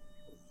płynnie.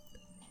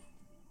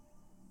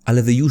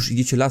 Ale wy już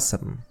idziecie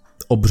lasem.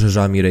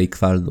 Obrzeżami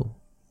Reykjaldu.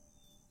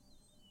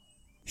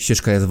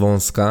 Ścieżka jest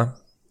wąska.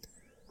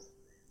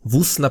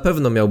 Wóz na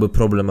pewno miałby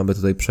problem, aby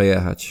tutaj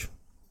przejechać.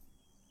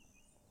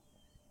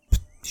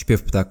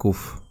 Śpiew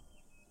ptaków.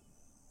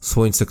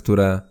 Słońce,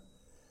 które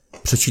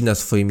przecina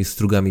swoimi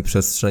strugami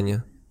przestrzeń.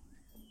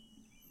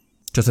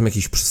 Czasem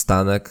jakiś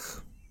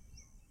przystanek.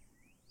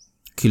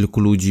 Kilku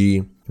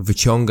ludzi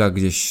wyciąga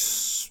gdzieś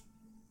z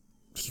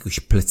jakiegoś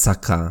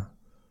plecaka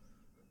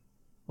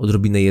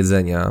odrobinę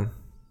jedzenia.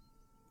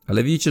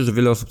 Ale widzicie, że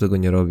wiele osób tego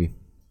nie robi.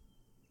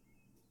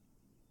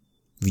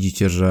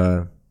 Widzicie,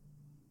 że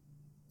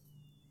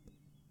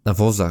na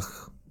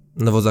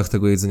wozach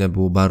tego jedzenia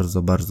było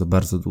bardzo, bardzo,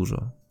 bardzo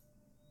dużo.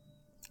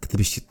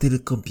 Gdybyście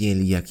tylko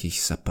mieli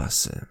jakieś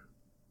zapasy.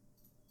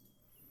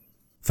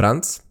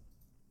 Franz?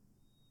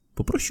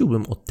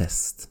 Poprosiłbym o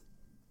test.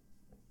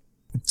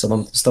 Co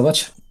mam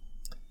testować?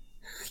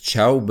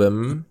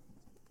 Chciałbym,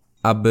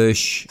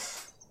 abyś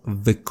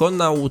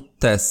wykonał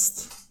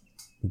test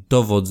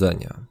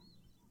dowodzenia.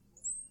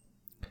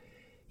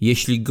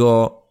 Jeśli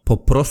go po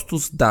prostu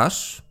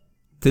zdasz,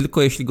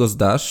 tylko jeśli go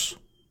zdasz,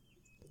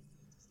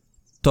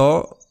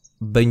 to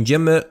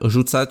będziemy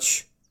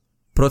rzucać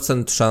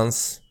procent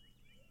szans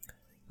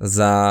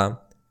za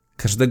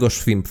każdego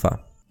szwimpfa.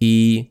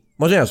 I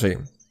może inaczej.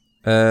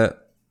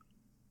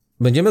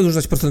 Będziemy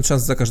rzucać procent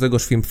szans za każdego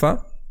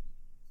szwimpfa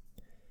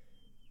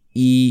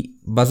i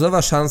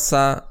bazowa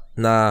szansa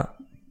na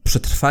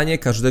przetrwanie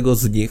każdego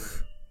z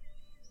nich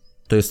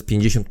to jest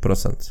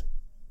 50%.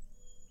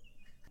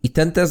 I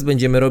ten test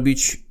będziemy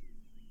robić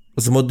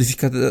z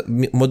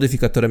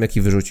modyfikatorem,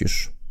 jaki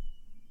wyrzucisz.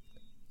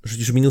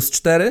 Rzucisz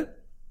 -4,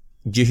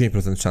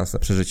 10% szans na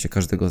przeżycie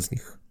każdego z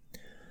nich.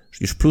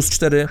 Rzucisz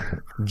 +4,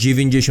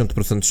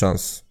 90%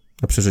 szans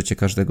na przeżycie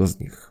każdego z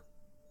nich.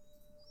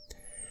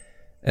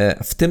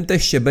 W tym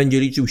teście będzie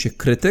liczył się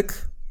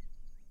krytyk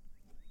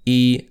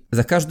i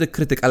za każdy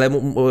krytyk, ale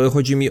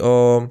chodzi mi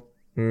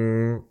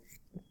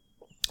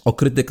o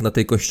krytyk na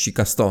tej kości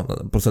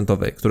K100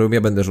 procentowej, którą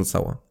ja będę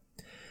rzucała.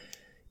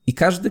 I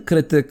każdy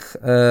krytyk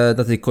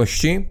na tej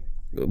kości,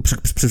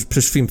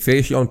 przy szwimpfie,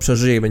 jeśli on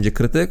przeżyje i będzie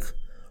krytyk,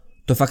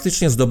 to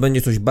faktycznie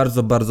zdobędzie coś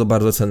bardzo, bardzo,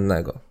 bardzo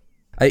cennego.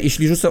 A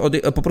jeśli rzucę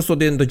po prostu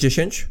od 1 do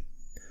 10,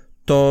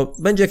 to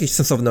będzie jakieś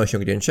sensowne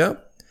osiągnięcie,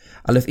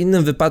 ale w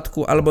innym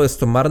wypadku albo jest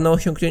to marne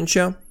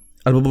osiągnięcie,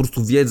 albo po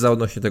prostu wiedza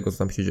odnośnie tego, co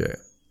tam się dzieje.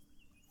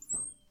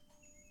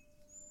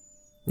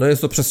 No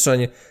jest to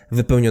przestrzeń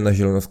wypełniona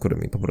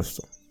zielonoskórymi po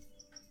prostu.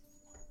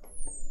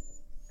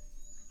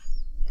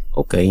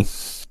 Okej.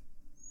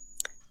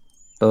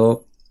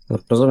 To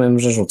rozumiem,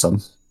 że rzucam.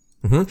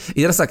 Mhm.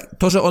 I teraz tak,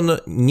 to, że on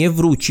nie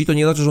wróci, to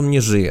nie znaczy, że on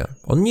nie żyje.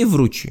 On nie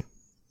wróci.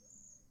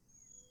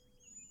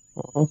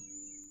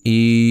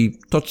 I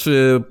to,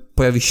 czy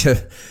pojawi się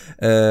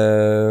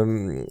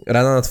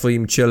rana na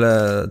twoim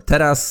ciele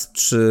teraz,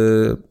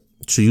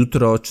 czy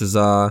jutro, czy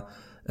za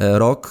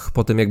rok,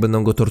 po tym jak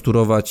będą go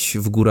torturować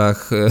w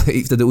górach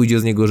i wtedy ujdzie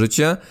z niego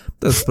życie,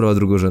 to jest sprawa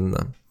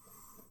drugorzędna.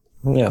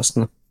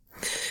 Jasne.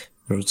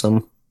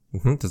 Rzucam.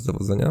 Mhm, to jest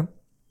dowodzenia.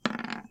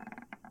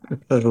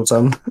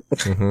 Przerzucam.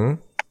 Mhm.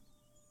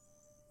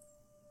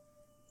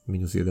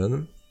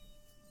 -1.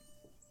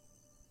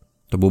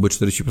 To byłoby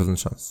 40%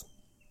 szans.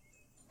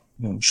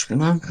 Już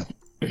chyba.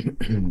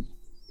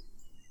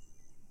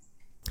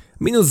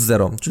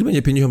 -0, czyli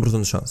będzie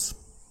 50% szans.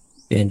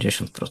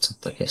 50%,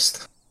 tak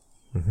jest.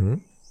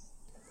 Mhm.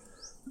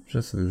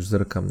 Że sobie już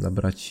zerkam na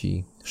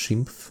braci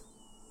Schimpf.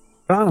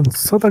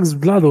 Franz, co tak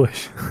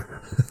zbladłeś?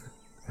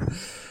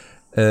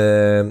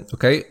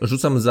 Okej,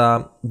 rzucam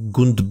za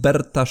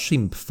Gundberta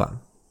Schimpfa.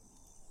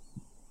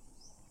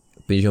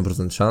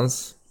 50%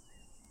 szans.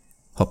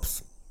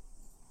 Hops.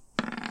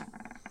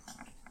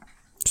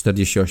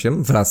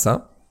 48,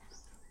 wraca.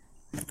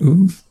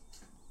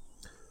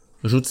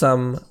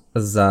 Rzucam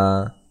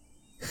za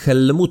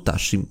Helmuta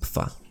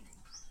Schimpfa.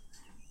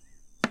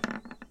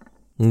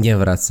 Nie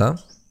wraca.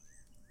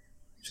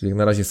 Czyli jak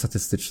na razie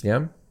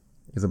statystycznie.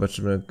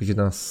 Zobaczymy, gdzie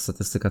nas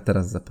statystyka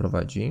teraz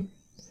zaprowadzi.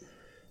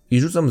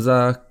 I rzucam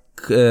za...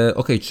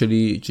 Okej,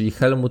 czyli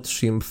Helmut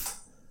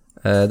Schimpf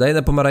daje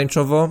na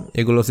pomarańczowo.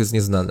 Jego los jest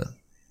nieznany.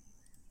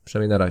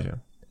 Przynajmniej na razie.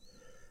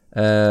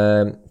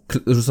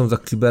 Rzucam za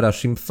Klibera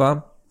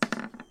Schimpfa.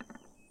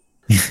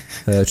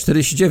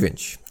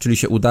 49, czyli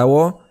się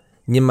udało.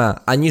 Nie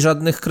ma ani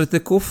żadnych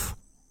krytyków,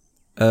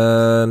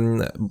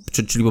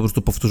 czyli po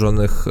prostu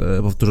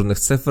powtórzonych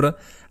cyfr,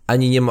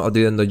 ani nie ma od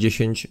 1 do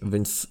 10,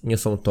 więc nie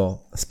są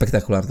to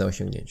spektakularne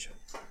osiągnięcia.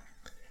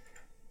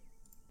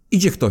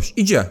 Idzie ktoś,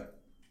 idzie!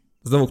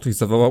 Znowu ktoś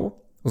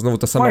zawołał. Znowu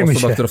ta sama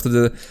osoba, która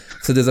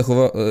wtedy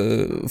zachowała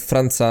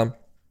Franca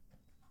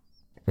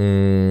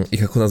i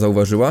Hakuna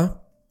zauważyła.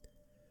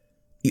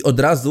 I od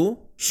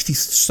razu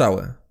świst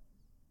strzały.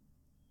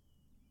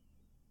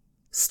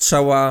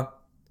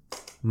 Strzała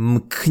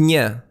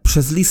mknie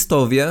przez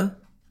listowie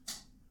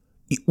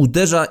i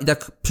uderza, i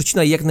tak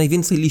przecina jak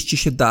najwięcej liści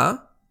się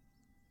da.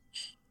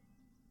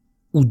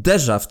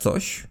 Uderza w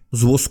coś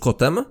z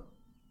łoskotem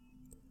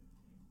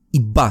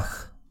i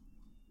bach!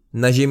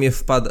 Na ziemię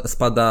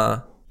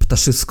spada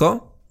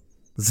ptaszysko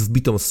z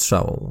wbitą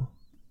strzałą.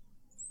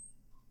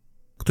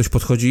 Ktoś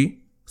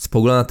podchodzi,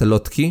 spogląda na te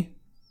lotki.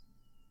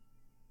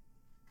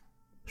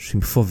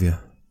 Schimpfowie.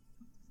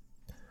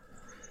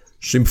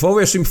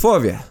 Schimpfowie,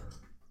 Schimpfowie!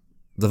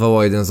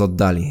 Zawołał jeden z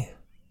oddali.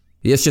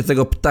 Jedzcie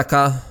tego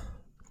ptaka,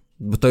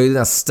 bo to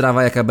jedyna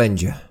strawa jaka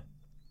będzie.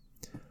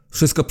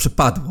 Wszystko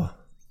przepadło.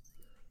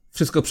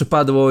 Wszystko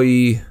przepadło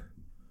i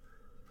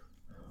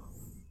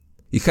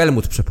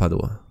Helmut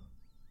przepadło.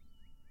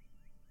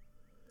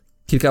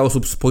 Kilka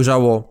osób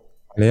spojrzało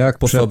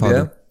po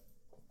sobie.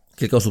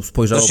 Kilka osób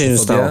spojrzało po sobie.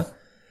 Stało?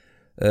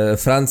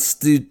 Franz,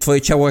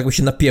 twoje ciało jakby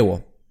się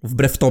napięło.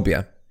 Wbrew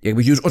tobie.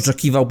 Jakbyś już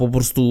oczekiwał po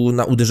prostu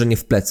na uderzenie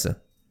w plecy.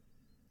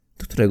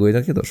 Do którego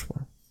jednak nie doszło.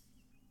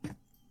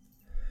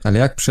 Ale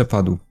jak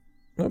przepadł?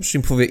 No,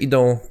 Schimpfowie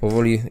idą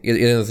powoli.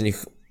 Jeden z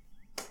nich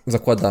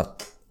zakłada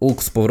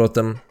łuk z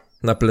powrotem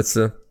na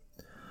plecy.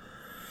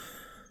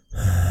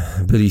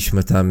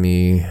 Byliśmy tam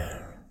i...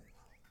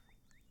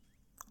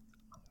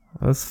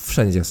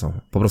 Wszędzie są.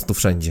 Po prostu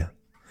wszędzie.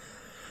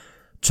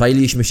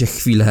 Czailiśmy się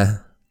chwilę.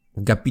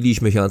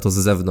 Gapiliśmy się na to z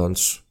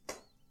zewnątrz.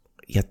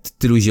 Ja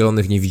tylu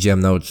zielonych nie widziałem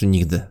na oczy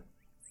nigdy.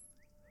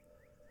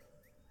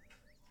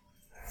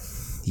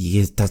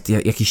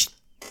 Jakieś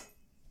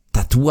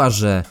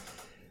tatuaże,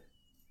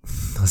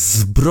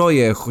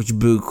 zbroje,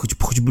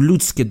 choćby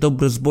ludzkie,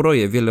 dobre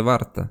zbroje, wiele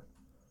warte.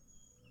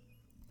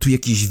 Tu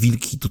jakieś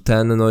wilki, tu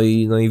no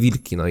i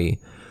wilki, no i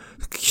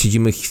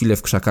siedzimy chwilę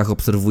w krzakach,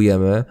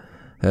 obserwujemy.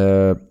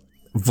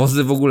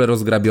 Wozy w ogóle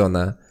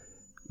rozgrabione.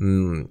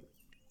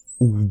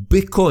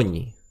 Łby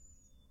koni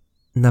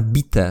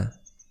nabite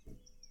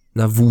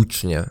na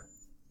włócznie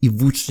i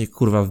włócznie,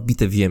 kurwa,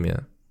 wbite w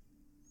ziemię.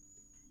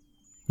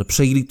 No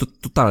przejęli to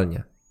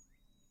totalnie.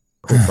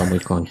 Kurwa, mój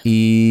koń.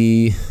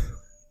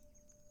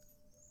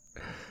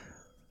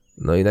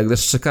 No i nagle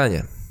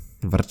szczekanie,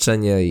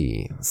 warczenie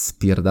i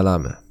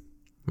spierdalamy.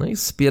 No i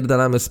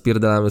spierdalamy.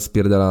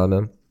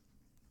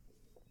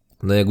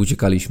 No jak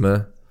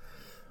uciekaliśmy,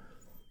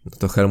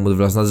 to Helmut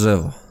wlazł na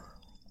drzewo.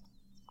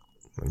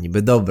 No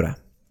niby dobre.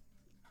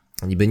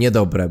 Niby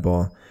niedobre,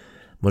 bo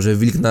może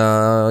wilk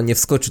nie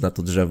wskoczy na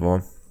to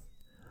drzewo.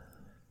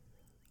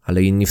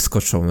 Ale inni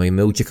wskoczą, no i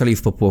my uciekali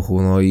w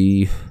popłochu, no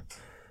i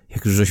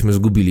jak już żeśmy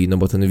zgubili, no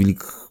bo ten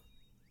wilk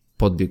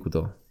podbiegł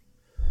do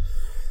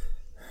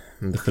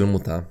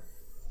Helmuta,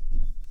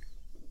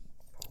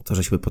 to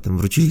żeśmy potem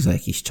wrócili za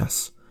jakiś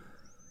czas.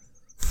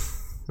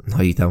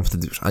 No i tam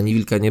wtedy już ani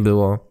wilka nie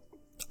było,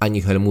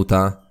 ani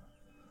Helmuta,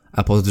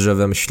 a pod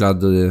drzewem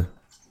ślady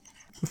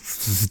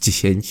z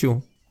 10,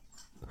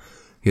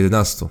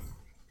 11,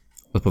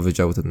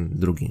 odpowiedział ten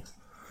drugi.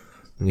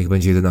 Niech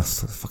będzie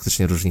 11,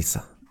 faktycznie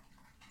różnica.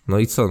 No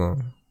i co, no?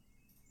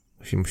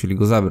 Musieli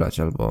go zabrać,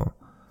 albo...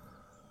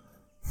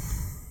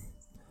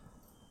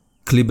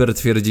 Kliber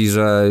twierdzi,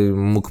 że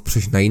mógł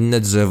przyjść na inne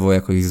drzewo,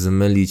 jakoś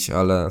zmylić,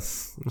 ale...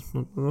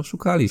 No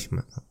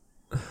szukaliśmy.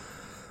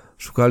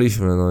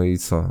 Szukaliśmy, no i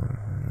co?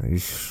 I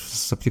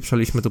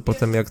zapieprzaliśmy to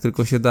potem jak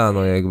tylko się da,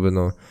 no jakby,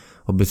 no...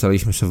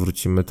 Obiecaliśmy, że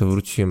wrócimy, to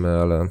wrócimy,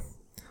 ale...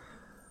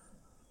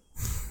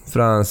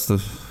 Franz,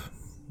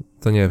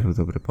 to nie był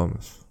dobry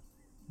pomysł.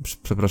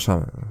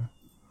 Przepraszamy.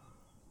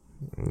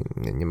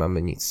 Nie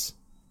mamy nic.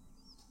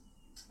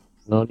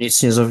 No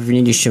nic nie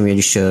zawiniliście,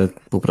 mieliście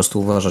po prostu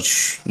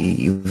uważać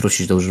i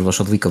wrócić. Dobrze, że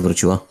wasza dwójka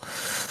wróciła.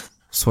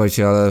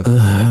 Słuchajcie, ale...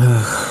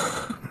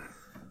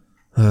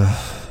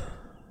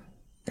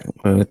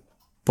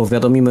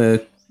 Powiadomimy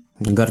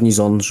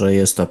garnizon, że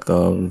jest taka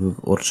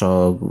orcza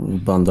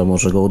banda,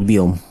 może go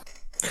odbiją.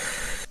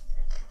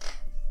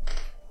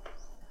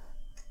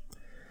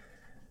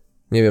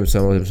 Nie wiem,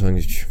 co mam o tym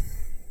sądzić.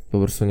 Po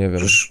prostu nie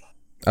wiem.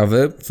 A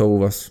wy? Co u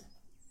was?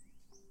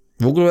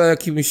 W ogóle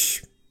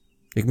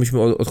jak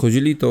myśmy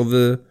odchodzili, to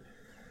wy...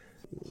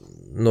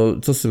 No,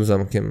 co z tym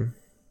zamkiem?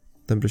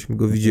 Tam byśmy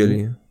go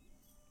widzieli.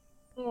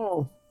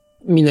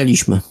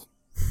 Minęliśmy.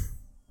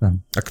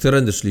 A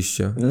którędy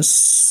szliście?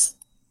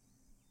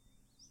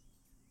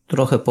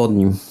 Trochę pod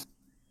nim.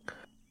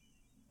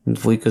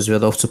 2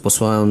 zwiadowcy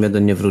posłałem,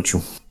 1 nie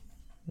wrócił.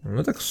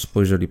 No tak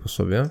spojrzeli po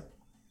sobie.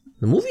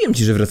 No mówiłem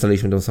ci, że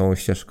wracaliśmy tą samą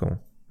ścieżką.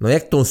 No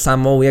jak tą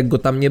samą, jak go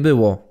tam nie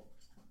było?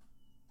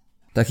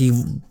 Takich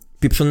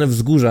pieprzone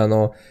wzgórza,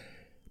 no.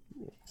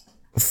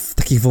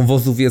 Takich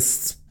wąwozów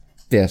jest,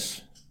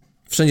 wiesz,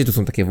 wszędzie tu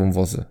są takie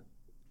wąwozy.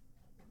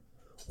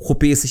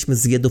 Chłopie, jesteśmy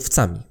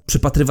zjadowcami,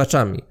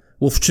 przypatrywaczami,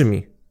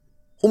 łowczymi.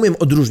 Umiem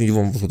odróżnić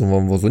wąwóz od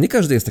wąwozu. Nie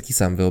każdy jest taki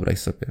sam, wyobraź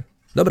sobie.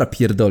 Dobra,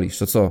 pierdolisz,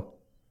 to co?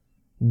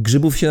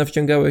 Grzybów się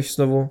nawciągałeś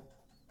znowu?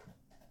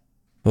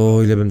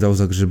 O, ile bym dał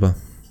za grzyba.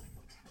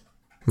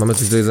 Mamy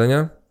coś do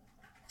jedzenia?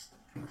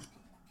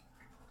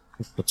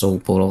 To co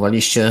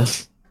upolowaliście?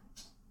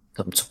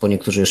 Tam co po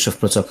niektórzy jeszcze w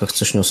plecakach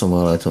coś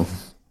niosą, ale to...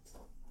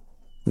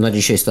 Na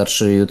dzisiaj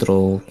starczy,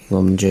 jutro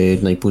mam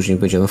nadzieję najpóźniej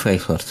będziemy w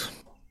Eilhart.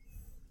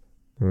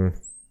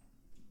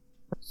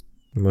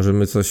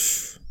 Możemy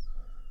coś...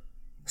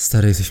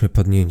 Stary, jesteśmy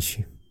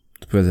padnięci.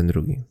 To pewien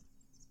drugi.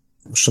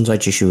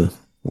 Oszczędzajcie siły.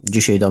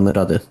 Dzisiaj damy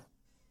radę.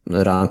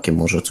 Rankiem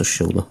może coś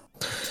się uda.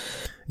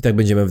 I tak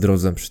będziemy w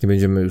drodze, przecież nie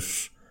będziemy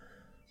już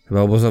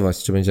chyba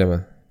obozować, czy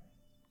będziemy?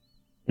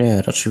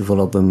 Nie, raczej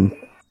wolałbym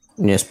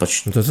nie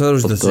spać. No to co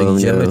różnicy,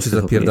 idziemy, czy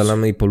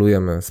zapierdalamy i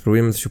polujemy?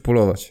 Spróbujemy coś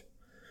upolować.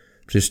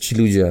 Przecież ci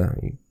ludzie...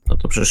 No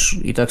to przecież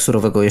i tak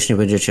surowego jeść nie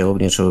będziecie,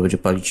 ognie trzeba będzie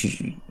palić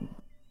i...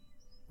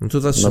 No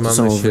to zatrzymamy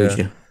się,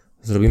 wyjdzie.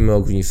 Zrobimy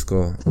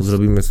ognisko,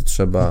 zrobimy co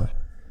trzeba.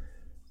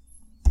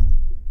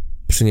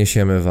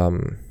 Przyniesiemy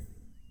wam...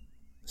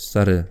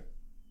 Stary,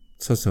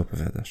 co ty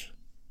opowiadasz?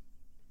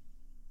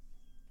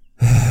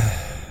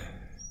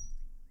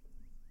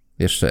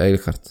 Jeszcze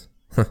Eilhart.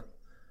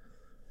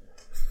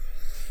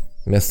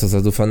 Miasto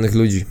zadufanych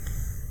ludzi.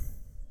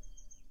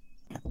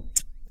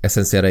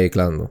 Esencja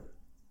Reiklandu.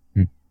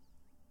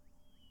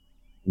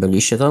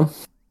 Byliście tam?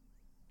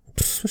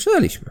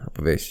 Słyszeliśmy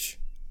opowieści.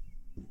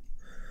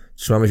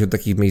 Trzymamy się od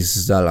takich miejsc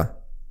z dala.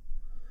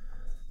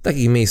 W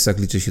takich miejscach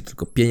liczy się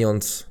tylko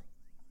pieniądz.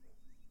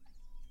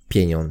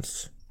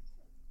 Pieniądz.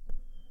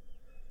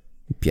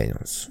 I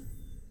pieniądz.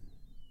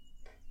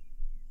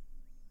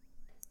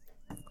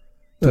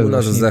 Tu u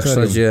nas w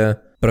zasadzie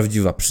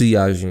prawdziwa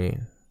przyjaźń.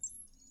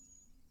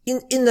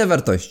 Inne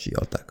wartości,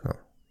 o tak, no.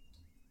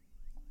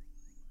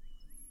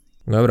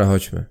 Dobra,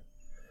 chodźmy.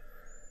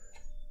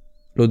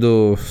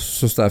 Ludu,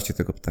 zostawcie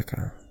tego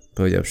ptaka,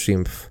 powiedział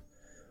Shrimp.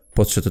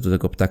 Podszedł do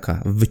tego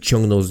ptaka,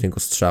 wyciągnął z niego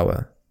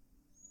strzałę.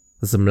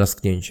 Z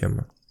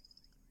mlasknięciem.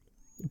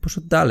 I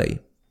poszedł dalej.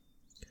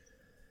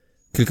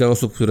 Kilka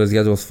osób, które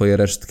zjadło swoje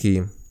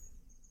resztki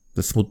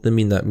ze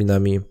smutnymi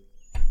minami,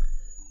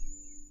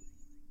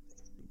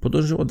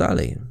 podążyło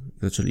dalej.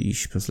 Zaczęli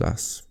iść przez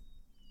las.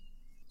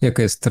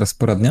 Jaka jest teraz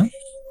pora dnia?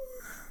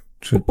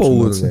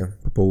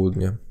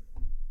 Popołudnie.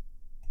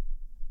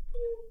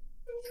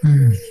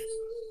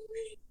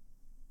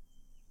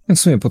 Ja w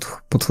sumie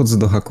podchodzę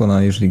do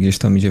Hakona, jeżeli gdzieś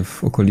tam idzie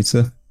w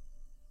okolicy.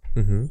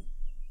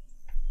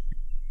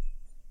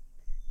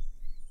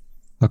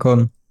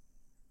 Hakon,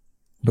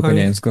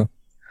 doganiając go.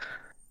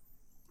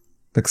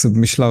 Tak sobie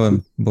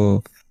myślałem,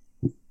 bo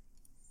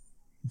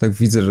tak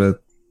widzę, że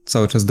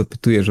cały czas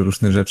dopytujesz o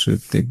różne rzeczy.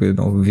 Jakby,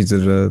 no, widzę,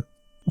 że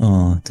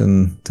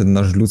ten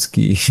nasz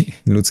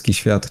ludzki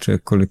świat, czy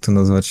jakkolwiek to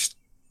nazwać,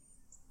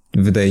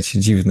 wydaje ci się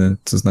dziwny.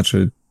 To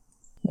znaczy,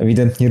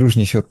 ewidentnie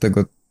różni się od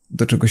tego,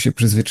 do czego się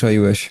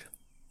przyzwyczaiłeś.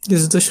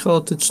 Jest dość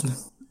chaotyczny.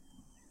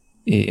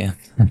 I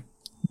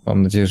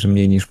mam nadzieję, że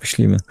mniej niż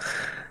myślimy.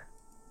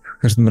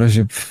 W każdym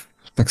razie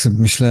tak sobie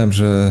myślałem,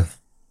 że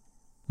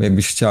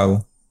jakbyś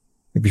miał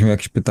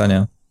jakieś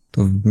pytania,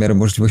 to w miarę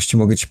możliwości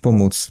mogę ci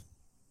pomóc.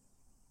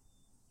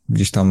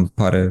 Gdzieś tam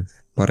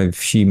parę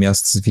wsi,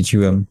 miast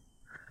zwiedziłem.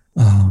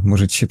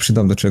 Może ci się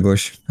przydam do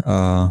czegoś,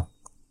 a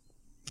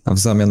w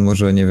zamian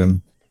może, nie wiem,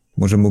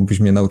 może mógłbyś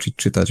mnie nauczyć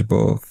czytać,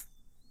 bo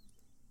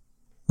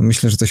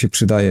myślę, że to się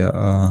przydaje,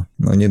 a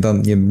no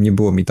nie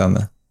było mi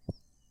dane.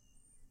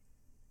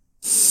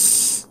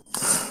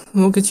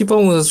 Mogę ci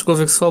pomóc,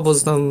 aczkolwiek słabo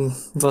znam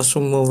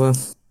waszą mowę.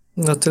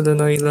 Na tyle,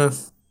 na ile...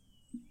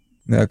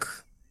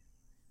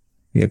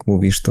 Jak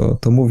mówisz,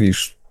 to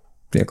mówisz.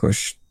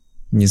 Jakoś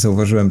nie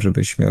zauważyłem,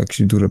 żebyś miał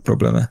jakieś duże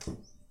problemy.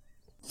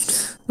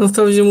 No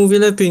wprawdzie mówię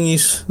lepiej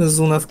niż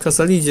Zuna w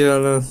Kasalidzie,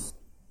 ale...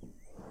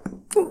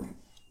 No,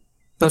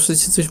 zawsze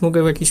ci coś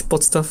mogę w jakichś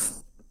podstaw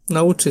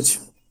nauczyć.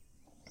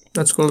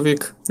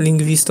 Aczkolwiek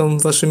lingwistą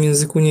w waszym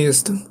języku nie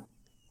jestem.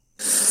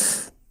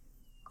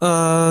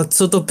 A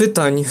co do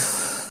pytań...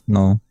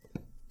 No.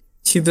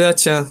 Ci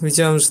bracia,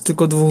 widziałem, że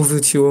tylko 2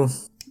 wróciło.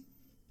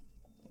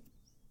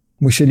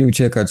 Musieli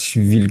uciekać,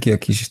 wilk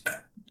jakiś,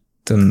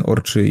 ten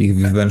orczy ich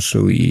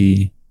wywęszył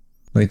i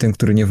ten,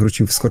 który nie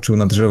wrócił, wskoczył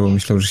na drzewo,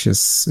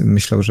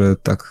 myślał, że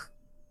tak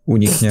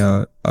uniknie,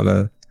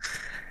 ale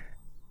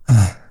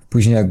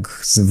później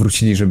jak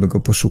zwrócili, żeby go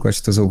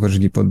poszukać, to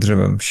zauważyli pod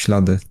drzewem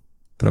ślady.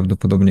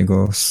 Prawdopodobnie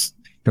go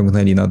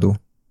ściągnęli na dół.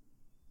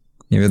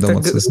 Nie wiadomo,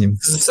 tak, co z nim.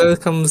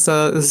 Zerkam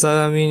za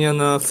ramienia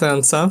na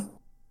Franca.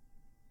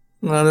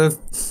 No ale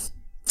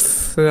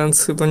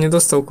Franz chyba nie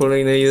dostał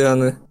kolejnej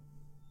rany.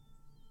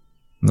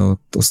 No,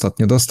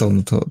 ostatnio dostał,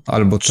 no to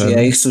albo Czy ten...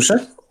 ja ich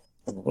słyszę?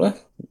 W ogóle?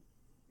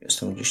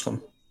 Jestem gdzieś tam.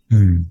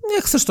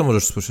 Jak chcesz, to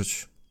możesz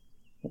słyszeć.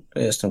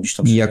 Jestem gdzieś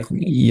tam.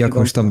 I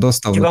jakąś tam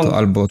dostał, no to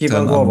albo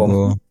ten,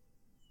 głową.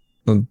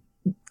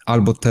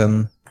 albo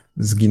ten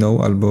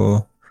zginął,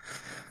 albo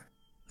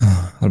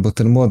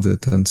ten młody,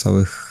 ten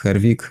cały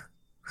Hertwig.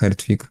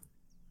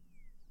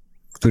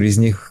 Któryś z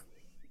nich,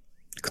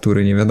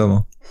 który nie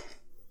wiadomo.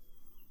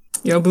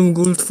 Ja bym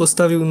guld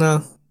postawił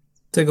na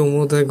tego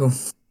młodego.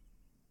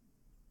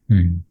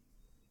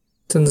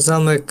 Ten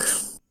zamek.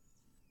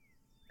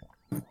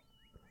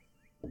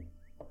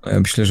 Ja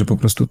myślę, że po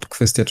prostu to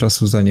kwestia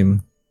czasu,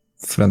 zanim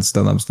Franz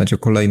da nam znać o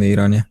kolejnej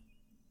ranie.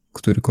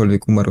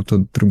 Którykolwiek umarł, to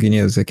drugi nie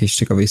jest w jakiejś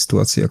ciekawej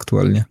sytuacji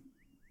aktualnie.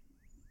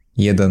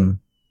 Jeden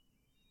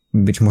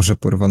być może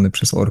porwany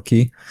przez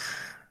orki,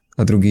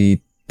 a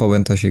drugi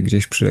pałęta się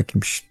gdzieś przy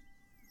jakimś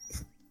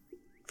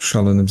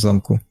szalonym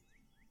zamku.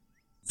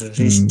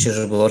 Rzeczywiście,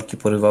 żeby orki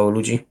porywały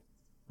ludzi.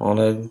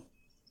 One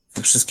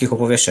we wszystkich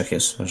opowieściach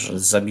jest, że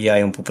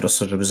zabijają po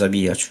prostu, żeby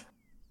zabijać.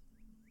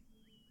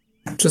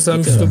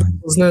 Czasami się lubią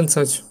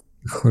znęcać.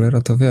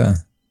 Cholera to wie.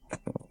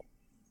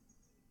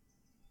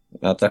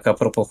 A tak a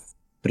propos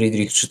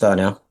Friedrich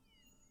czytania.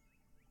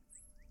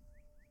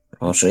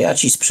 Może ja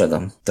ci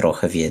sprzedam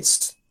trochę wiedzy.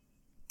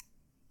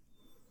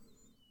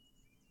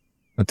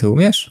 A ty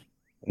umiesz?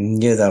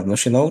 Niedawno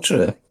się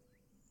nauczyłem.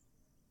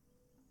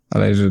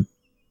 Ale że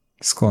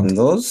skąd?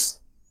 No,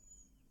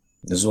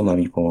 Zuna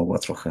mi pomogła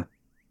trochę.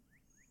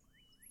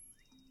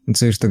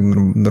 Co już tak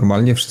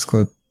normalnie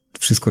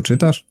wszystko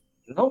czytasz?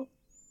 No,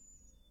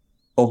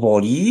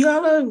 powoli,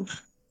 ale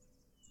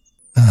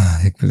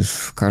Jakby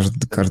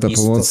każda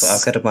pomoc...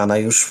 Ackermana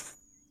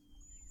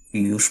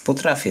już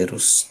potrafię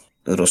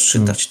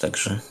rozczytać,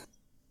 także...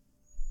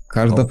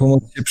 Każda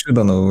pomoc się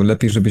przyda, no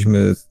lepiej,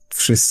 żebyśmy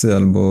wszyscy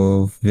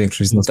albo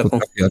większość z nas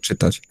potrafiła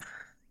czytać.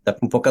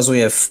 Tak mu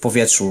pokazuję w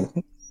powietrzu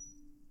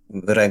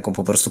ręką,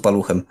 po prostu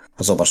paluchem.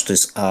 Zobacz, to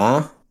jest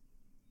A,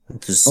 to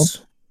jest...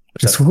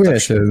 Przysłuchuję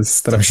się,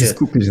 staram się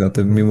skupić na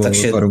tym mimo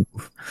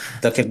warunków.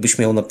 Tak jakbyś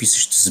miał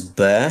napisać, to jest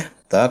B,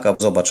 tak? A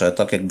zobacz, a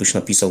tak jakbyś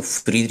napisał w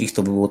Friedrich,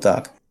 to by było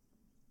tak.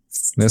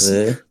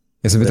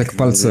 Ja sobie tak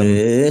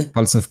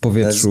palcem w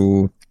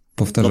powietrzu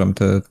powtarzam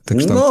te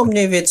kształty. No,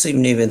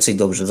 mniej więcej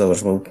dobrze,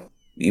 zobacz, bo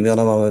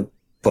imiona mamy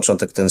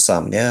początek ten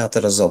sam, nie? A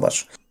teraz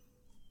zobacz.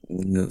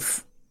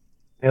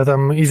 Ja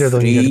tam idę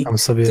do nich, tam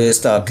sobie... To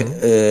jest tak,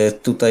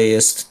 tutaj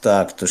jest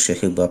tak, to się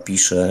chyba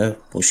pisze,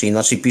 bo się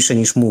inaczej pisze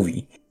niż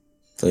mówi.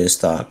 To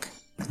jest tak.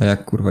 A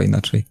jak kurwa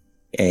inaczej?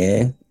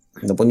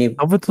 No bo nie...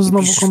 A wy to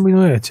znowu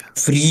kombinujecie.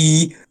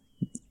 Free,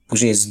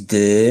 później jest D,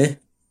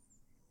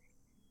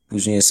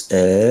 później jest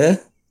E,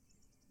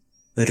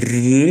 R,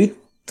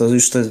 to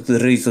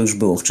już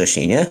było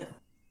wcześniej, nie?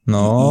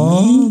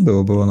 No,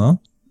 było, no.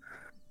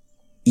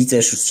 I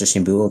też już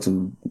wcześniej było, to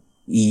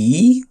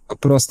I. To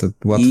proste,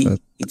 łatwe.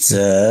 I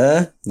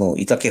C, no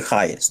i takie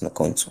H jest na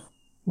końcu.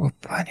 O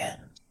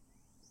panie.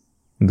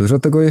 Dużo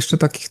tego jeszcze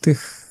takich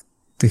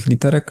tych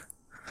literek?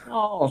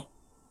 No,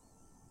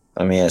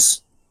 tam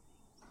jest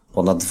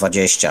ponad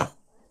 20.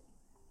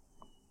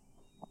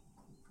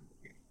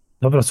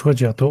 Dobra,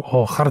 słuchajcie, a tu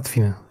o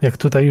Hartwin, jak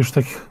tutaj już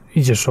tak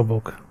idziesz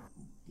obok.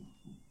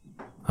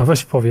 A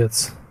weź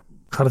powiedz,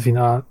 Hartwin,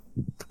 a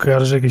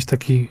kojarzysz jakiś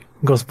taki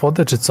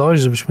gospodę czy coś,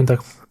 żebyśmy tak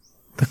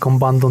taką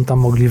bandą tam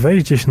mogli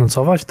wejść, gdzieś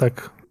nocować,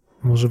 tak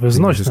może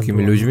beznośne. Z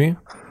wszystkimi ludźmi?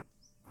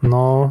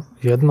 No,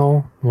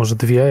 jedną, może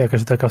dwie,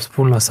 jakaś taka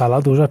wspólna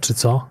sala duża, czy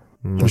co?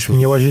 No Żebyśmy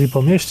nie łazili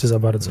po mieście za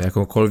bardzo.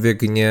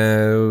 Jakąkolwiek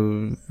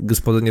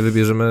gospodę nie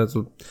wybierzemy,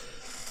 to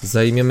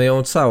zajmiemy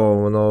ją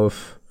całą, no.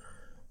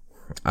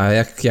 A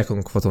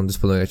jaką kwotą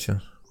dysponujecie?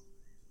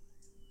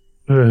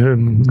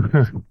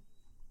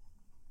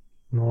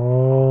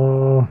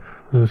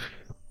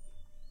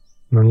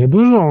 No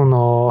niedużą,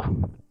 no.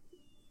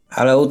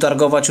 Ale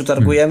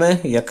utargujemy?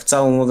 Jak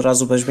całą od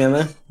razu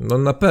weźmiemy? No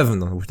na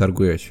pewno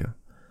utargujecie.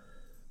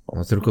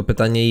 No tylko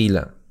pytanie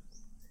ile?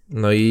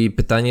 No i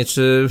pytanie,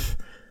 czy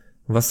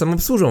was tam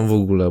obsłużą w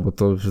ogóle, bo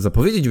to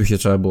zapowiedzieć by się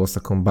trzeba było z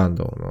taką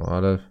bandą, no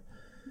ale...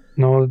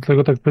 No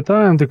dlatego tak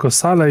pytałem, tylko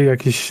salę i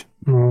jakieś,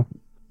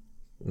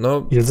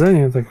 no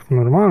jedzenie tak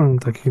normalne,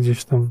 takie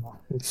gdzieś tam,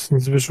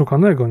 nic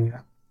wyszukanego,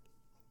 nie?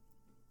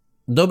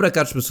 Dobre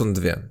karczmy są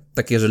dwie,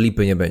 takie, że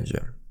lipy nie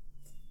będzie.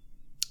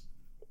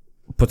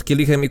 Pod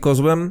kielichem i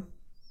kozłem,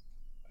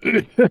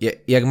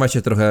 jak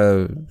macie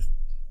trochę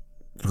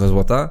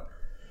złota,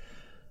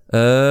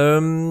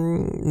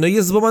 no i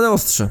jest złamane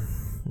ostrze.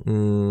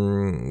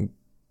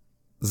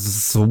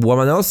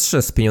 Złamane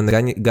ostrze,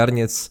 spieniony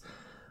garniec,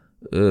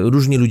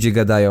 różni ludzie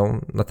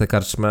gadają na tę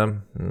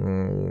karczmę.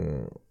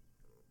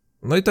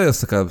 No i to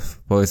jest taka,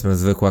 powiedzmy,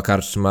 zwykła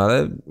karczma,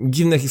 ale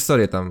dziwne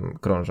historie tam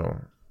krążą.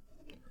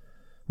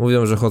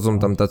 Mówią, że chodzą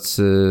tam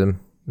tacy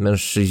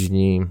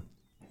mężczyźni.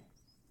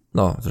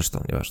 No,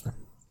 zresztą, nieważne.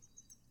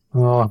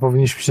 No,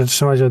 powinniśmy się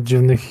trzymać od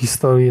dziwnych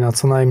historii na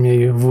co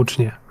najmniej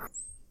włócznie.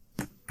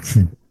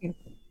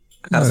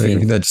 No, jak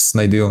widać,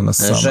 znajdują nas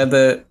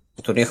same.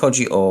 To nie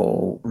chodzi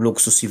o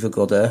luksus i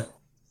wygodę.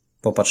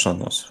 Popatrz na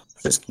nas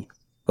wszystkich.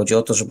 Chodzi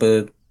o to,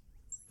 żeby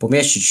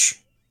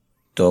pomieścić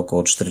to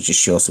około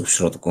 40 osób w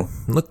środku.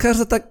 No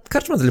każda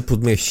karczma tyle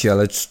podmieści,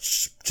 ale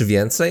czy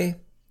więcej?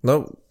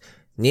 No,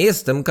 nie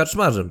jestem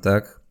karczmarzem,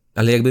 tak?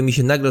 Ale jakby mi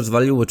się nagle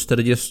rozwaliło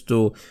 40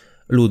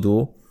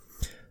 ludu,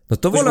 no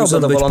to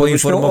wolałbym być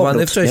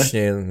poinformowany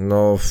wcześniej. Nie?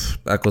 No,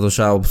 jako to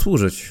trzeba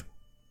obsłużyć.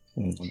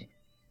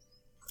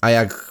 A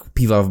jak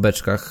piwa w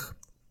beczkach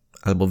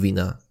albo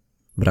wina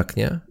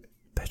braknie?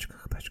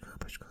 Beczkach.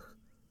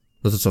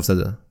 No to co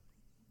wtedy?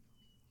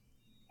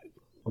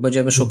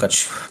 Będziemy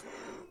szukać.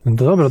 No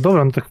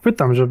dobra, no tak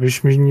pytam,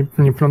 żebyśmy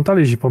nie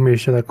plątali się po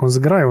mieście taką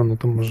zgrają, no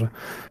to może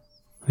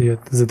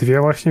ze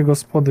dwie właśnie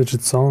gospody, czy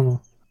co?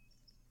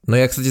 No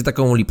jak chcecie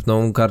taką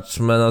lipną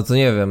karczmę, no to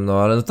nie wiem,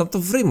 no ale no tam to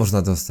w ryj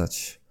można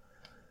dostać.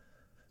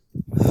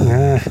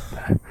 Nie.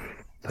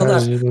 No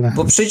tak,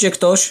 bo przyjdzie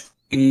ktoś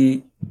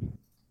i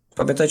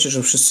pamiętajcie,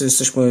 że wszyscy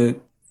jesteśmy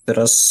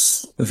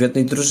teraz w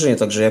jednej drużynie,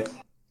 także jak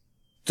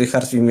ty,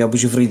 Hartwig,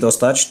 miałbyś w ryj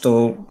dostać,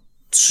 to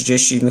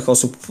 30 innych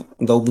osób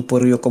dałby po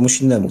ryju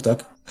komuś innemu,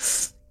 tak?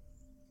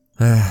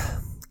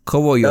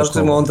 Koło i Każdy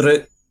około.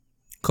 mądry.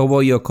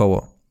 Koło i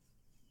około.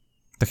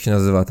 Tak się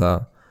nazywa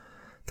ta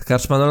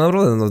karczma, no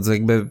naprawdę, no to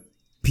jakby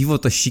piwo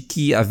to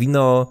siki, a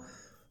wino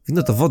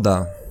to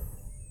woda.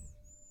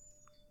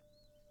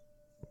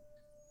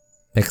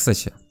 Jak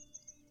chcecie.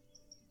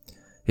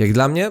 Jak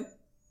dla mnie,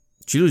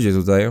 ci ludzie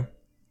tutaj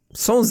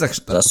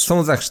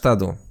są za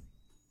chrztadu.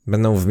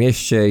 Będą w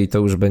mieście i to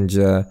już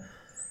będzie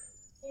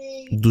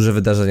duże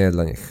wydarzenie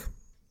dla nich.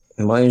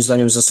 Moim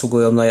zdaniem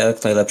zasługują na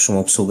jak najlepszą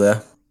obsługę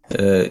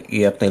i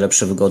jak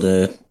najlepsze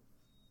wygody.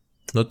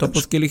 No to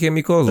pod kielichem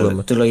i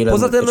kozłem. Tyle, ile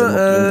poza tym, będziemy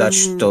mogli im dać,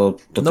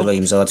 to tyle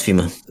im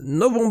załatwimy.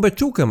 Nową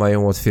beczułkę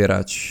mają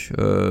otwierać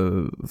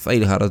w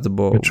Eilhart,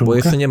 bo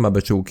jeszcze nie ma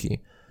beczułki.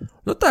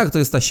 No tak, to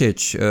jest ta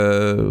sieć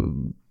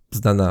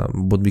znana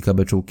Bodbika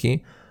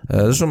beczułki.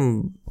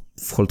 Zresztą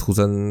w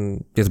Holthusen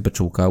jest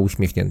beczułka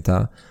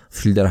uśmiechnięta, w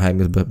Schilderheim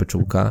jest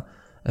beczułka.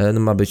 No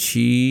ma być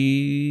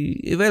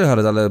i w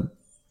Eilhart, ale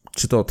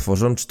czy to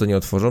otworzą, czy to nie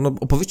otworzą? No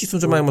opowieści są,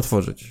 że mają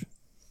otworzyć.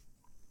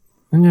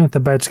 No nie, te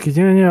beczki,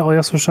 nie,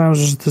 ja słyszałem,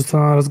 że to jest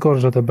coraz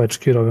gorzej, te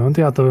beczki robią,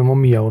 to ja to bym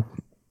omijał.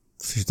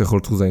 W sensie te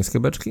holthuzeńskie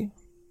beczki?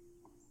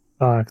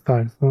 Tak.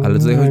 Ale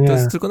tutaj chodzi, to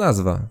jest tylko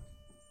nazwa.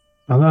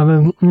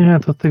 Ale nie,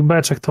 to tych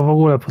beczek to w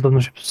ogóle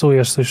podobno się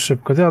psujesz coś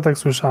szybko, ja tak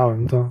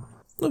słyszałem, to...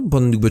 No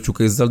bo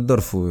beczułka jest z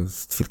Altdorfu,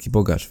 jest wielki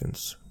bogacz,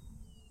 więc...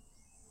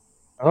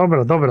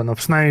 Dobra, no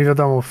przynajmniej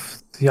wiadomo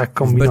jak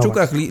kombinować. W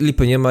beczułkach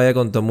lipy nie ma, jak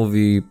on to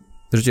mówi,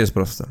 życie jest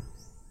proste.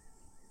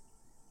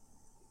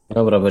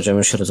 Dobra,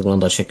 będziemy się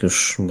rozglądać, jak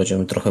już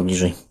będziemy trochę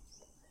bliżej.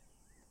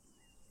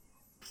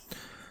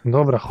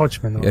 Dobra,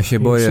 chodźmy. No. Ja się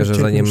boję, że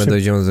zanim my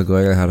dojdziemy do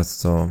tego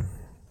Eilhart, to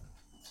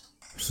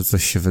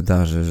coś się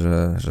wydarzy,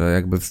 że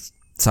jakby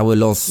cały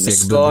los jakby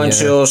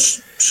skończ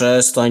już,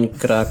 przestań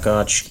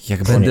krakać. Jak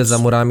koniec. będę za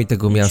murami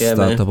tego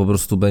miasta, to po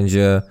prostu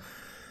będzie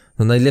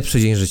najlepszy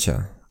dzień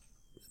życia.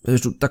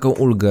 Będziesz czuł taką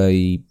ulgę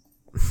i...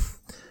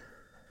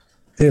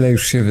 Tyle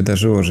już się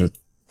wydarzyło, że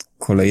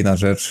kolejna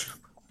rzecz,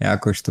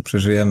 jakoś to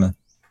przeżyjemy.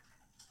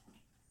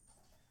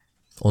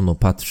 Ono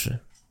patrzy.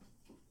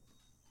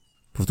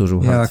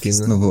 Powtórzył Jak Hartwig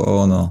znowu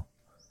ono.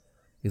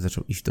 i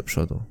zaczął iść do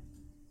przodu.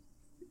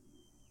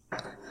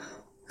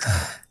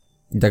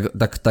 I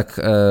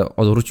tak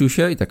odwrócił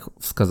się i tak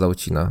wskazał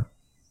ci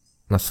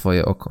na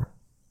swoje oko.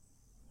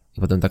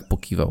 I potem tak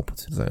pokiwał,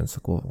 potwierdzając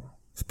głową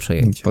z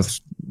przejęciem.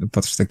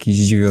 Patrz taki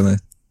zdziwiony.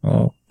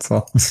 O,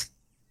 co?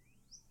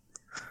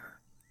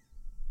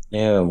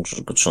 Nie wiem,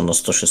 trzeba na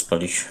 100 się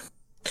spalić.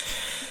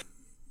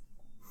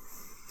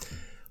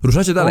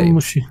 Ruszacie dalej. On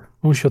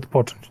musi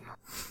odpocząć.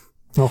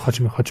 No,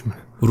 chodźmy.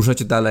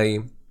 Ruszacie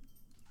dalej.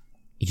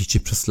 Idziecie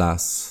przez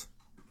las.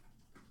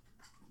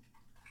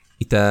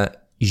 I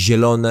te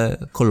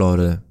zielone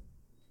kolory.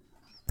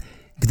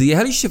 Gdy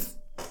jechaliście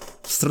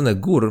w stronę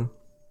gór,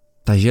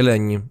 ta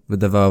zieleń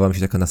wydawała wam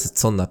się taka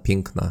nasycona,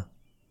 piękna.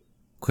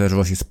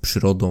 Kojarzyła się z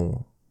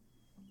przyrodą.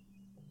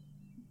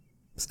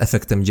 Z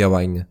efektem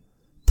działań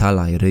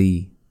tala i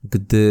ryi.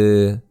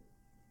 Gdy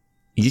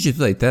idziecie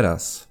tutaj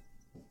teraz,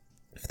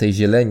 w tej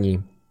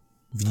zieleni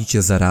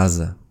widzicie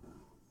zarazę.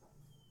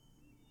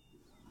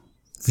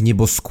 W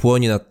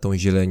nieboskłonie nad tą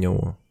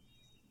zielenią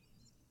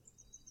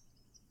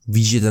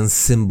widzicie ten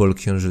symbol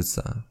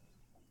księżyca.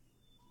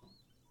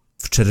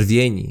 W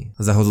czerwieni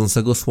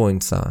zachodzącego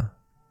słońca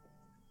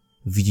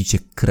widzicie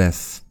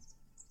krew.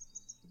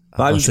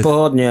 Palić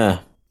pochodnie!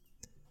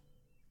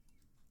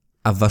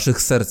 A w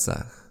waszych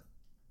sercach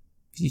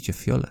widzicie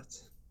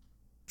fiolet.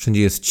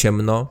 Wszędzie jest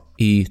ciemno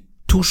i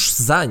tuż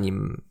za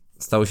nim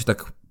stało się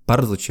tak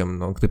bardzo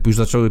ciemno, gdy już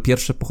zaczęły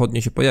pierwsze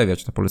pochodnie się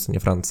pojawiać na polecenie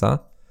Franca.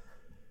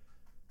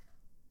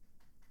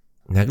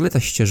 Nagle ta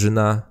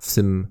ścieżyna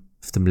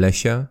w tym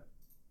lesie,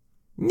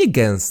 nie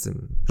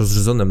gęstym,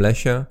 rozrzedzonym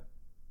lesie,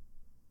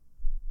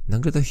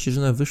 nagle ta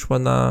ścieżyna wyszła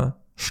na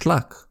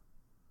szlak.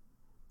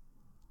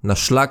 Na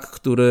szlak,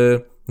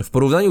 który w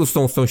porównaniu z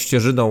tą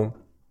ścieżyną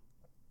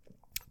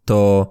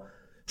to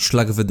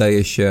Szlak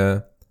wydaje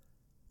się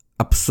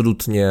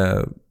absolutnie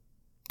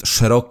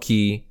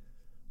szeroki,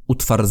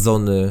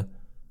 utwardzony,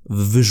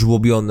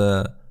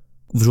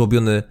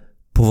 wyżłobiony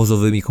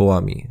powozowymi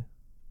kołami.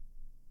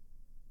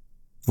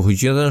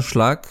 Wchodzicie na ten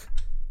szlak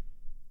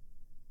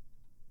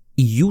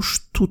i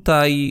już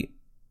tutaj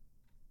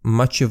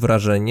macie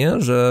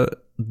wrażenie, że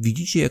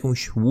widzicie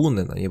jakąś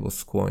łunę na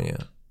nieboskłonie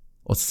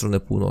od strony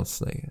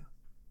północnej.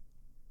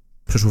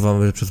 Przeszło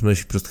wam przez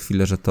myśl przez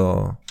chwilę, że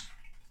to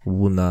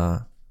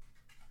łuna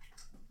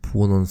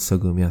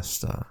płonącego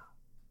miasta.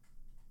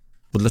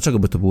 Bo dlaczego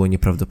by to było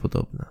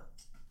nieprawdopodobne?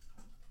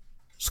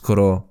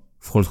 Skoro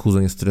w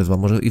Holthusen jest tyle zła,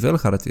 może i w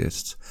Eilhart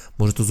jest.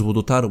 Może to zło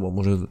dotarło,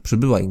 może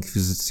przybyła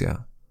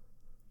inkwizycja.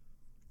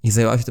 I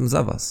zajęła się tym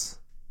za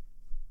was.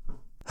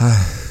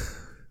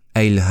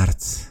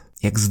 Eilhart,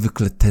 jak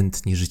zwykle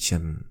tętni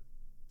życiem.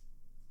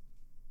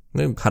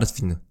 No i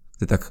Hartwin,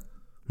 gdy tak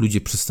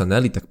ludzie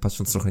przystanęli, tak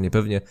patrząc trochę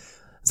niepewnie,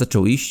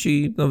 zaczął iść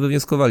i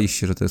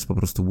wywnioskowaliście, że to jest po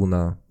prostu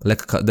łuna,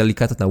 lekka,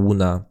 delikatna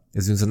łuna,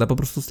 związana po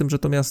prostu z tym, że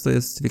to miasto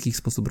jest w jakiś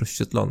sposób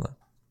rozświetlone.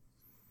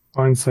 W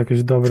końcu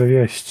jakieś dobre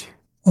wieści.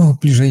 O,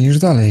 bliżej niż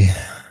dalej.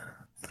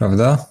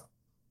 Prawda?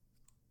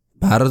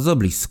 Bardzo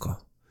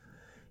blisko.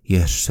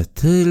 Jeszcze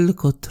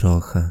tylko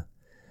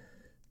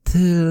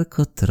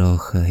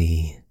trochę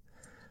i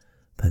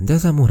będę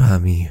za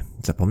murami,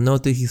 zapomnę o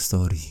tej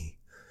historii.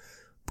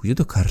 Pójdę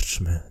do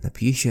karczmy,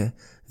 napiję się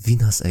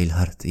wina z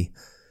Eilhart i...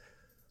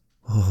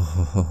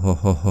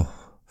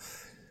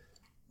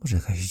 Może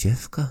jakaś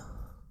dziewka?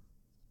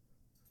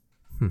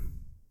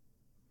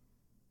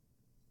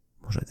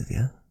 Może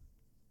dwie?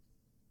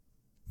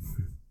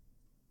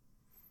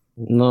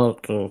 No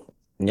to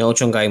nie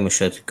ociągajmy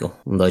się,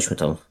 tylko dojdźmy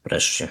tam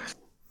wreszcie.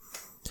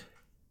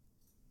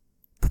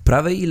 Po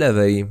prawej i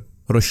lewej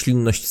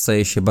roślinność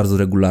staje się bardzo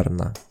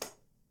regularna.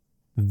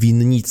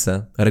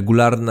 Winnice,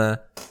 regularne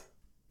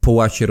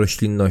połacie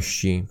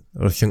roślinności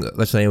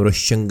zaczynają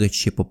rozciągać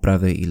się po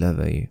prawej i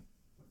lewej.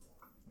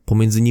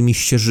 Pomiędzy nimi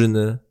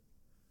ścieżyny,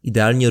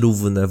 idealnie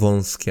równe,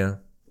 wąskie.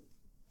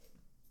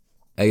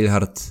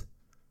 Eilhart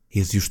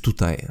jest już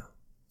tutaj.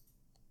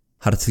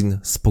 Hartwin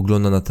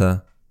spogląda na te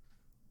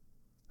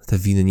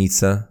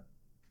winnice.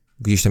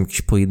 Gdzieś tam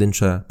jakieś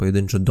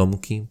pojedyncze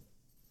domki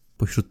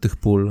pośród tych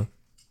pól.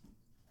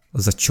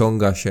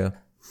 Zaciąga się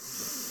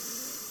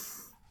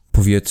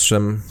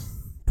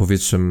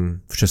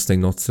powietrzem wczesnej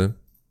nocy.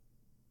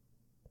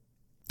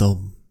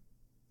 Dom.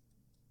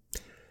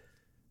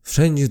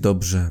 Wszędzie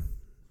dobrze,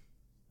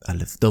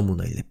 ale w domu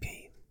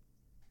najlepiej.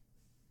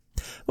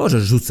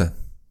 Może rzucę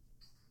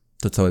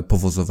to całe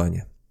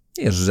powozowanie.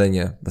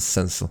 Jeżdżenie bez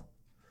sensu.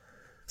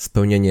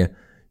 Spełnianie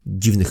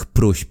dziwnych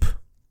próśb.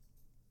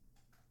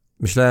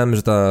 Myślałem,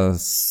 że ta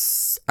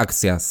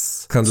akcja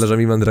z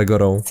handlarzami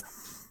Mandragorą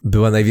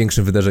była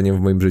największym wydarzeniem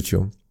w moim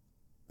życiu.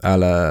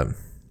 Ale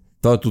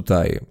to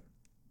tutaj...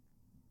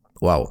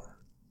 Wow.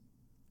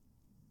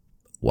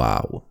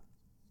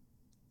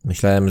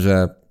 Myślałem,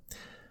 że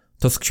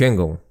to z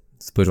księgą.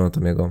 Spojrzał na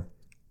Tomiego.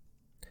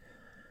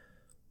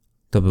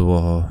 To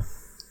było...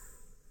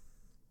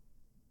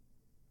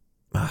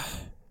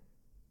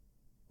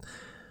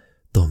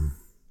 Dom.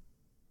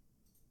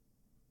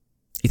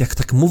 I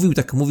tak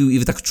mówił i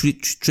wy tak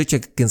czujecie,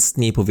 jak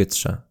gęstnieje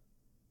powietrze.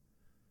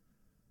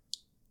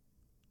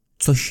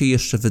 Coś się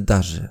jeszcze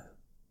wydarzy.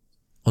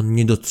 On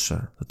nie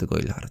dotrze do tego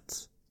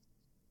Eilhart.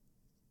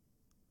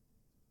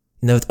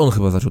 I nawet on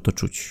chyba zaczął to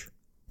czuć.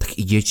 Tak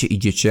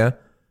idziecie.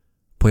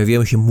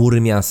 Pojawiają się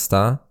mury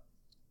miasta.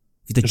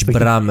 Widać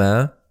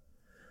bramę.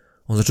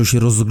 On zaczął się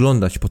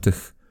rozglądać po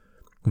tych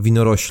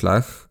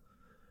winoroślach.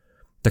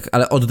 Tak,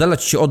 ale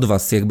oddalać się od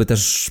was, jakby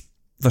też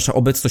wasza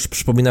obecność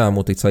przypominała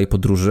mu tej całej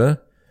podróży.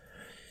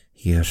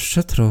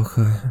 Jeszcze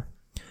trochę.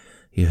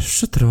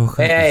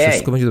 Ej.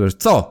 Wszystko będzie dobrze.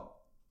 Co?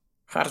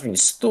 Hartwin,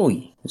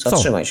 stój.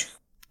 Zatrzymaj się.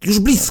 Już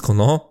blisko,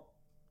 no.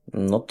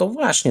 No to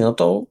właśnie, no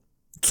to...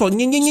 Co?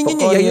 Nie,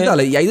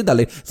 ja idę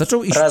dalej.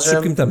 Zaczął iść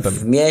szybkim tempem.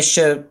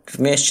 W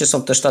mieście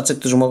są też tacy,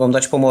 którzy mogą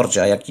dać po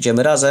mordzie, a jak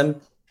idziemy razem,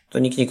 to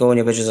nikt nikogo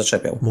nie będzie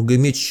zaczepiał.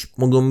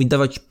 Mogą mi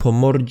dawać po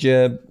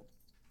mordzie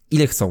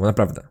ile chcą,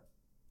 naprawdę.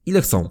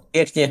 Ile chcą.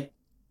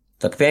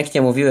 Tak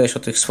pięknie mówiłeś o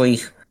tych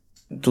swoich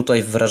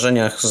tutaj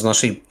wrażeniach z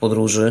naszej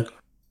podróży,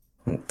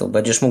 to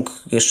będziesz mógł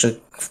jeszcze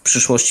w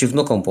przyszłości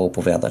wnukom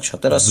poopowiadać, a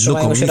teraz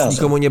trzymajmy się razem.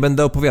 Nikomu nie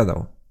będę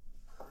opowiadał.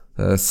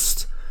 To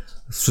jest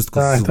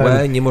wszystko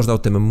złe, nie można o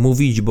tym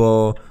mówić,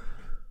 bo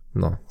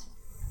no,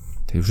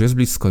 to już jest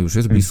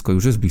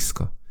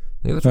blisko.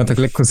 Ja tak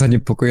lekko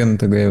zaniepokojony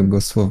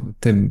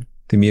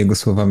tymi jego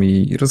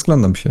słowami i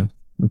rozglądam się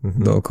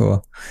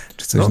dookoła,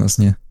 czy coś nas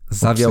nie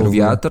zawiał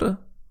obserwuje. wiatr,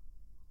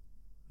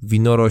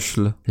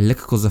 winorośl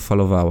lekko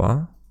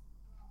zafalowała,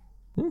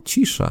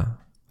 cisza,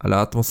 ale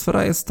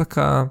atmosfera jest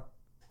taka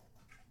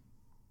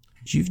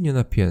dziwnie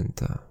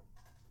napięta.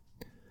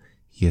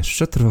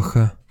 Jeszcze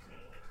trochę.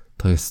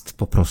 To jest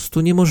po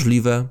prostu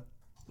niemożliwe,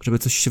 żeby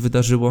coś się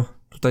wydarzyło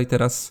tutaj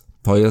teraz.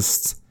 To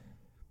jest...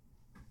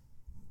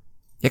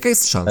 Jaka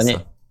jest szansa?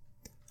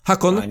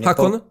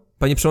 Hakon,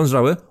 panie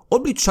przemądrzały,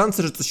 oblicz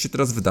szansę, że coś się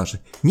teraz wydarzy.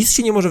 Nic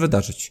się nie może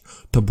wydarzyć.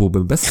 To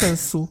byłoby bez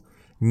sensu.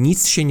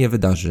 Nic się nie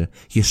wydarzy.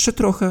 Jeszcze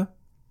trochę.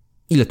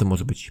 Ile to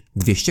może być?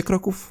 200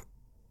 kroków?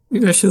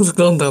 Ja się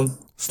rozglądam.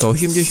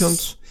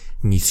 180?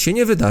 Nic się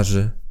nie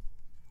wydarzy.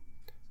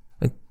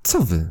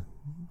 Co wy?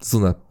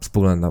 Zuna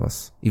spogląda na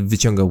was i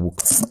wyciąga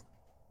łuk.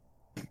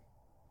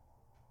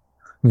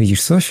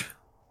 Widzisz coś?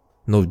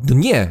 No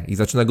nie! I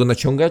zaczyna go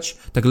naciągać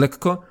tak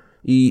lekko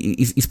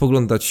i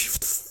spoglądać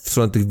w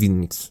stronę tych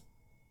winnic.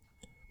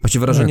 Macie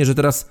wrażenie, że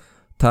teraz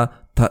ta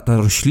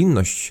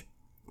roślinność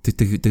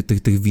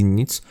tych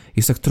winnic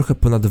jest tak trochę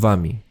ponad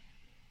wami.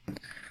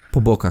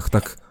 Po bokach,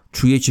 tak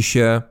czujecie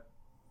się,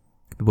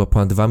 jakby była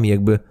ponad wami,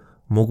 jakby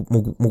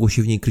mogło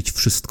się w niej kryć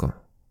wszystko.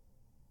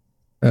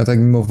 Ja tak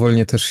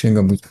mimowolnie też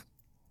sięgam,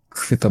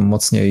 chwytam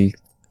mocniej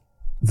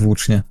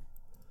włócznie.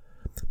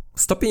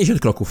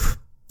 150 kroków.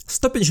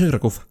 150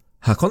 kroków.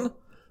 Hakon?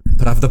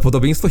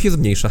 Prawdopodobieństwo się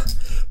zmniejsza.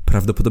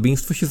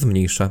 Prawdopodobieństwo się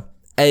zmniejsza.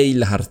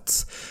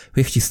 Eilhart.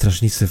 Jak ci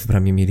strażnicy w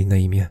bramie mieli na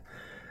imię?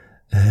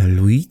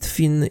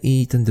 Luitwin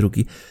i ten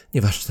drugi.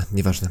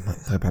 Nieważne.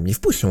 Chyba mnie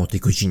wpuszczą o tej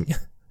godzinie.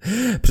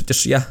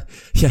 Przecież ja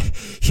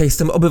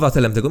jestem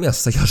obywatelem tego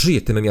miasta. Ja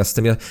żyję tym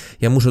miastem.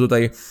 Ja muszę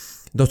tutaj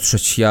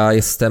dotrzeć. Ja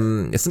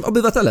jestem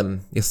obywatelem.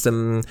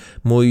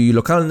 Mój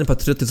lokalny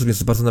patriotyzm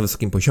jest bardzo na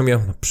wysokim poziomie.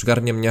 No,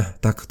 przygarnie mnie.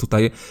 Tak,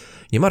 tutaj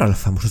nie ma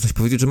Ralfa. Muszę coś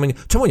powiedzieć, że mnie...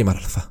 Czemu nie ma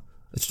Ralfa?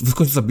 Wy w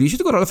końcu zabiliście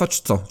tego Ralfa,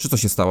 czy co? Czy co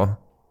się stało?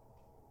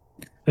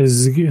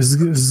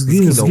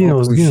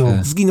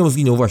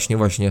 Zginął,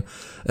 właśnie.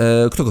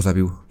 Kto go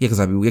zabił?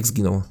 Jak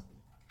zginął?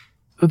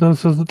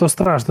 To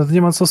straż, to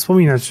nie ma co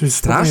wspominać.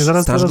 Straż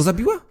go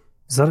zabiła?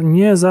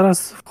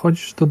 Zaraz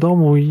wchodzisz do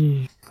domu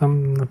i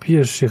tam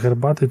napijesz się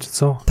herbaty, czy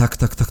co? Tak,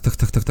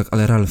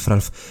 ale Ralf,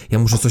 ja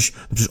muszę coś...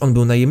 No przecież on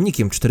był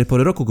najemnikiem, 4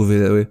 pory roku go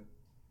wydały.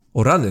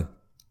 O rany!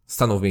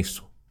 Stanął w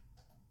miejscu.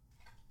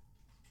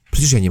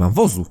 Przecież ja nie mam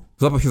wozu.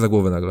 Złapał się za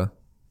głowę nagle.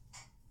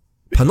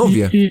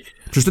 Panowie,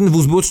 przecież ten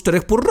wóz był od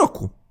 4 pór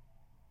roku.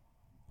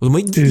 Od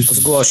mojej...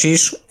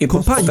 Zgłosisz i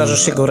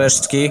pokażesz jego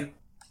resztki.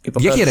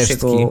 Jakie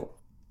resztki?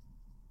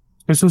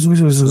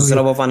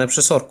 Zrabowane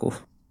przez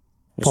orków.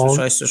 Nie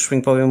słyszałeś, co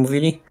Szwinkowie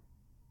mówili?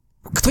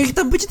 Kto ich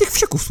tam będzie tych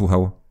wsiaków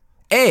słuchał?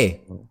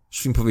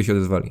 Szwinkowie się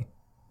odezwali.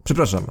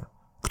 Przepraszam.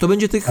 Kto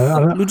będzie tych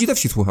ludzi ze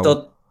wsi słuchał?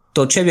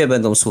 To ciebie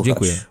będą słuchać.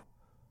 Dziękuję.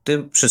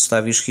 Ty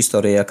przedstawisz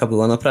historię, jaka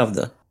była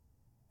naprawdę.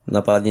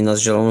 Napadli nas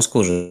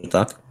zielonoskórzy,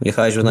 tak?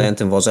 Jechałeś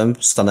wynajętym wozem,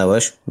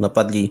 stanęłeś,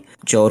 napadli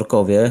cię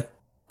orkowie,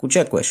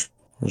 uciekłeś,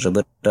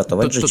 żeby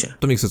ratować życie.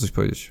 To mi chce coś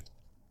powiedzieć.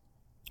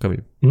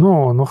 Kamil.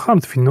 No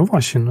Hartwin, no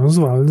właśnie,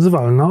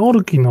 zwal na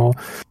orki, no.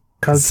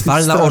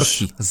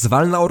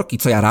 Zwal na orki.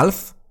 Co ja,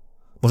 Ralf?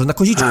 Może na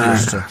koziczki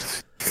jeszcze?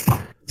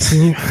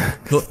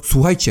 No,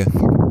 słuchajcie,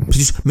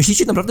 przecież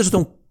myślicie naprawdę, że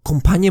tą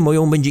kompanię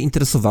moją będzie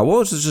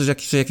interesowało? Że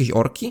jakieś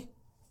orki?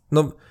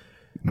 No,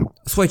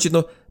 słuchajcie,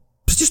 no,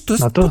 przecież to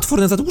jest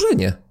potworne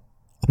zadłużenie.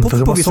 To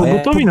chyba są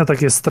gotowi na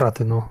takie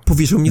straty, no.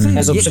 Powieszą mnie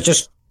za Jezu,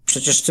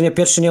 przecież ty nie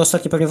pierwszy, nie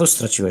ostatni pewnie wóz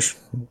straciłeś.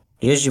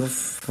 Jeździ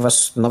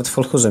was, nawet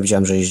Folchuzem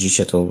widziałem, że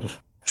jeździcie, to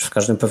w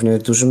każdym pewnie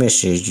dużym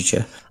mieście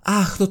jeździcie.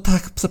 Ach, no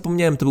tak,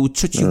 zapomniałem, to był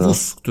trzeci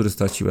wóz, który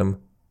straciłem.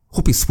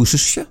 Chłopie,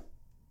 słyszysz się?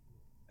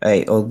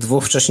 Ej, o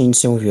 2 wcześniej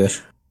nic nie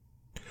mówiłeś.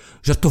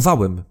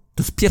 Żartowałem.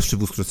 To jest pierwszy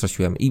wóz, który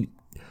straciłem i...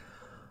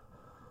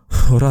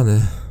 O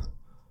rany.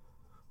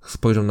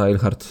 Spojrzał na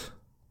Eilhart.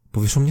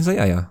 Powieszą mnie za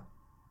jaja.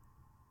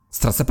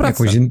 Stracę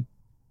pracę.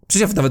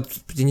 Przecież ja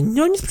nawet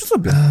nie mam nic przy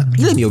sobie.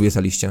 Ile mi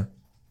obiecaliście?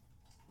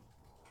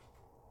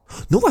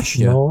 No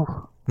właśnie. No.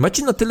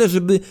 Macie na tyle,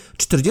 żeby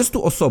 40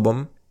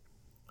 osobom,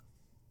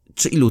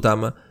 czy ilu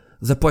tam,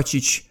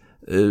 zapłacić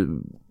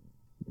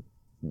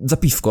za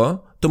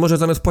piwko, to może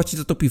zamiast płacić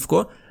za to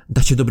piwko,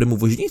 dacie dobremu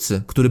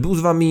woźnicy, który był z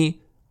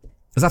wami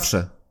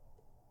zawsze.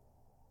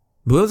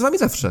 Byłem z wami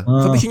zawsze.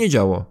 Co by się nie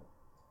działo.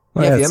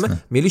 Ja wiem,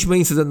 mieliśmy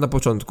incydent na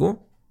początku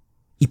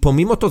i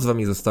pomimo to z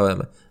wami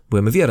zostałem.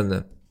 Byłem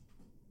wierny.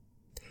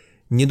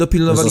 Nie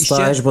dopilnowaliście...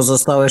 Zostałeś, bo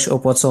zostałeś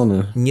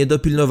opłacony. Nie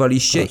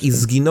dopilnowaliście i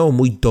zginął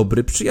mój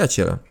dobry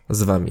przyjaciel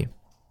z wami.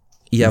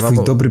 I ja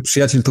Twój dobry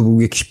przyjaciel to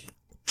był jakiś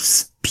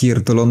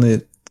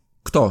spierdolony...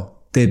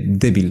 Kto?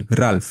 Debil,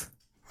 Ralf.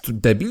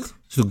 Debil?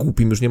 Czy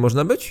głupim już nie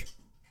można być?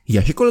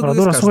 Ja się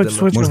koleguję z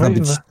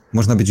każdym.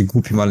 Można być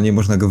głupim, ale nie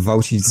można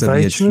gwałcić,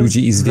 zabijać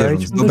ludzi i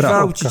zwierząt.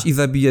 Gwałcić i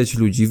zabijać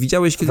ludzi.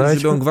 Widziałeś kiedyś,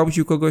 żeby on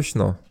gwałcił kogoś?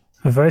 No.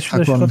 Wejdź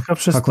do środka,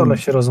 przy stole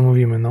się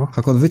rozmówimy, no.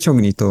 Hakon,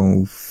 wyciągnij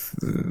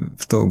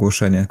to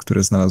ogłoszenie,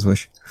 które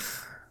znalazłeś.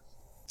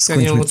 Ja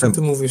nie wiem, o czym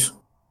ty mówisz.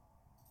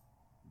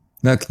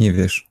 Jak nie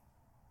wiesz?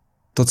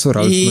 To, co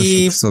Ralf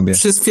nosił w sobie. I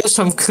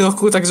przyspieszam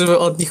kroku, tak żeby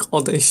od nich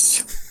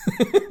odejść.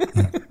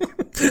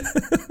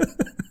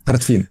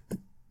 Hartwin.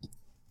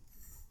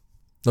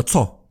 No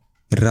co?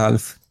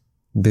 Ralf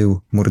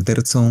był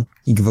mordercą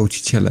i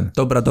gwałcicielem.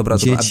 Dobra.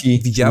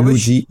 Dzieci,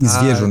 ludzi i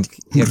zwierząt.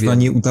 Kurwa,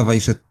 nie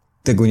udawaj, że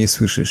tego nie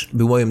słyszysz.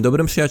 Był moim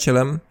dobrym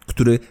przyjacielem,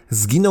 który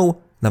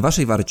zginął na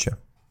waszej warcie.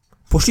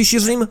 Poszliście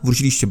z nim,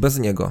 wróciliście bez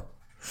niego.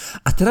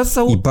 A teraz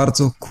I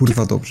bardzo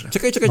kurwa dobrze.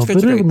 Czekaj.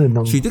 Wyrywny,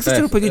 no. Czyli ty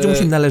chcesz powiedzieć, że mu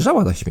się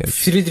należała ta śmierć?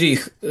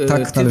 Friedrich,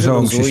 Tak, ty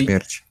należała mu się wyluzuj.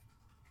 śmierć.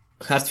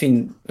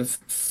 Hartwin,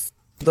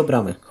 do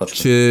bramy, chodź.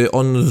 Czy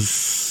on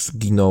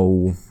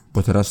zginął?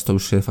 Bo teraz to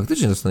już się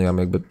faktycznie zastanawiam,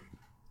 jakby...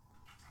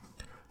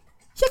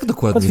 Jak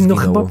dokładnie No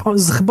zginął?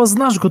 chyba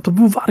znasz go, to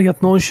był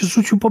wariat, no on się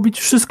rzucił pobić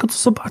wszystko, co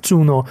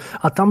zobaczył, no.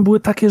 A tam były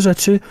takie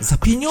rzeczy... Za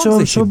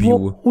pieniądze się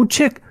bił.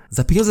 Uciekł.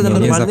 Za pieniądze na Nie,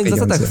 nie za normalnych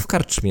pieniądze. zasadach w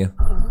karczmie.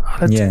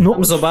 Ale Nie. no,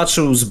 Tam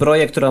zobaczył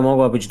zbroję, która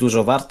mogła być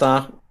dużo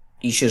warta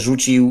i się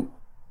rzucił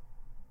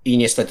i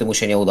niestety mu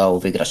się nie udało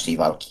wygrać tej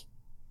walki.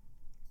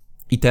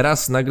 I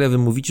teraz nagle wy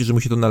mówicie, że mu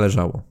się to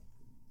należało.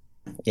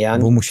 Ja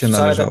Bo mu się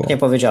wcale należało. tak nie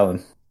powiedziałem.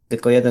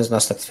 Tylko jeden z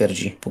nas tak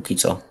twierdzi, póki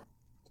co.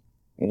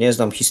 Nie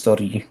znam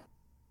historii.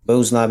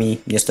 Był z nami,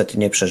 niestety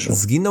nie przeżył.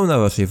 Zginął na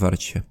waszej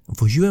warcie.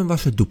 Woziłem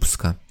wasze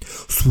dupska.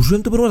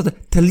 Służyłem dobrą radę.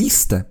 Tę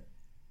listę.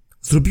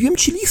 Zrobiłem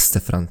ci listę,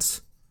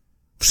 Franz.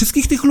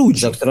 Wszystkich tych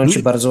ludzi. Za którą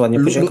ci bardzo ładnie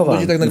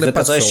podziękowałem. Ludzie tak nagle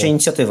Wykazałeś patrzą. się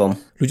inicjatywą.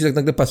 Ludzie tak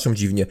nagle patrzą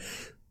dziwnie.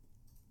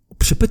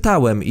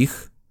 Przepytałem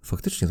ich.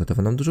 Faktycznie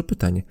zadawa nam dużo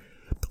pytań.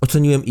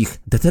 Oceniłem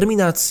ich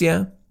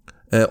determinację.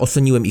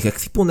 Oceniłem ich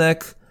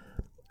ekwipunek.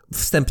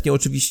 Wstępnie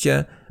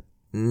oczywiście.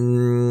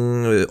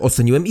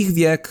 Oceniłem ich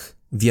wiek.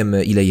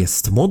 Wiemy, ile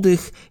jest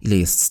młodych, ile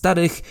jest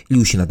starych,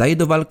 ilu się nadaje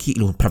do walki,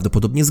 ilu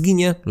prawdopodobnie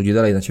zginie. Ludzie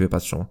dalej na ciebie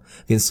patrzą.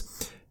 Więc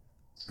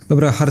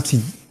Dobra,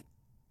 Hartwin,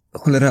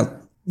 cholera,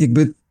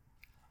 jakby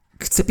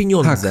chcę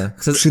pieniądze.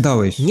 tak, Chcę...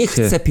 przydałeś Nie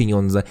się. chcę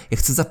pieniądze. Ja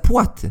chcę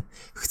zapłaty.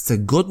 Chcę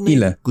godnej,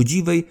 Ile?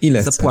 godziwej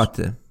Ile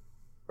zapłaty.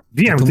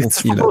 wiem, to ty mów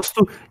chcesz ile. po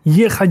prostu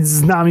jechać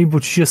z nami, bo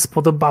ci się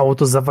spodobało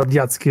to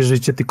zawadiackie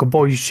życie, tylko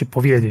boisz się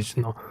powiedzieć,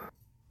 no.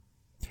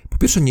 Po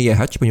pierwsze nie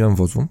jechać, bo nie mam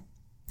wozu.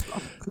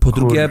 Po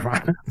drugie,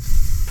 Kurwa.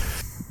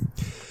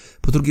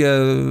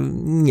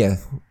 nie.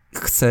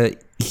 Chcę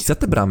iść za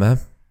tę bramę.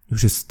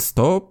 Już jest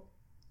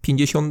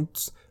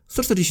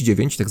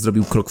 149, tak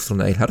zrobił krok w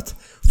stronę Eilhart.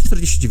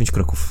 149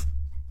 kroków.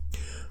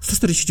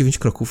 149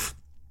 kroków.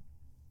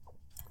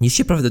 Nic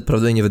się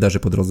prawdopodobnie nie wydarzy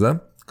po drodze.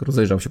 Tylko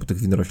rozejrzał się po tych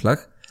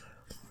winoroślach.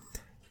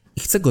 I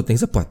chcę godnej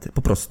zapłaty,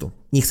 po prostu.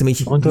 Nie chcę mieć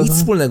nic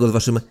wspólnego z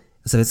waszym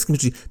zawiackim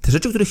życiem. Te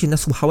rzeczy, które się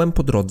nasłuchałem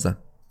po drodze.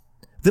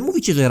 Wy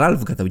mówicie, że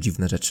Ralf gadał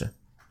dziwne rzeczy.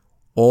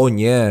 O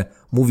nie,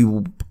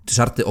 mówił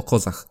żarty o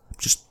kozach.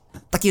 Przecież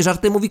takie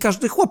żarty mówi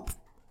każdy chłop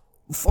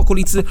w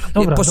okolicy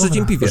po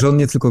trzecim piwie. Że on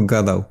nie tylko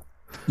gadał.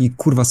 I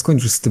kurwa,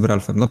 skończysz z tym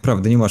Ralfem.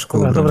 Naprawdę, nie masz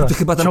kogo Dobra, bronić. Ty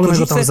chyba tam ciągnę go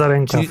kozice, tam za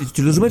rękaw.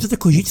 czyli rozumiem, że te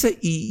kozice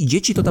i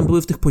dzieci to tam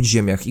były w tych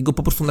podziemiach i go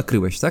po prostu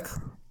nakryłeś, tak?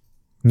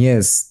 Nie,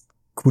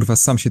 kurwa,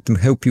 sam się tym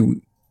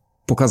chełpił.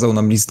 Pokazał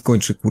nam list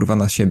gończy, kurwa,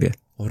 na siebie.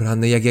 O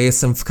rany, jak ja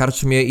jestem w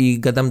karczmie i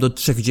gadam do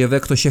 3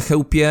 dziewek, to się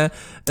chełpię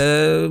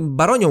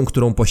baronią,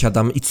 którą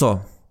posiadam i co?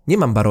 Nie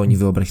mam baroni,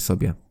 wyobraź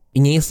sobie.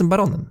 I nie jestem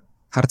baronem.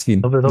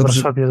 Hartwin, Dobra,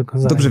 szarpie go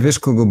za dobrze rękę. wiesz,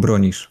 kogo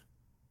bronisz.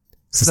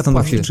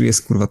 Zastanów się, Zapłacę. czy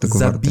jest, kurwa, tego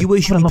warte.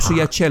 Zabiłeś mi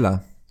przyjaciela.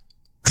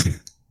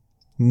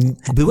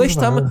 Byłeś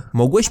tam,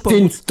 mogłeś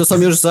pomóc. To są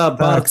już za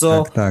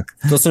bardzo... Tak.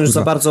 To są już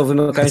Kurwa. za bardzo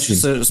wymykające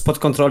się spod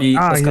kontroli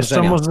A, jeszcze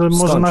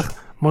oskarżenia.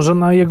 może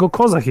na jego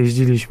kozach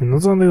jeździliśmy. No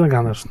co ty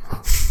gadasz? No.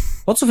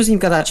 Po co wy z nim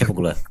gadacie w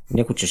ogóle?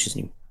 Nie kłóćcie się z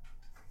nim.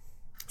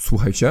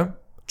 Słuchajcie,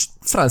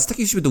 Franz, tak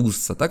jest siebie do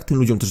gusta, tak? Tym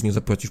ludziom też nie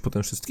zapłacisz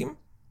potem wszystkim?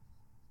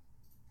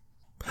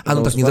 A no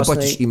No, tak, z nie własnej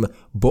zapłacisz im,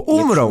 bo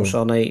umrą.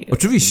 nieprzymuszonej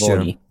Oczywiście,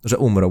 woli. że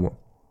umrą.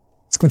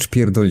 Skończ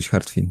pierdolić,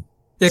 Hartwin.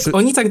 Jak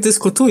oni tak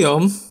dyskutują,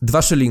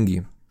 2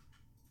 szylingi,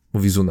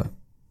 mówi Zuna.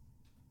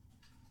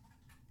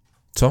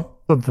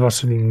 Co? To 2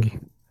 szylingi.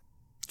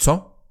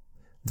 Co?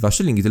 2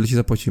 szylingi, tyle ci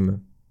zapłacimy.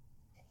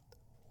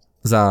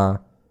 Za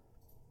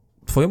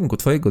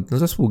twoje godne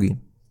zasługi.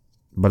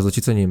 Bardzo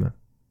ci cenimy.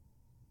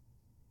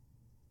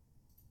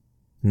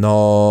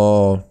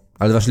 No,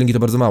 ale 2 szylingi to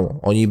bardzo mało.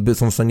 Oni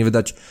są w stanie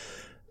wydać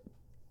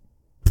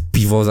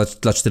piwo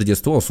dla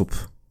 40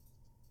 osób.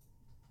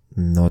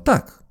 No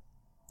tak.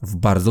 W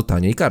bardzo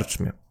taniej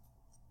karczmie.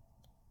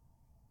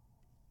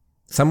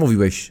 Sam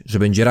mówiłeś, że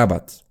będzie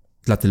rabat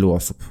dla tylu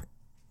osób.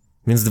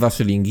 Więc 2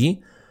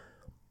 szylingi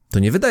to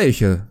nie wydaje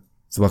się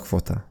zła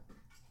kwota.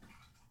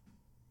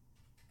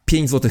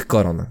 5 złotych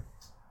koron.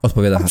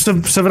 Odpowiada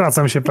Hartwin.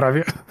 Przewracam się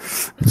prawie.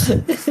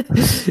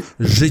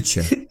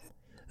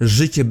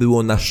 Życie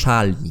było na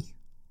szali.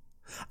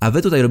 A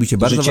wy tutaj robicie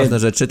bardzo ważne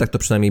rzeczy, tak to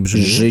przynajmniej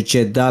brzmi.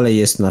 Życie dalej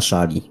jest na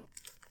szali.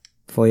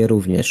 Twoje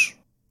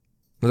również.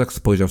 No tak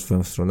spojrzał w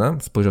swoją stronę,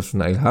 spojrzał w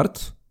stronę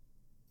Eilhart.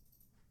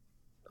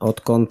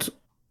 Odkąd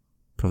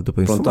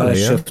Prawdopodobnie wplątałeś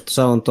się w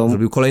całą tą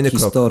zrobił kolejny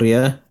krok.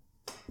 historię,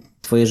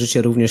 twoje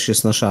życie również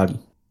jest na szali.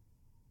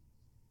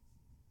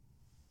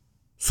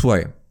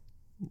 Słuchaj,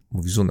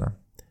 mówi Zuna,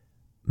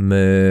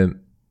 my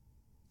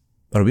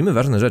robimy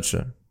ważne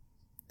rzeczy.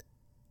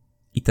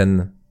 I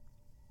ten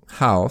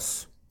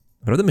chaos,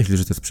 naprawdę myślisz,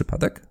 że to jest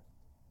przypadek?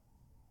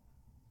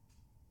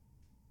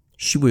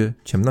 Siły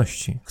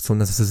ciemności chcą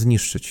nas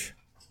zniszczyć,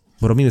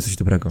 bo robimy coś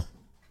dobrego.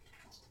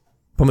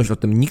 Pomyśl o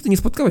tym, nigdy nie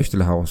spotkałeś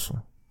tyle chaosu,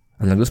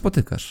 ale nagle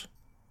spotykasz.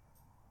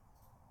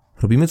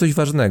 Robimy coś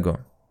ważnego.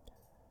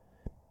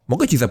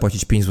 Mogę ci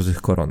zapłacić 5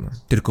 złotych koron,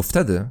 tylko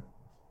wtedy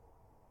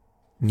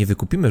nie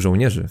wykupimy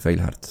żołnierzy w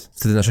Eilhart.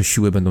 Wtedy nasze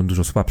siły będą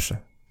dużo słabsze.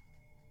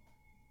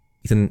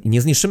 I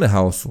nie zniszczymy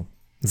chaosu.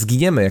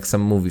 Zginiemy, jak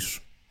sam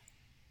mówisz.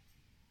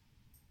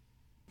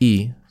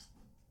 I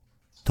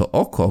to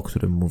oko, o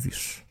którym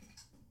mówisz.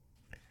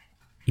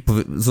 I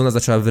Zuna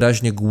zaczęła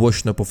wyraźnie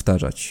głośno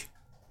powtarzać.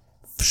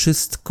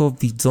 Wszystko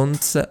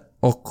widzące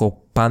oko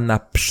pana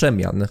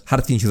przemian.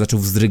 Hartwin się zaczął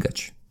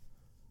wzdrygać.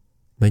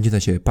 Będzie na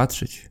ciebie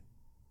patrzeć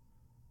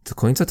do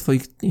końca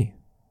twoich dni.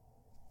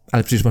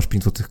 Ale przecież masz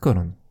 5 złotych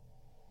koron.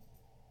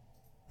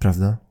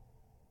 Prawda?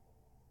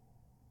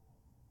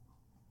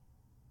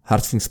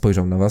 Hartwin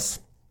spojrzał na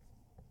was.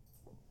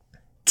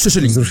 3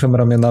 szylingi. Wzruszam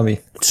ramionami.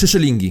 3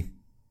 szylingi.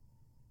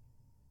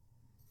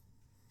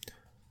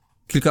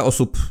 Kilka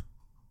osób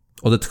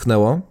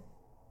odetchnęło.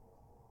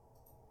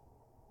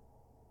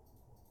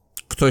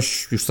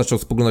 Ktoś już zaczął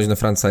spoglądać na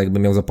Franca,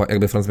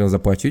 jakby Franc miał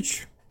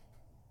zapłacić.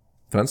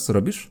 Franc, co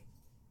robisz?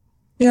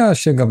 Ja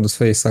sięgam do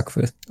swojej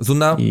sakwy.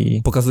 Zuna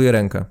pokazuje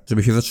rękę,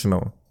 żeby się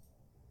zatrzymał.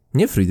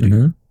 Nie Friedrich.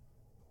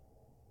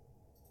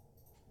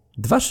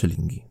 2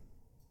 szylingi.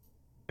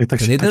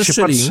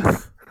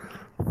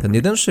 Ten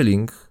jeden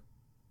szyling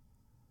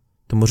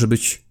to może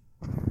być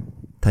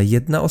ta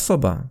jedna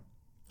osoba.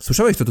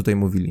 Słyszałeś, co tutaj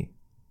mówili?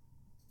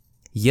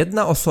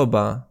 Jedna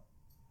osoba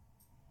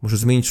może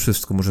zmienić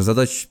wszystko, może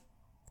zadać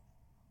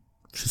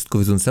wszystko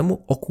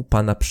widzącemu oku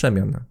pana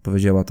przemian.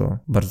 Powiedziała to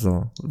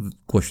bardzo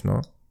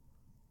głośno.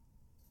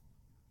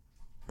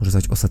 Może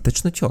zadać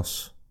ostateczny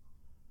cios.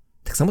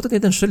 Tak samo ten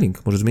jeden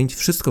szyling może zmienić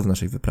wszystko w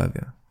naszej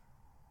wyprawie.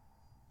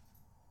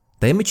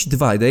 Dajemy ci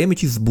 2 i dajemy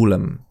ci z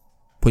bólem,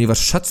 ponieważ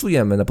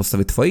szacujemy na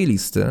podstawie twojej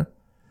listy,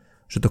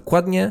 że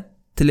dokładnie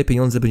tyle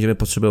pieniędzy będziemy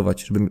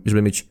potrzebować,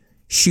 żeby mieć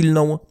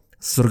silną,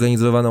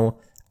 zorganizowaną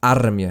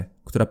armię,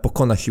 która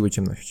pokona siły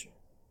ciemności.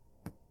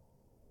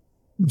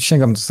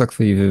 Sięgam do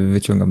sakwy i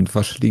wyciągam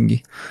 2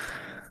 szylingi.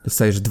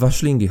 Dostajesz 2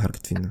 szlingi,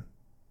 Hartwin.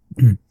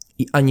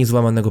 I ani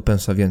złamanego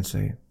pensa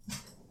więcej.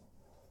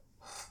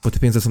 Bo te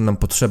pieniądze są nam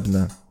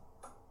potrzebne,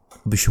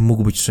 byś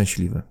mógł być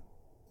szczęśliwy.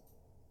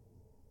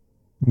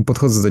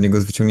 Podchodzę do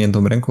niego z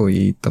wyciągniętą ręką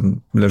i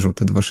tam leżą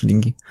te 2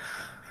 szylingi.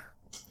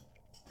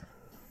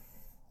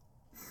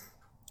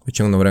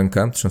 Wyciągnął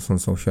rękę,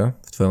 trzęsącą się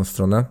w twoją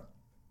stronę.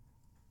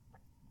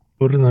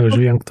 Kurno, już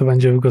wiem, kto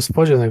będzie w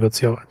gospodzie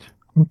negocjować.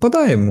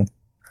 Podaję mu.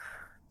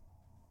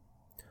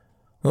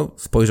 No,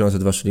 spojrzał na te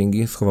 2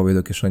 szylingi, schował je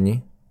do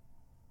kieszeni.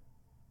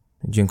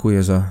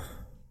 Dziękuję za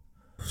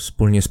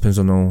wspólnie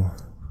spędzoną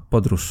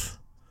podróż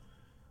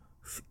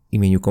w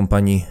imieniu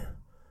kompanii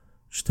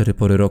 4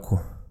 pory roku.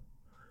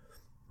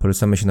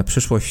 Polecamy się na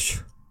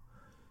przyszłość.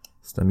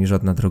 Z nami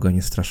żadna droga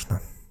nie straszna.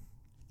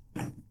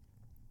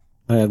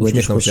 A jak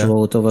będziesz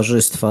potrzebował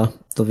towarzystwa,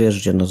 to wiesz,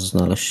 gdzie nas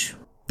znaleźć.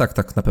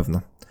 Tak, na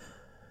pewno.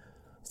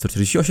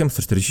 148,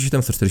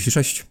 147,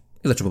 146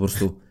 i zaczął po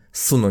prostu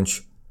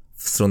sunąć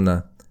w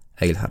stronę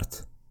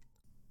Eilhart.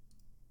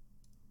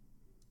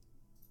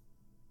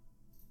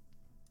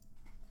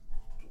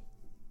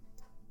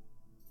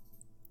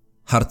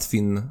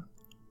 Hartwin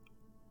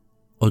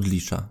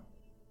odlicza.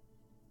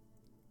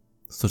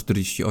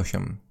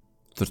 148,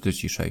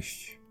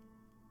 146,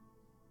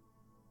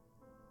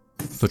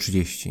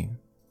 130,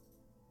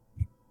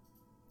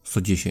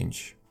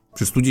 110.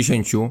 Przy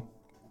 110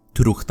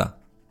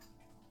 truchta.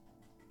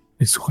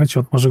 I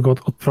słuchajcie, może go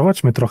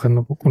odprowadźmy trochę,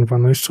 no bo kurwa,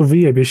 no jeszcze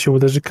wyjebie się,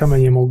 uderzy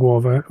kamieniem o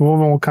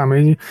głową o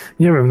kamień.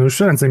 Nie wiem, no już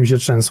ręce mi się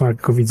trzęsą,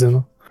 jak go widzę,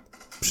 no.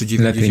 Przy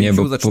 90 lepiej nie,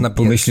 bo zaczyna biec.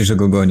 pomyśli, że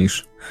go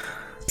gonisz.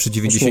 Przy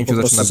 90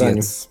 zaczyna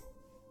biec.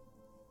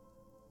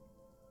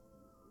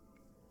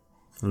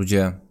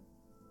 Ludzie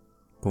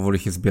powoli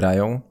się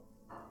zbierają.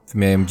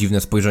 Miałem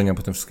dziwne spojrzenia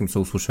po tym wszystkim, co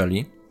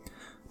usłyszeli.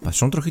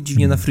 Patrzą trochę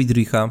dziwnie na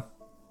Friedricha.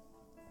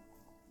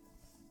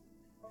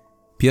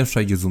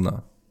 Pierwsza idzie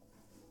Zuna.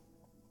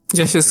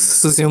 Ja się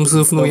z nią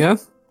zrównuję.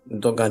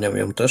 Doganiam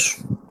ją też.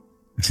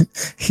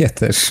 Ja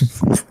też.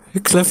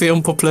 Klepię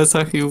ją po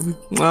plecach i mówię,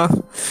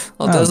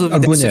 od razu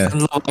widać, że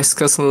handlować z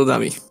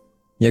krasnoludami.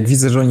 Jak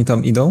widzę, że oni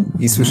tam idą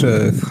i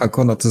słyszę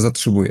Hakona, to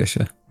zatrzymuję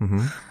się.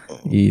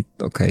 I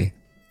okej.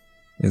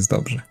 Jest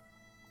dobrze.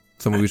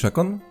 Co mówisz,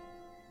 Hakon?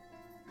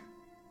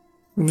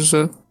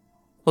 Że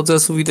od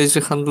razu widać,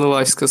 że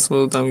handlowałaś z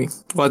krasnoludami.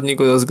 Ładnie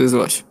go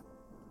rozgryzłaś.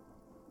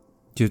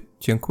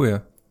 Dziękuję.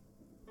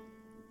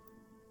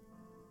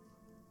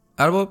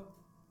 Albo...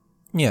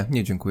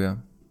 Nie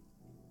dziękuję.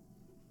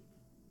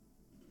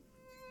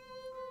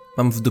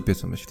 Mam w dupie,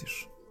 co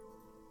myślisz.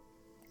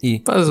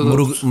 I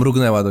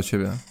mrugnęła do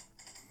ciebie.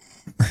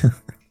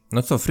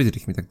 No co,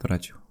 Friedrich mi tak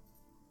doradził.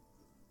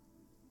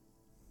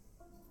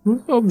 No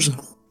dobrze.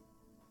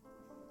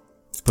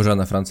 Spojrzała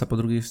na Franca po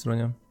drugiej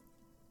stronie.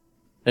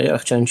 Ja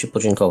chciałem ci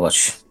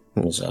podziękować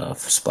za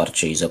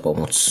wsparcie i za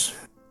pomoc.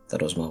 Ta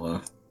rozmowa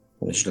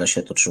źle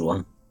się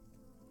toczyła.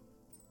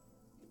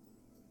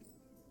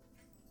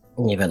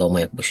 Nie wiadomo,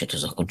 jakby się to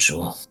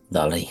zakończyło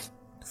dalej.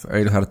 W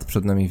Eilhart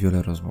przed nami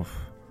wiele rozmów.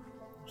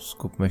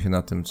 Skupmy się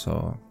na tym,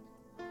 co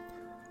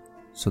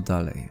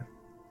dalej.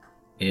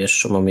 I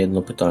jeszcze mam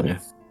jedno pytanie.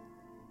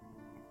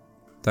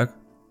 Tak?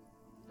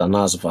 Ta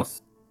nazwa.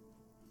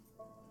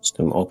 Z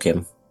tym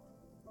okiem.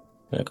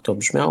 Jak to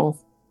brzmiało?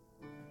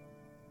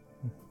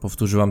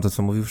 Powtórzyłam to,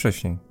 co mówił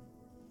wcześniej.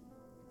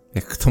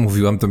 Jak to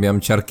mówiłam, to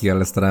miałem ciarki,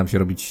 ale starałem się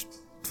robić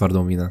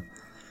twardą minę.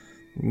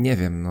 Nie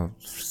wiem, no,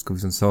 wszystko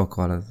widzące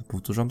oko, ale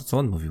powtórzyłam to, co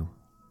on mówił.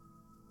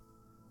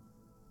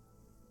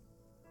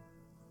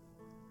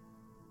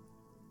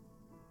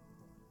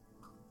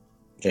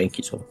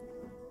 Dzięki, co?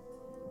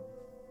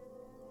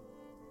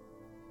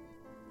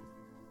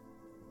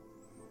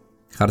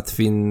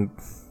 Hartwin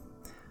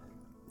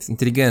jest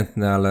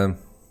inteligentny, ale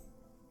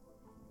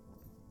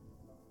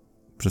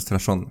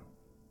przestraszony.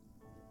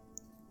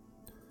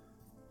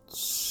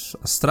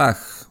 A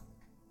strach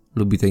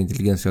lubi tę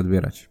inteligencję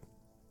odbierać.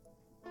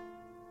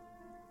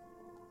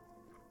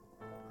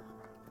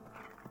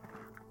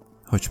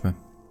 Chodźmy.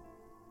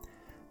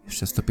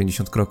 Jeszcze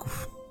 150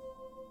 kroków.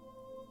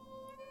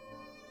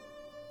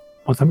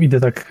 O, tam idę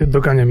tak,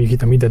 doganiam ich i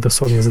tam idę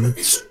dosłownie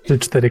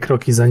 3-4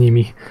 kroki za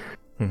nimi.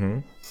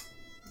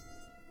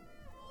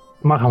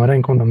 Macham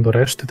ręką tam do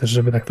reszty też,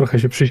 żeby tak trochę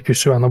się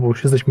przyspieszyła, no bo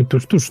już jesteśmy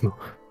tuż, no.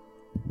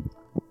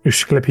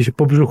 Już klepie się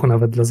po brzuchu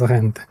nawet dla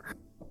zachęty.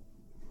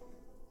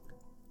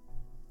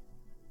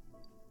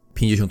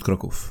 50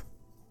 kroków.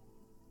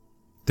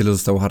 Tyle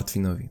zostało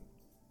Hartwinowi.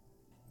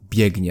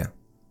 Biegnie.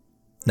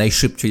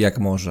 Najszybciej jak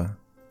może.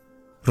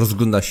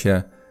 Rozgląda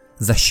się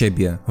za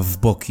siebie, w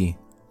boki.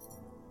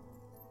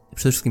 I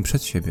przede wszystkim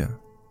przed siebie.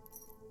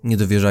 Nie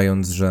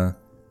dowierzając, że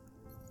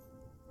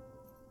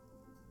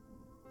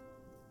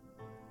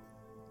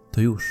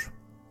to już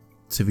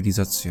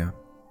cywilizacja.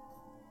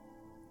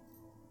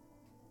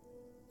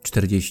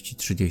 40,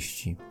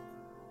 30,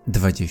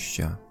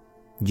 20,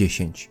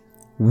 10.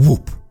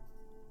 Łup!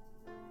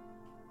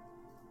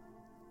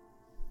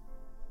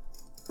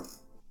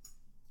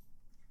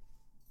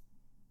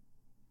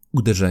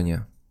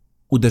 Uderzenie.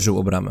 Uderzył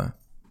o bramę.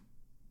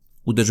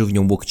 Uderzył w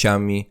nią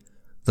łokciami.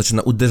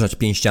 Zaczyna uderzać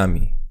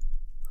pięściami.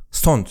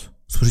 Stąd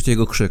słyszycie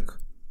jego krzyk.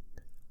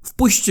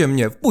 Wpuśćcie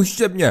mnie!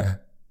 Wpuśćcie mnie!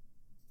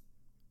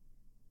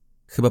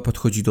 Chyba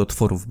podchodzi do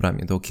otworu w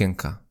bramie, do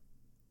okienka.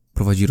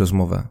 Prowadzi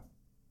rozmowę.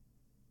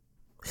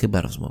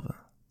 Chyba rozmowę.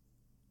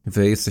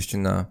 Wy jesteście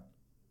na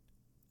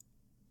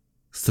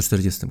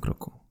 140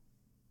 kroku.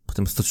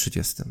 Potem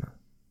 130.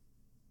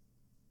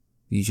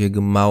 Widzicie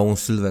jego małą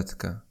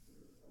sylwetkę.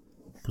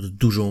 Pod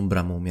dużą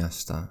bramą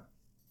miasta.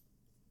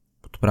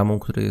 Pod bramą,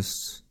 która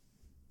jest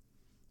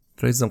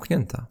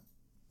zamknięta.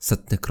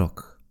 100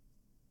 krok.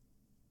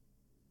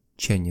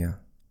 Cienie.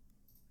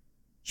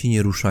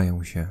 Cienie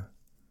ruszają się.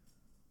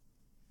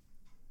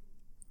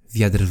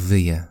 Wiatr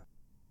wyje.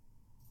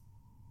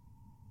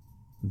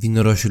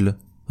 Winorośl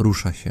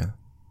rusza się.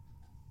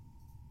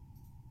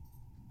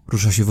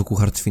 Rusza się wokół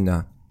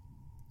Hartwina.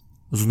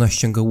 Zuna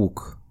ściąga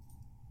łuk.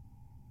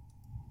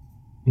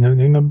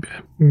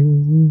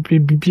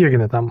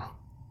 Biegnę tam.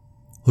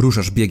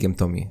 Ruszasz biegiem,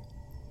 Tommy.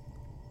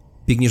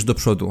 Biegniesz do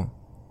przodu.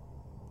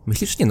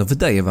 Myślisz, nie no,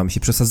 wydaje wam się,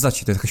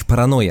 przesadzacie, to jest jakaś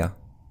paranoja.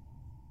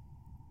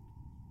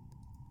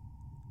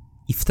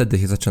 I wtedy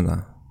się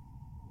zaczyna.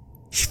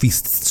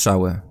 Świst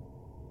strzały.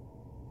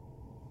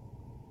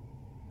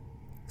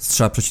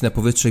 Strzała przecina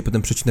powietrze i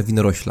potem przecina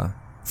winorośla.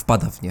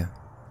 Wpada w nie.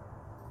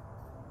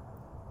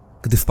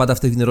 Gdy wpada w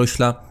te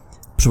winorośla,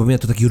 przypomina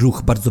to taki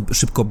ruch bardzo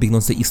szybko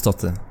biegnącej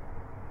istoty,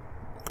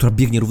 która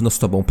biegnie równo z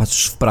tobą.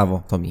 Patrzysz w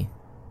prawo, Tommy.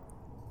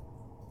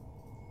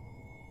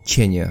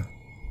 Cienie.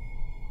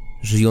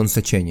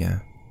 Żyjące cienie.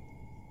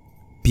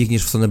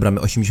 Biegniesz w stronę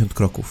bramy 80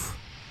 kroków.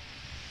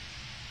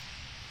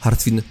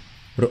 Hartwin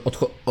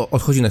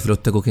odchodzi na chwilę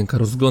od tego okienka,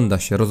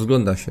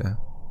 rozgląda się.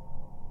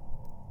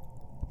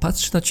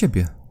 Patrzy na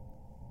ciebie.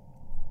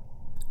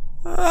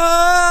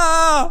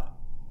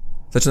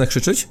 Zaczyna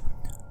krzyczeć.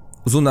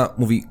 Zuna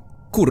mówi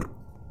kur.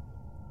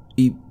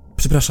 I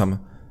przepraszam.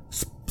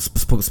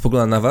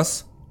 Spogląda na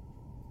was.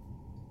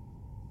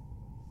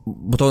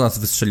 Bo to ona nas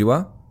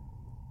wystrzeliła.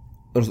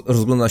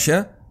 Rozgląda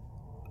się.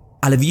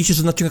 Ale widzicie,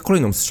 że naciąga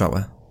kolejną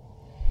strzałę.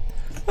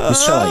 Nie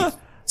strzelaj.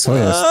 Co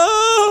jest?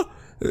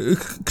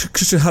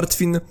 Krzyczy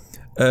Hartwin.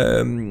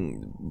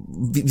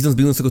 Widząc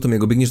biegnącego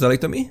Tomiego. Biegniesz dalej,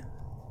 Tommy?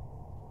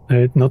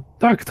 No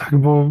tak,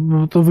 bo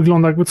to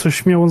wygląda jakby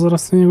coś miało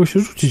zaraz na niego się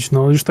rzucić,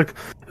 no już tak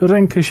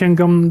rękę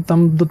sięgam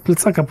tam do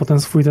plecaka po ten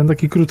swój, ten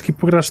taki krótki,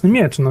 pograszny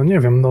miecz, no nie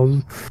wiem, no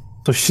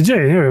coś się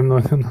dzieje, nie wiem, no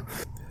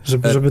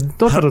żeby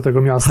dotarł do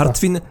tego miasta.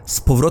 Hartwin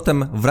z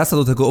powrotem wraca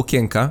do tego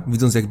okienka,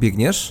 widząc jak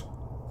biegniesz,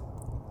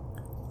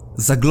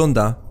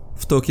 zagląda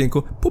w to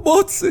okienko,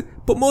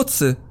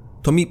 pomocy!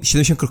 To mi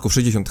 70 kroków,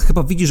 60,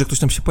 chyba widzi, że ktoś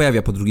tam się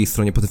pojawia po drugiej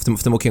stronie,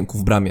 w tym okienku,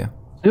 w bramie.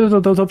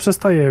 To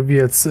przestaje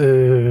biec,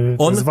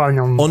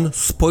 zwalniam. On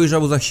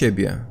spojrzał za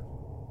siebie.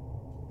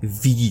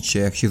 Widzicie,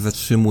 jak się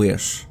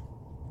zatrzymujesz.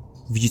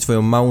 Widzi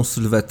twoją małą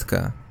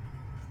sylwetkę.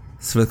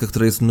 Sylwetkę,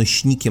 która jest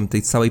nośnikiem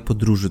tej całej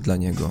podróży dla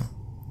niego.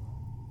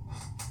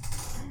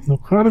 No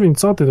Harwin,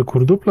 co ty, do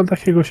kurdupla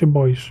takiego się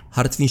boisz?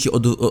 Hartwin się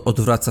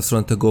odwraca w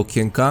stronę tego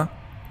okienka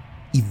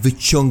i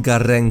wyciąga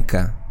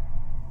rękę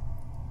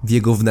w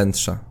jego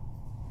wnętrze.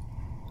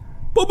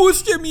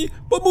 Pomóżcie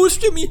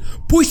mi!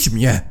 Puść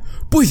mnie!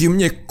 Budzi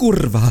mnie,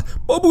 kurwa!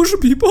 Pomóż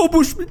mi,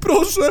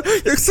 proszę!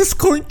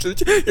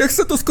 Ja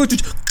chcę to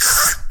skończyć!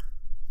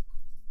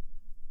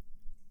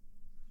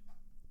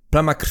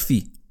 Plama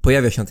krwi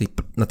pojawia się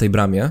na tej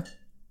bramie.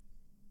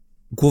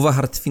 Głowa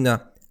Hartwina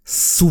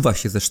zsuwa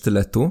się ze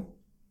sztyletu.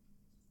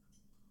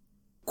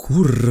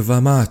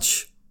 Kurwa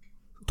mać!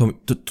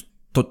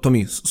 To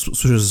mi,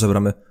 słyszysz za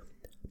bramy.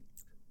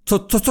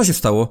 Co się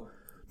stało?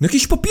 No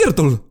jakiś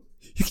popierdol!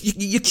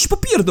 Jakiś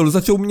popierdol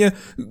zaczął mnie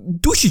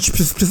dusić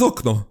przez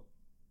okno.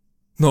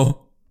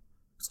 No.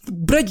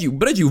 Bredził,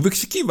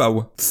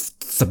 wykrzykiwał.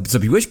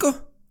 Zabiłeś go?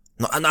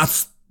 No a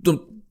nas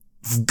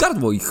w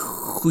gardło i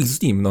chuj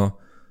z nim, no.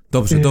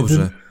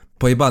 Dobrze.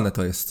 Pojebane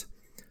to jest.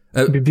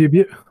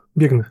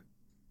 Biegnę.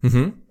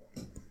 Mhm.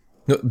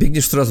 No,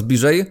 biegniesz coraz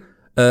bliżej.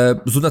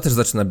 Zuna też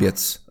zaczyna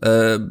biec.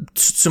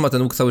 Trzyma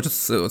ten łuk cały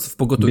czas w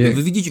pogotowiu.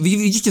 Wy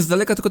widzicie z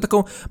daleka tylko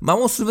taką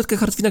małą sylwetkę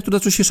Hartwina, która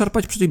zaczął się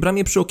szarpać przy tej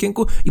bramie, przy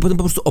okienku i potem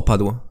po prostu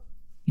opadł.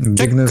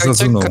 Biegnę za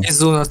Zuną. Czekaj,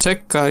 Zuna,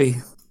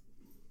 czekaj.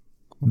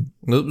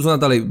 No, Zuna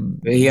dalej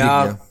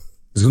biegnie.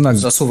 Zuna,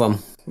 Zasuwam.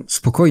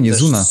 spokojnie, Też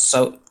Zuna.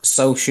 z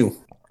całych sił.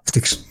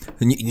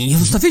 Nie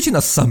zostawiacie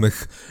nas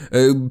samych.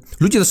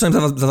 Ludzie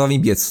zaczynają za wami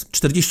biec.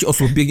 40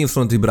 osób biegnie w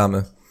stronę tej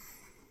bramy.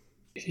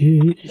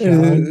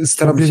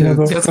 Staram się...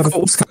 Ja tylko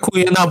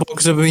uskakuję na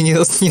bok, żeby mnie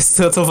nie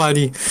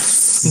stratowali.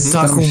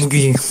 Za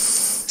humgi.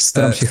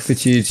 Staram się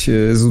chwycić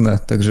Zunę,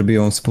 tak żeby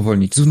ją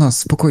spowolnić. Zuna,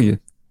 spokojnie.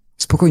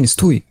 Spokojnie,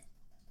 stój.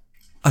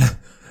 Ale...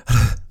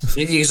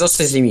 Ich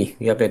zostać z nimi.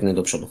 Ja biegnę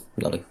do przodu.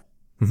 Dalej.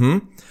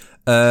 Mhm.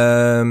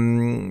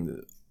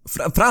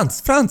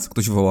 Franz,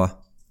 ktoś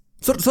woła.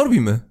 Co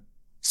robimy?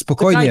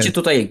 Spokojnie. Czekajcie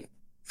tutaj.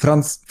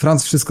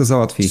 Franz wszystko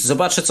załatwi.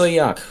 Zobaczę co i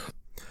jak.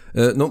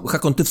 No,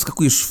 Hakon, ty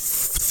wskakujesz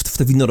w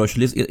te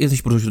winorośle,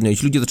 jesteś poruszony,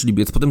 ludzie zaczęli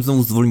biec, potem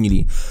znowu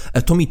zwolnili.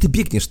 Tommy, ty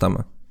biegniesz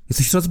tam.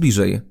 Jesteś coraz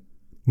bliżej.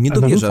 Nie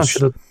dobieżasz.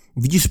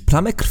 Widzisz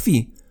plamę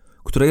krwi,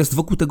 która jest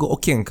wokół tego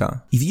okienka.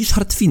 I widzisz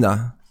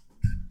Hartwina.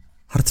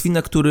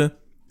 Hartwina, który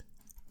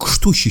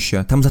krztusi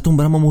się. Tam za tą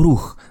bramą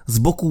ruch. Z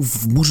boku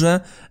w murze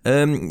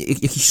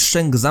jakiś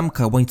szczęk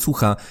zamka,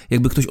 łańcucha.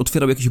 Jakby ktoś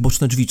otwierał jakieś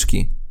boczne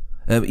drzwiczki.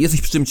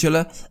 Jesteś przy tym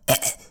ciele.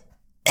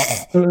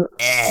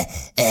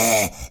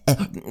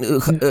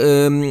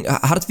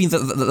 Hartwin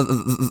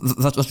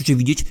zaczął cię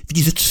widzieć.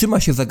 Widzisz, że trzyma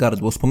się za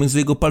gardło. Z pomiędzy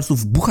jego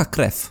palców bucha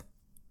krew.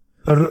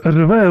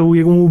 Rwę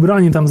jego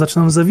ubranie, tam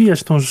zaczynam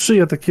zawijać tą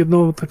szyję, takie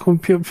taką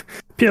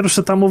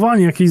pierwsze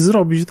tamowanie jakieś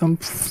zrobić tam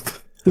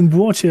w tym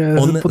błocie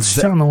pod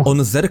ścianą.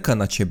 On zerka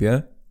na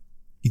ciebie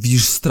i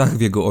widzisz strach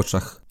w jego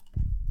oczach.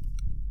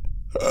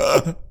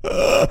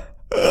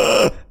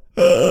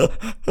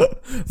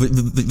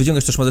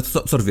 Wyciągasz też szmatę,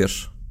 co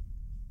rwiesz?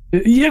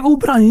 Jego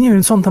ubranie, nie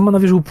wiem co on tam ma na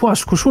wierzchu,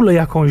 płaszcz, koszulę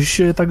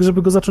jakąś, tak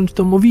żeby go zacząć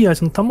tam owijać,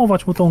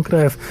 tamować mu tą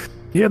krew.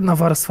 Jedna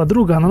warstwa,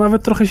 druga,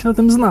 nawet trochę się na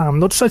tym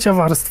znam. Trzecia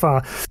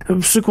warstwa,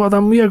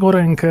 przykładam jego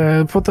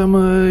rękę, potem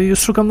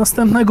szukam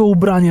następnego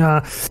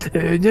ubrania,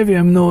 nie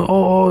wiem,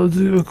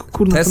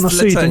 kurna, to na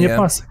szyi, to nie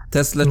pasek.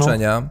 Test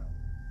leczenia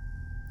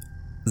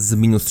z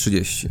minus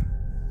 30.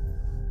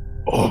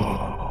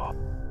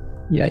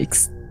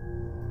 Jajks.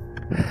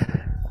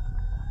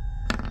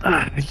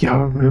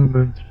 Ja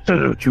bym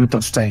przerzucił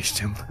to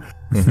szczęściem.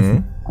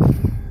 Mhm.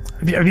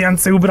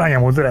 Więcej ubrania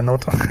mu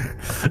to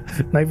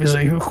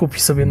najwyżej kupi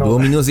sobie nowe. Było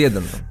minus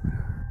 1.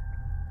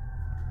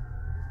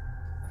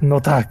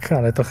 No tak,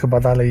 ale to chyba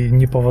dalej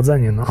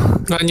niepowodzenie,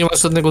 A nie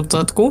masz żadnego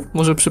dodatku?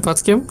 Może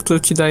przypadkiem?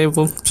 Który ci daje,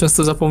 bo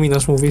często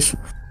zapominasz, mówisz.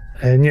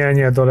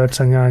 Nie, do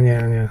leczenia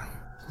nie.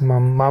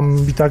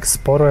 Mam i tak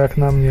sporo jak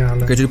na mnie,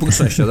 ale... Okej, czyli punkt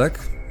szczęścia, tak?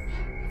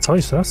 Co,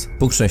 jeszcze raz?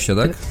 Punkt szczęścia,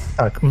 tak?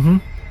 Tak,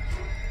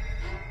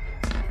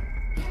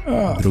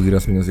 Drugi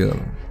raz minus 1.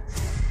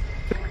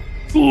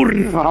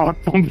 Kurwa,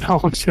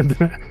 pomylało się.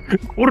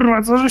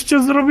 Kurwa, co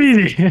żeście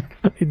zrobili?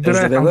 I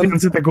drewam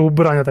więcej tego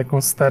ubrania,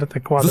 taką stertę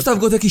kładę. Zostaw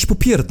go to jakiś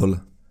popierdol.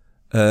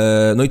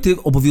 No i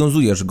ty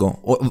obowiązujesz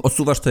go.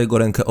 Odsuwasz tę jego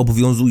rękę,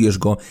 obowiązujesz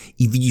go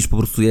i widzisz po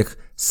prostu jak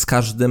z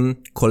każdym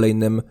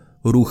kolejnym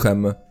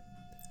ruchem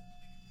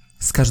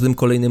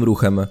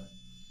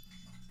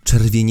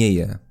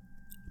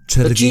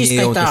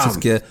czerwienieją te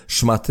wszystkie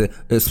szmaty.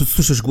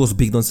 Słyszysz głos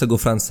biegnącego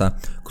Franza,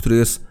 który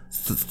jest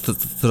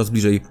coraz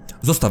bliżej.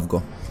 Zostaw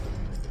go.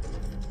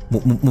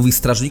 Mówi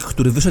strażnik,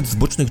 który wyszedł z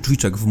bocznych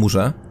drzwiczek w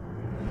murze.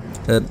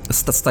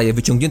 Staje,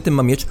 wyciągniętym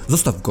ma miecz.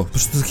 Zostaw go.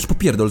 Proszę, to jest jakiś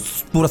popierdol.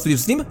 Współpracujesz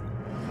z nim?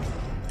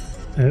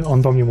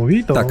 On do mnie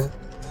mówi? Tak.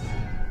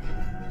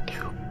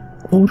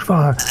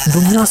 Kurwa,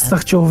 do miasta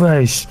chciał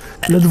wejść.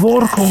 Ledwo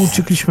orką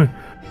uciekliśmy.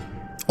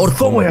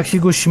 Woła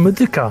jakiegoś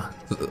medyka.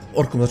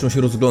 Orką zaczął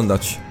się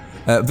rozglądać.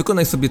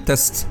 Wykonaj sobie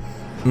test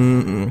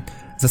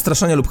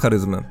zastraszania lub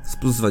charyzmy z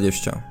plus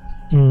 20.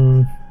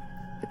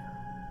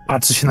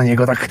 Patrzę się na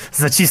niego, tak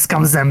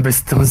zaciskam zęby,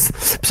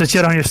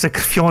 przecieram jeszcze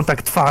krwią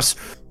tak twarz.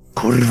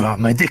 Kurwa,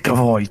 medyka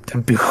wołaj,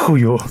 tępy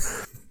chuju.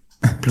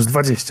 Plus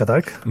 20,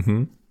 tak?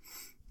 Mhm.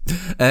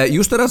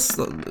 Już teraz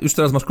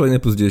masz kolejny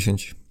plus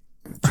 10.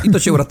 I to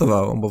cię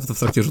uratowało, bo w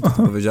trakcie rzutu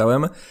to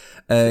powiedziałem.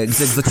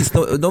 Gdzie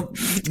zacisnął, no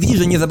widzisz,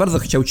 że nie za bardzo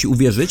chciał ci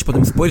uwierzyć,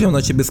 potem spojrzał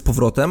na ciebie z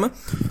powrotem,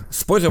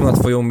 spojrzał na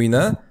twoją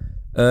minę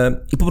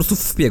i po prostu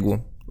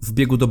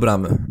wbiegł do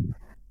bramy.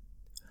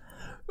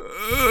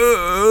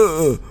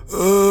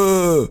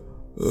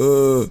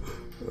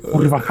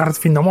 Kurwa,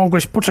 Hartwin, no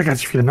mogłeś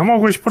poczekać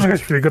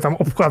chwilę, go tam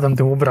obkładam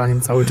tym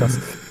ubraniem cały czas.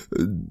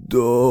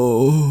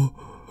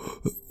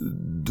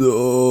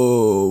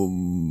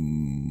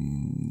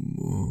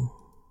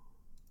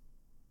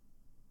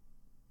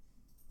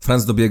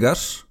 Franz,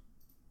 dobiegasz?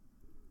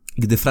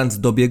 I gdy Franz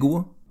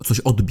dobiegł, coś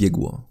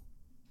odbiegło.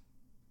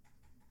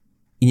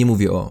 I nie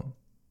mówię o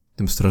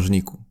tym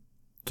strażniku,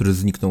 który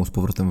zniknął z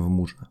powrotem w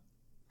murze.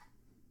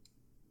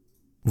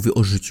 Mówię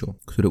o życiu,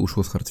 które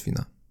uszło z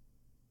Hartwina.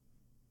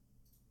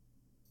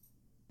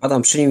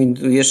 Adam przy nim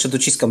jeszcze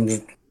dociskam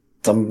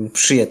tam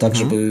szyję tak,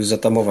 żeby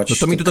zatamować. No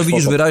to mi tutaj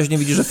widzisz wyraźnie,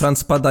 widzisz, że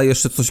Franz pada,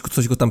 jeszcze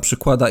coś go tam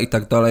przykłada i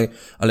tak dalej,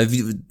 ale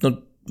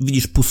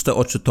widzisz puste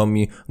oczy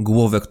Tomi,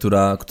 głowę,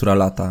 która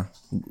lata,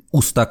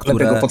 usta,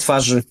 które... po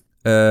twarzy.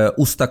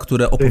 Usta,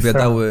 które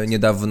opowiadały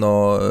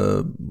niedawno,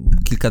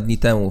 kilka dni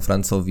temu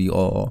Francowi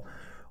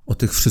o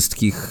tych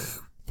wszystkich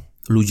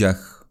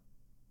ludziach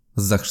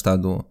z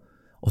Zachsztadu,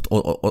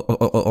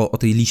 o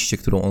tej liście,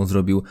 którą on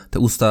zrobił. Te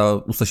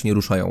usta się nie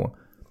ruszają.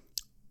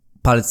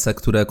 Palce,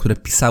 które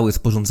pisały,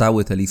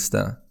 sporządzały tę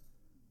listę,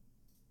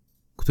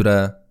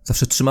 które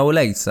zawsze trzymały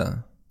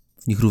lejce,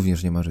 w nich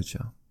również nie ma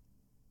życia.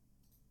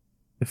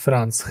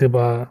 Franz,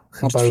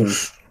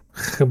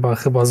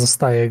 chyba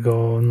zostaje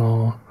go,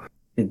 no...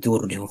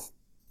 Durniu.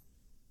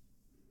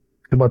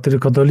 Chyba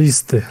tylko do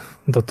listy,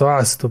 do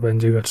toastu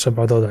będzie go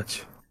trzeba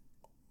dodać.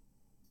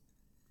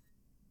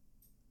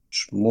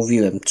 Już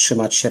mówiłem,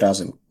 trzymać się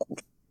razem.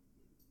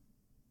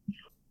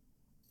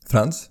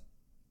 Franz?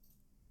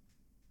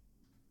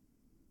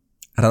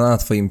 Rana na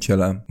twoim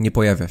ciele nie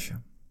pojawia się.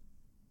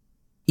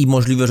 I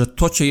możliwe, że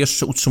to cię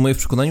jeszcze utrzymuje w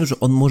przekonaniu, że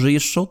on może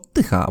jeszcze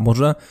oddycha, a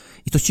może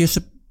i to cię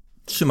jeszcze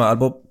trzyma,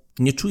 albo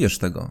nie czujesz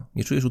tego,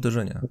 nie czujesz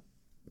uderzenia.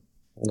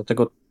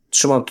 Dlatego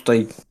trzymam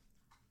tutaj,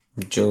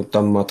 gdzie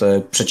tam ma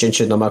te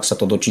przecięcie na maksa,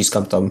 to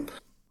dociskam tam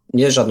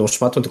nie żadną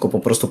szmatą, tylko po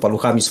prostu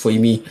paluchami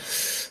swoimi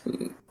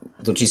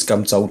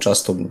dociskam cały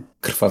czas tą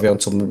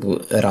krwawiącą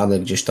ranę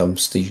gdzieś tam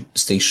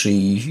z tej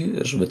szyi,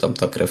 żeby tam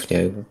ta krew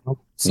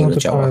nie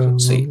leciała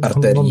z tej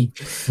arterii.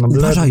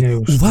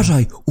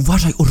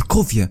 Uważaj,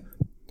 orkowie!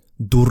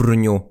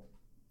 Durniu!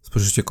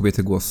 Słyszycie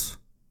kobiecy głos.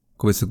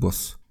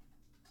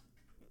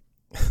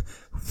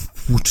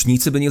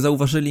 Łucznicy by nie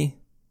zauważyli?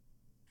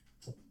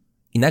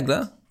 I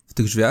nagle w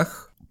tych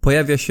drzwiach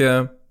pojawia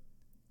się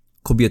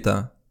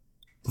kobieta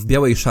w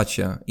białej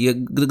szacie. I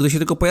gdy się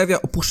tylko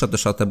pojawia, opuszcza tę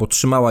szatę, bo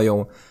trzymała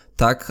ją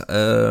tak,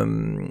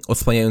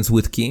 odsłaniając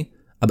łydki,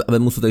 aby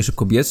móc tutaj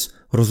szybko biec.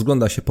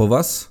 Rozgląda się po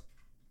was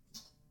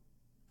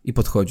i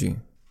podchodzi.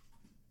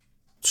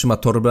 Trzyma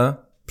torbę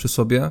przy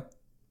sobie,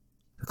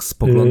 tak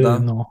spogląda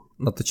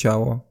na to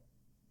ciało.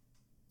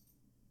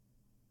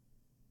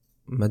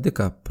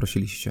 Medyka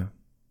prosiliście,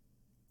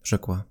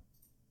 rzekła.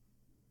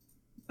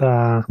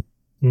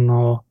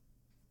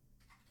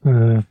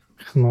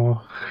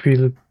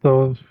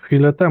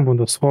 Chwilę temu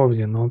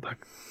dosłownie,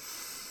 tak.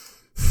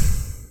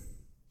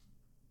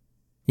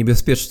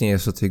 Niebezpiecznie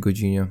jest o tej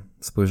godzinie,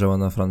 spojrzała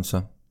na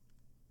Franca.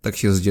 Tak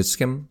się z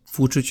dzieckiem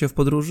włóczycie w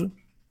podróży?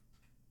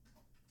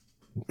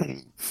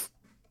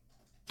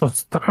 To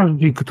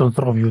strażnik to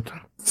zrobił ten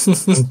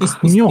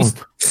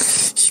kmiot.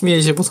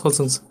 Śmieje się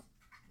podchodząc.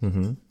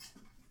 Mhm.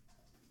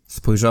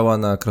 Spojrzała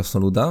na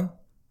krasnoluda,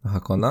 na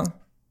Hakona.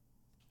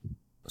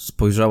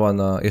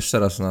 Spojrzała jeszcze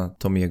raz na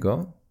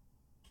Tomiego.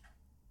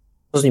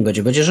 Co z nim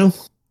będzie? Będzie żył?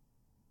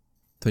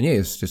 To nie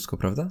jest dziecko,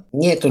 prawda?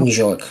 Nie, to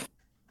niziołek.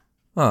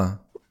 A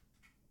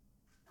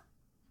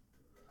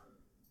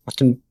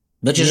tym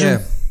będzie żył?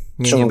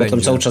 Nie będzie.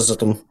 Tam cały czas za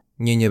tą...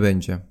 Nie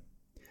będzie.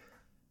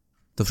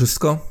 To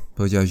wszystko?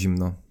 Powiedziała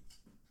zimno.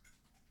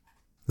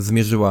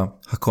 Zmierzyła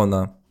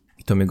Hakona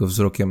i Tomiego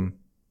wzrokiem,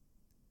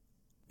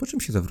 po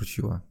czym się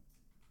zawróciła.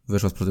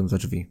 Wyszła z powrotem za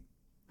drzwi.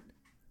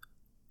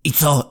 I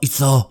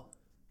co?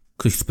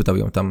 Ktoś spytał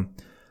ją tam.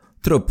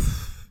 Trup,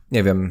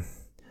 nie wiem.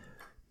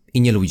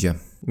 I nie ludzie.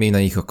 Miej na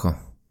nich oko.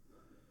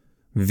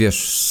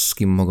 Wiesz, z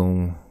kim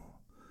mogą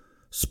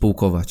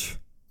spółkować.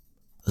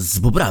 Z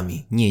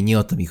bobrami. Nie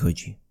o to mi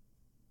chodzi.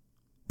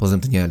 Poza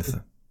tym to nie elfy.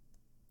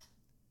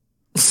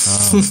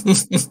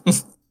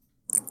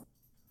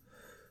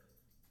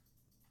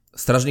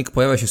 Strażnik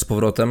pojawia się z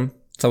powrotem.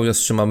 Cały czas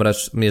trzyma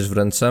miecz w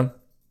ręce.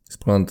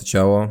 Spogląda na to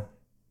ciało.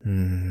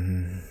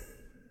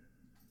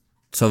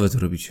 Co wy tu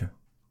robicie?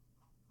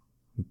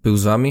 Był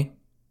z wami?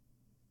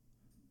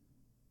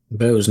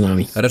 Był z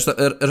nami.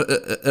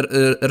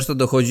 Reszta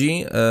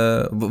dochodzi.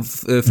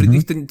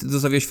 Ty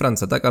zostawiłeś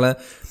Franca, tak? Ale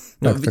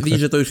widzisz,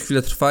 że to już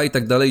chwilę trwa i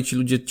tak dalej i ci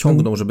ludzie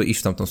ciągną, żeby iść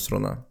w tamtą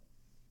stronę.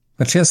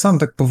 Znaczy ja sam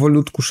tak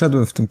powolutku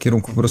szedłem w tym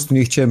kierunku, po prostu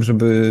nie chciałem,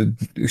 żeby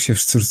się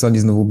wszyscy rzucali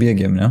znowu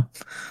biegiem, nie?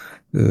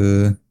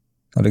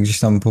 Ale gdzieś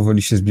tam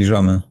powoli się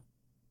zbliżamy.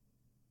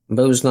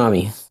 Był z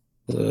nami.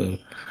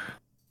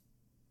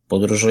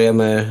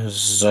 Podróżujemy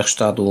z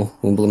Zachsztadu,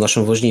 był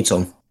naszym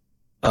woźnicą.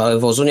 Ale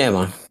wozu nie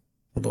ma,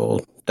 bo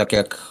tak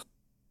jak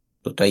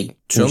tutaj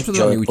Czy on przed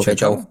wami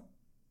powiedział... uciekał?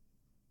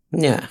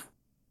 Nie.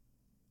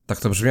 Tak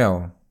to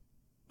brzmiało.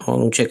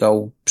 On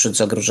uciekał przed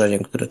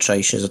zagrożeniem, które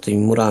czai się za tymi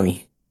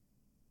murami.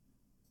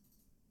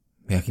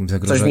 Jakim Coś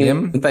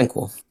zagrożeniem? mi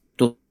pękło.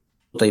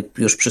 Tutaj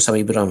już przy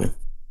samej bramie.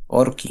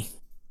 Orki.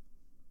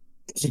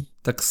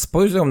 Tak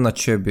spojrzał na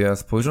ciebie,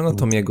 spojrzał na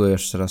Tomiego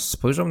jeszcze raz,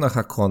 spojrzał na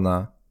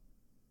Hakona,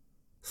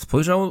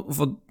 spojrzał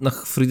na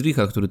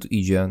Friedricha, który tu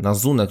idzie, na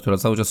Zunę, która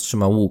cały czas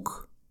trzyma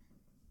łuk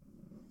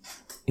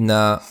i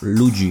na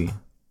ludzi,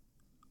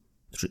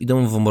 którzy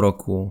idą w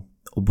mroku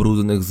o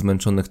brudnych,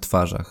 zmęczonych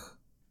twarzach.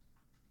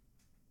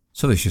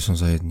 Co wyście są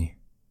za jedni?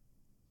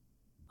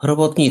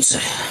 Robotnicy.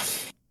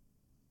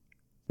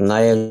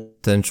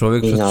 Ten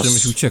człowiek przed nas.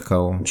 czymś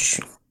uciekał,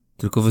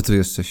 tylko wy tu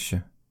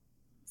jesteście.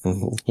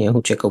 Nie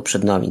uciekał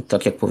przed nami,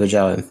 tak jak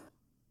powiedziałem.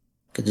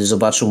 Kiedy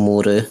zobaczył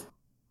mury,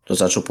 to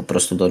zaczął po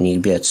prostu do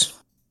nich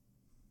biec.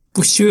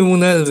 Puściły mu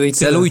nerwy i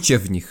tyle. Celujcie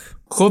w nich.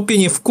 Chłopie,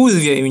 nie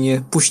wkurwiaj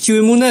mnie.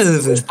 Puściły mu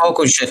nerwy.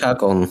 Uspokój się,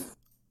 Hakon.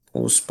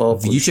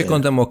 Uspokój Widzicie się.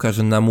 kątem oka,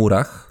 że na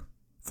murach,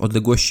 w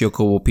odległości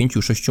około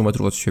 5-6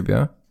 metrów od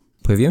siebie,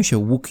 pojawiają się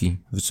łuki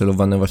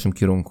wycelowane w waszym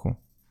kierunku.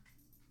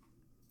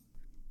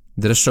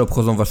 Dreszcze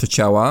obchodzą wasze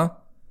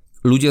ciała.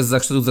 Ludzie z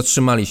Zachsztadu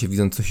zatrzymali się,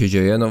 widząc co się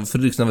dzieje. No,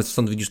 Friedrich, nawet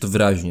stąd widzisz to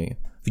wyraźniej.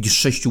 Widzisz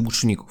 6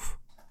 łuczników.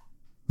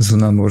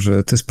 Zuna,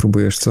 może ty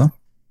spróbujesz, co?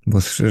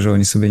 Bo słyszę, że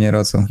oni sobie nie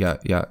radzą.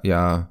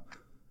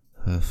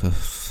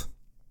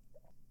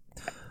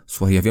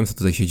 Słuchaj, ja wiem, co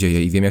tutaj się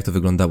dzieje i wiem, jak to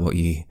wyglądało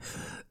i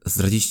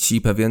zdradzić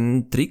ci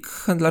pewien trik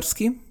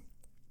handlarski?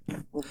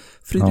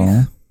 Friedrich?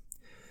 No.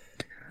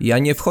 Ja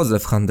nie wchodzę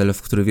w handel,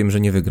 w który wiem, że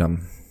nie wygram.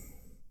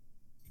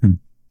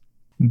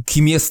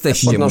 Kim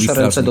jesteście, mówi Podnoszę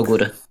ręce strażnik? do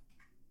góry.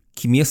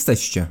 Kim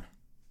jesteście?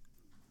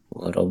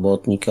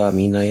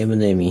 Robotnikami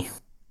najemnymi.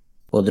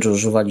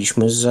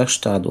 Podróżowaliśmy z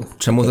Zachsztadu.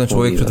 Czemu tak ten jak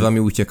człowiek mówiłem. przed wami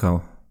uciekał?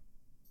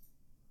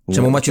 Nie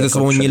Czemu macie ze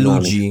uciekał sobą przed nie nami.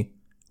 ludzi,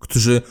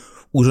 którzy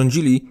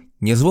urządzili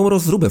niezłą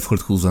rozróbę w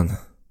Holthusen?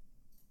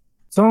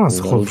 Co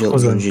nas Nie, ludzie chodzą?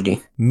 urządzili.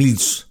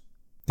 Milcz.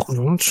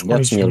 Kurwa, no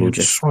trzymajcie nie mnie,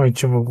 ludzie.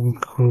 trzymajcie w ogóle,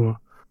 kurwa.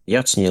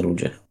 Jacnie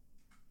ludzie.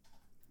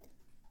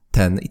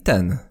 Ten i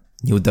ten.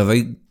 Nie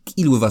udawaj,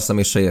 ilu was tam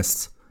jeszcze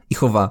jest. I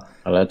chowa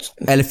Ale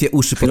elfie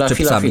uszy pod Chwila,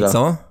 czepcami, chwila.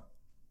 co?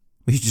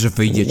 Myślicie, że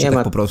wyjdziecie Nie tak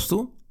ma- po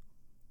prostu?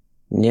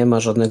 nie ma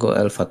żadnego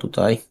elfa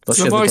tutaj. To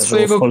się Zawołaj wydarzyło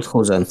swojego- w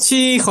Holthusen.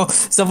 Cicho!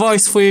 Zawołaj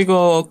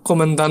swojego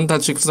komendanta,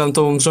 czy kto tam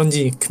tą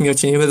rządzi,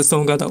 kmiocie, nie będę z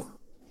tobą gadał.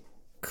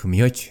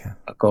 Kmiocie.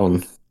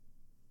 Hakon.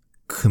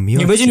 Kmiocie.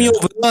 Nie będzie mnie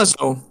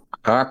obrażał.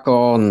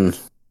 Hakon.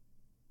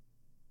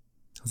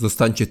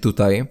 Zostańcie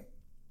tutaj.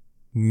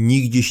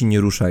 Nigdzie się nie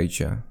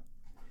ruszajcie.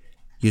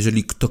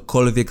 Jeżeli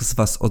ktokolwiek z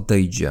was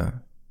odejdzie,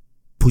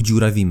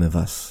 podziurawimy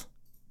was.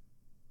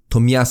 To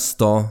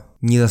miasto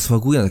nie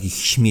zasługuje na takich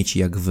śmieci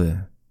jak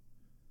wy.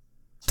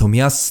 To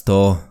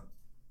miasto...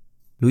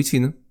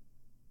 Luitwin?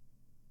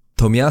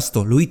 To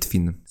miasto,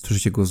 Luitwin.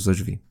 Słyszycie głos za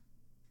drzwi.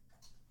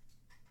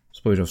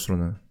 Spojrzał w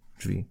stronę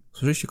drzwi.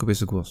 Słyszeliście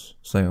kobiecy głos,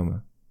 znajomy.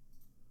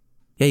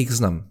 Ja ich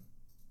znam.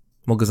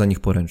 Mogę za nich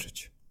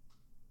poręczyć.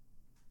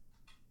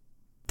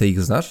 Ty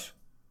ich znasz?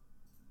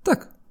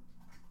 Tak.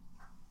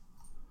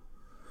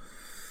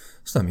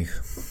 Znam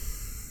ich.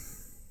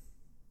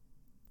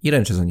 I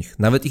ręczę za nich.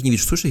 Nawet ich nie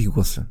widzisz, słyszę ich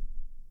głosy.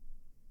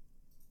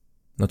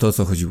 No to o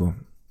co chodziło?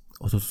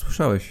 O to, co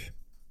słyszałeś.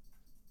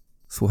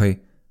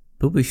 Słuchaj,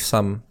 byłbyś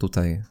sam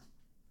tutaj,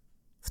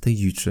 w tej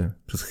dziczy,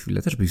 przez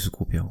chwilę też byś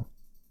zgłupiał.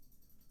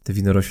 Te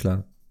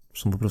winorośla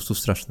są po prostu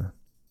straszne.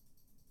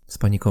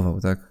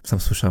 Spanikował, tak? Sam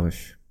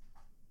słyszałeś.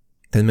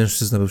 Ten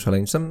mężczyzna był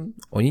szaleńcem?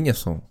 Oni nie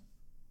są.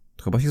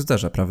 To chyba się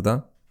zdarza,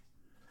 prawda?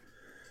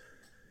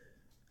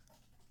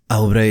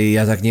 Aubrey,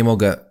 ja tak nie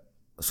mogę.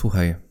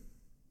 Słuchaj,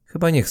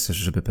 chyba nie chcesz,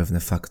 żeby pewne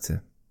fakty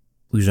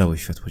ujrzały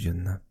światło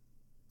dzienne.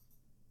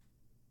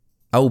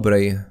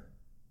 Aubrey,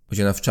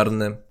 odziana w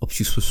czarny,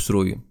 obcisły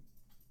strój,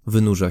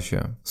 wynurza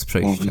się z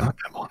przejścia.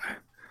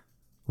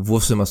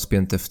 Włosy ma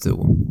spięte w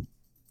tył.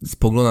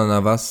 Spogląda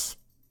na was.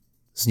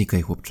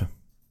 Znikaj, chłopcze.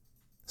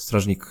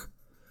 Strażnik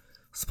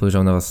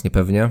spojrzał na was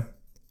niepewnie.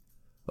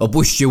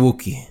 Opuśćcie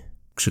łuki!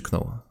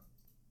 Krzyknął.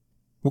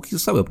 Łuki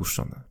zostały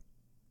opuszczone.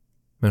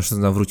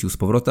 Mężczyzna wrócił z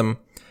powrotem,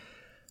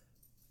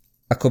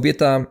 a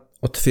kobieta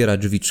otwiera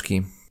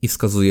drzwiczki i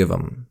wskazuje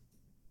wam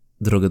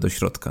drogę do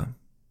środka.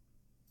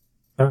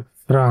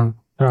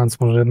 Franc,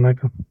 może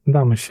jednak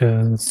damy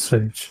się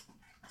strzelić.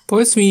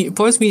 Powiedz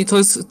mi,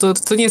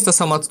 to nie jest ta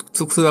sama,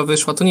 która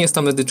wyszła, to nie jest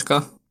ta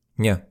medyczka.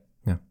 Nie.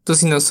 To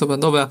jest inna osoba,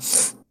 dobra.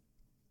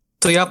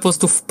 To ja po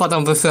prostu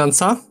wpadam we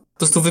Franca, po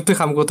prostu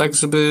wypycham go tak,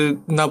 żeby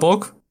na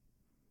bok.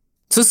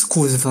 Co jest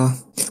kurwa?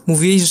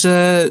 Mówiłeś,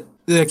 że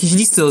jakieś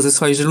listy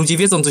rozesłali, że ludzie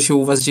wiedzą, co się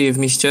u was dzieje w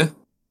mieście.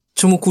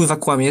 Czemu kurwa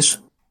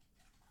kłamiesz?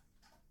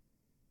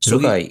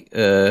 Słuchaj,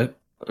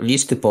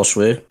 listy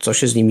poszły, co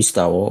się z nimi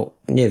stało,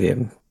 nie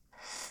wiem.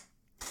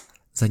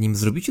 Zanim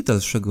zrobicie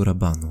dalszego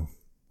rabanu,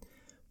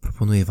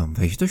 proponuję wam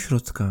wejść do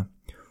środka,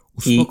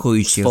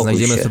 uspokoić się, uspokój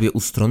znajdziemy się. sobie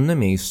ustronne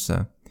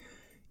miejsce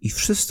i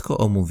wszystko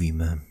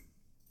omówimy.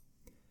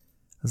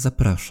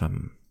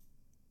 Zapraszam.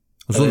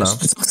 Zuna.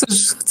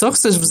 Co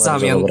chcesz w Bardzo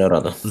zamian? dobra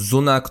rada.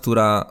 Zuna,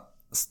 która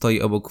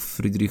stoi obok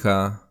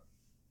Friedricha,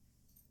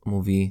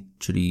 mówi,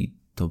 czyli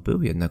to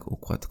był jednak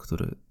układ,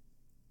 który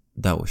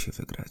dało się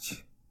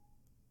wygrać.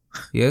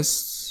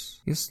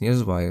 Jest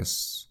niezła,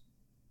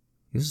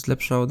 jest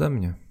lepsza ode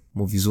mnie,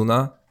 mówi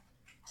Zuna.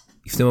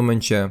 I w tym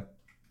momencie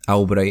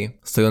Aubrey,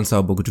 stojąca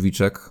obok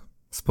drzwiczek,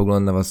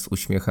 spogląda na was z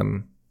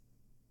uśmiechem,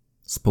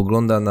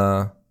 spogląda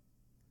na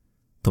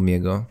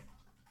Tomiego.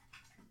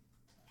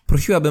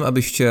 Prosiłabym,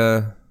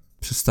 abyście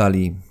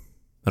przestali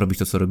robić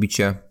to, co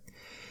robicie.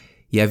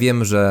 Ja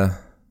wiem, że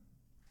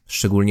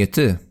szczególnie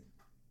ty,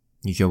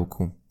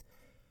 Niziołku,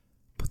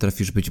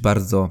 potrafisz być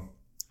bardzo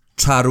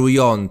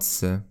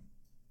czarujący,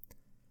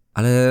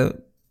 ale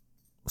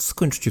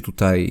skończcie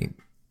tutaj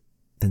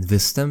ten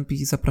występ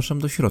i zapraszam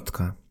do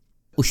środka.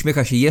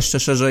 Uśmiecha się jeszcze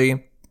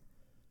szerzej,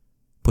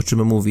 po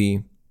czym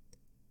mówi: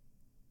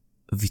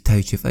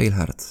 witajcie w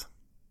Eilhart.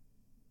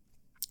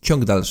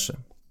 Ciąg dalszy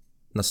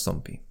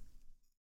nastąpi.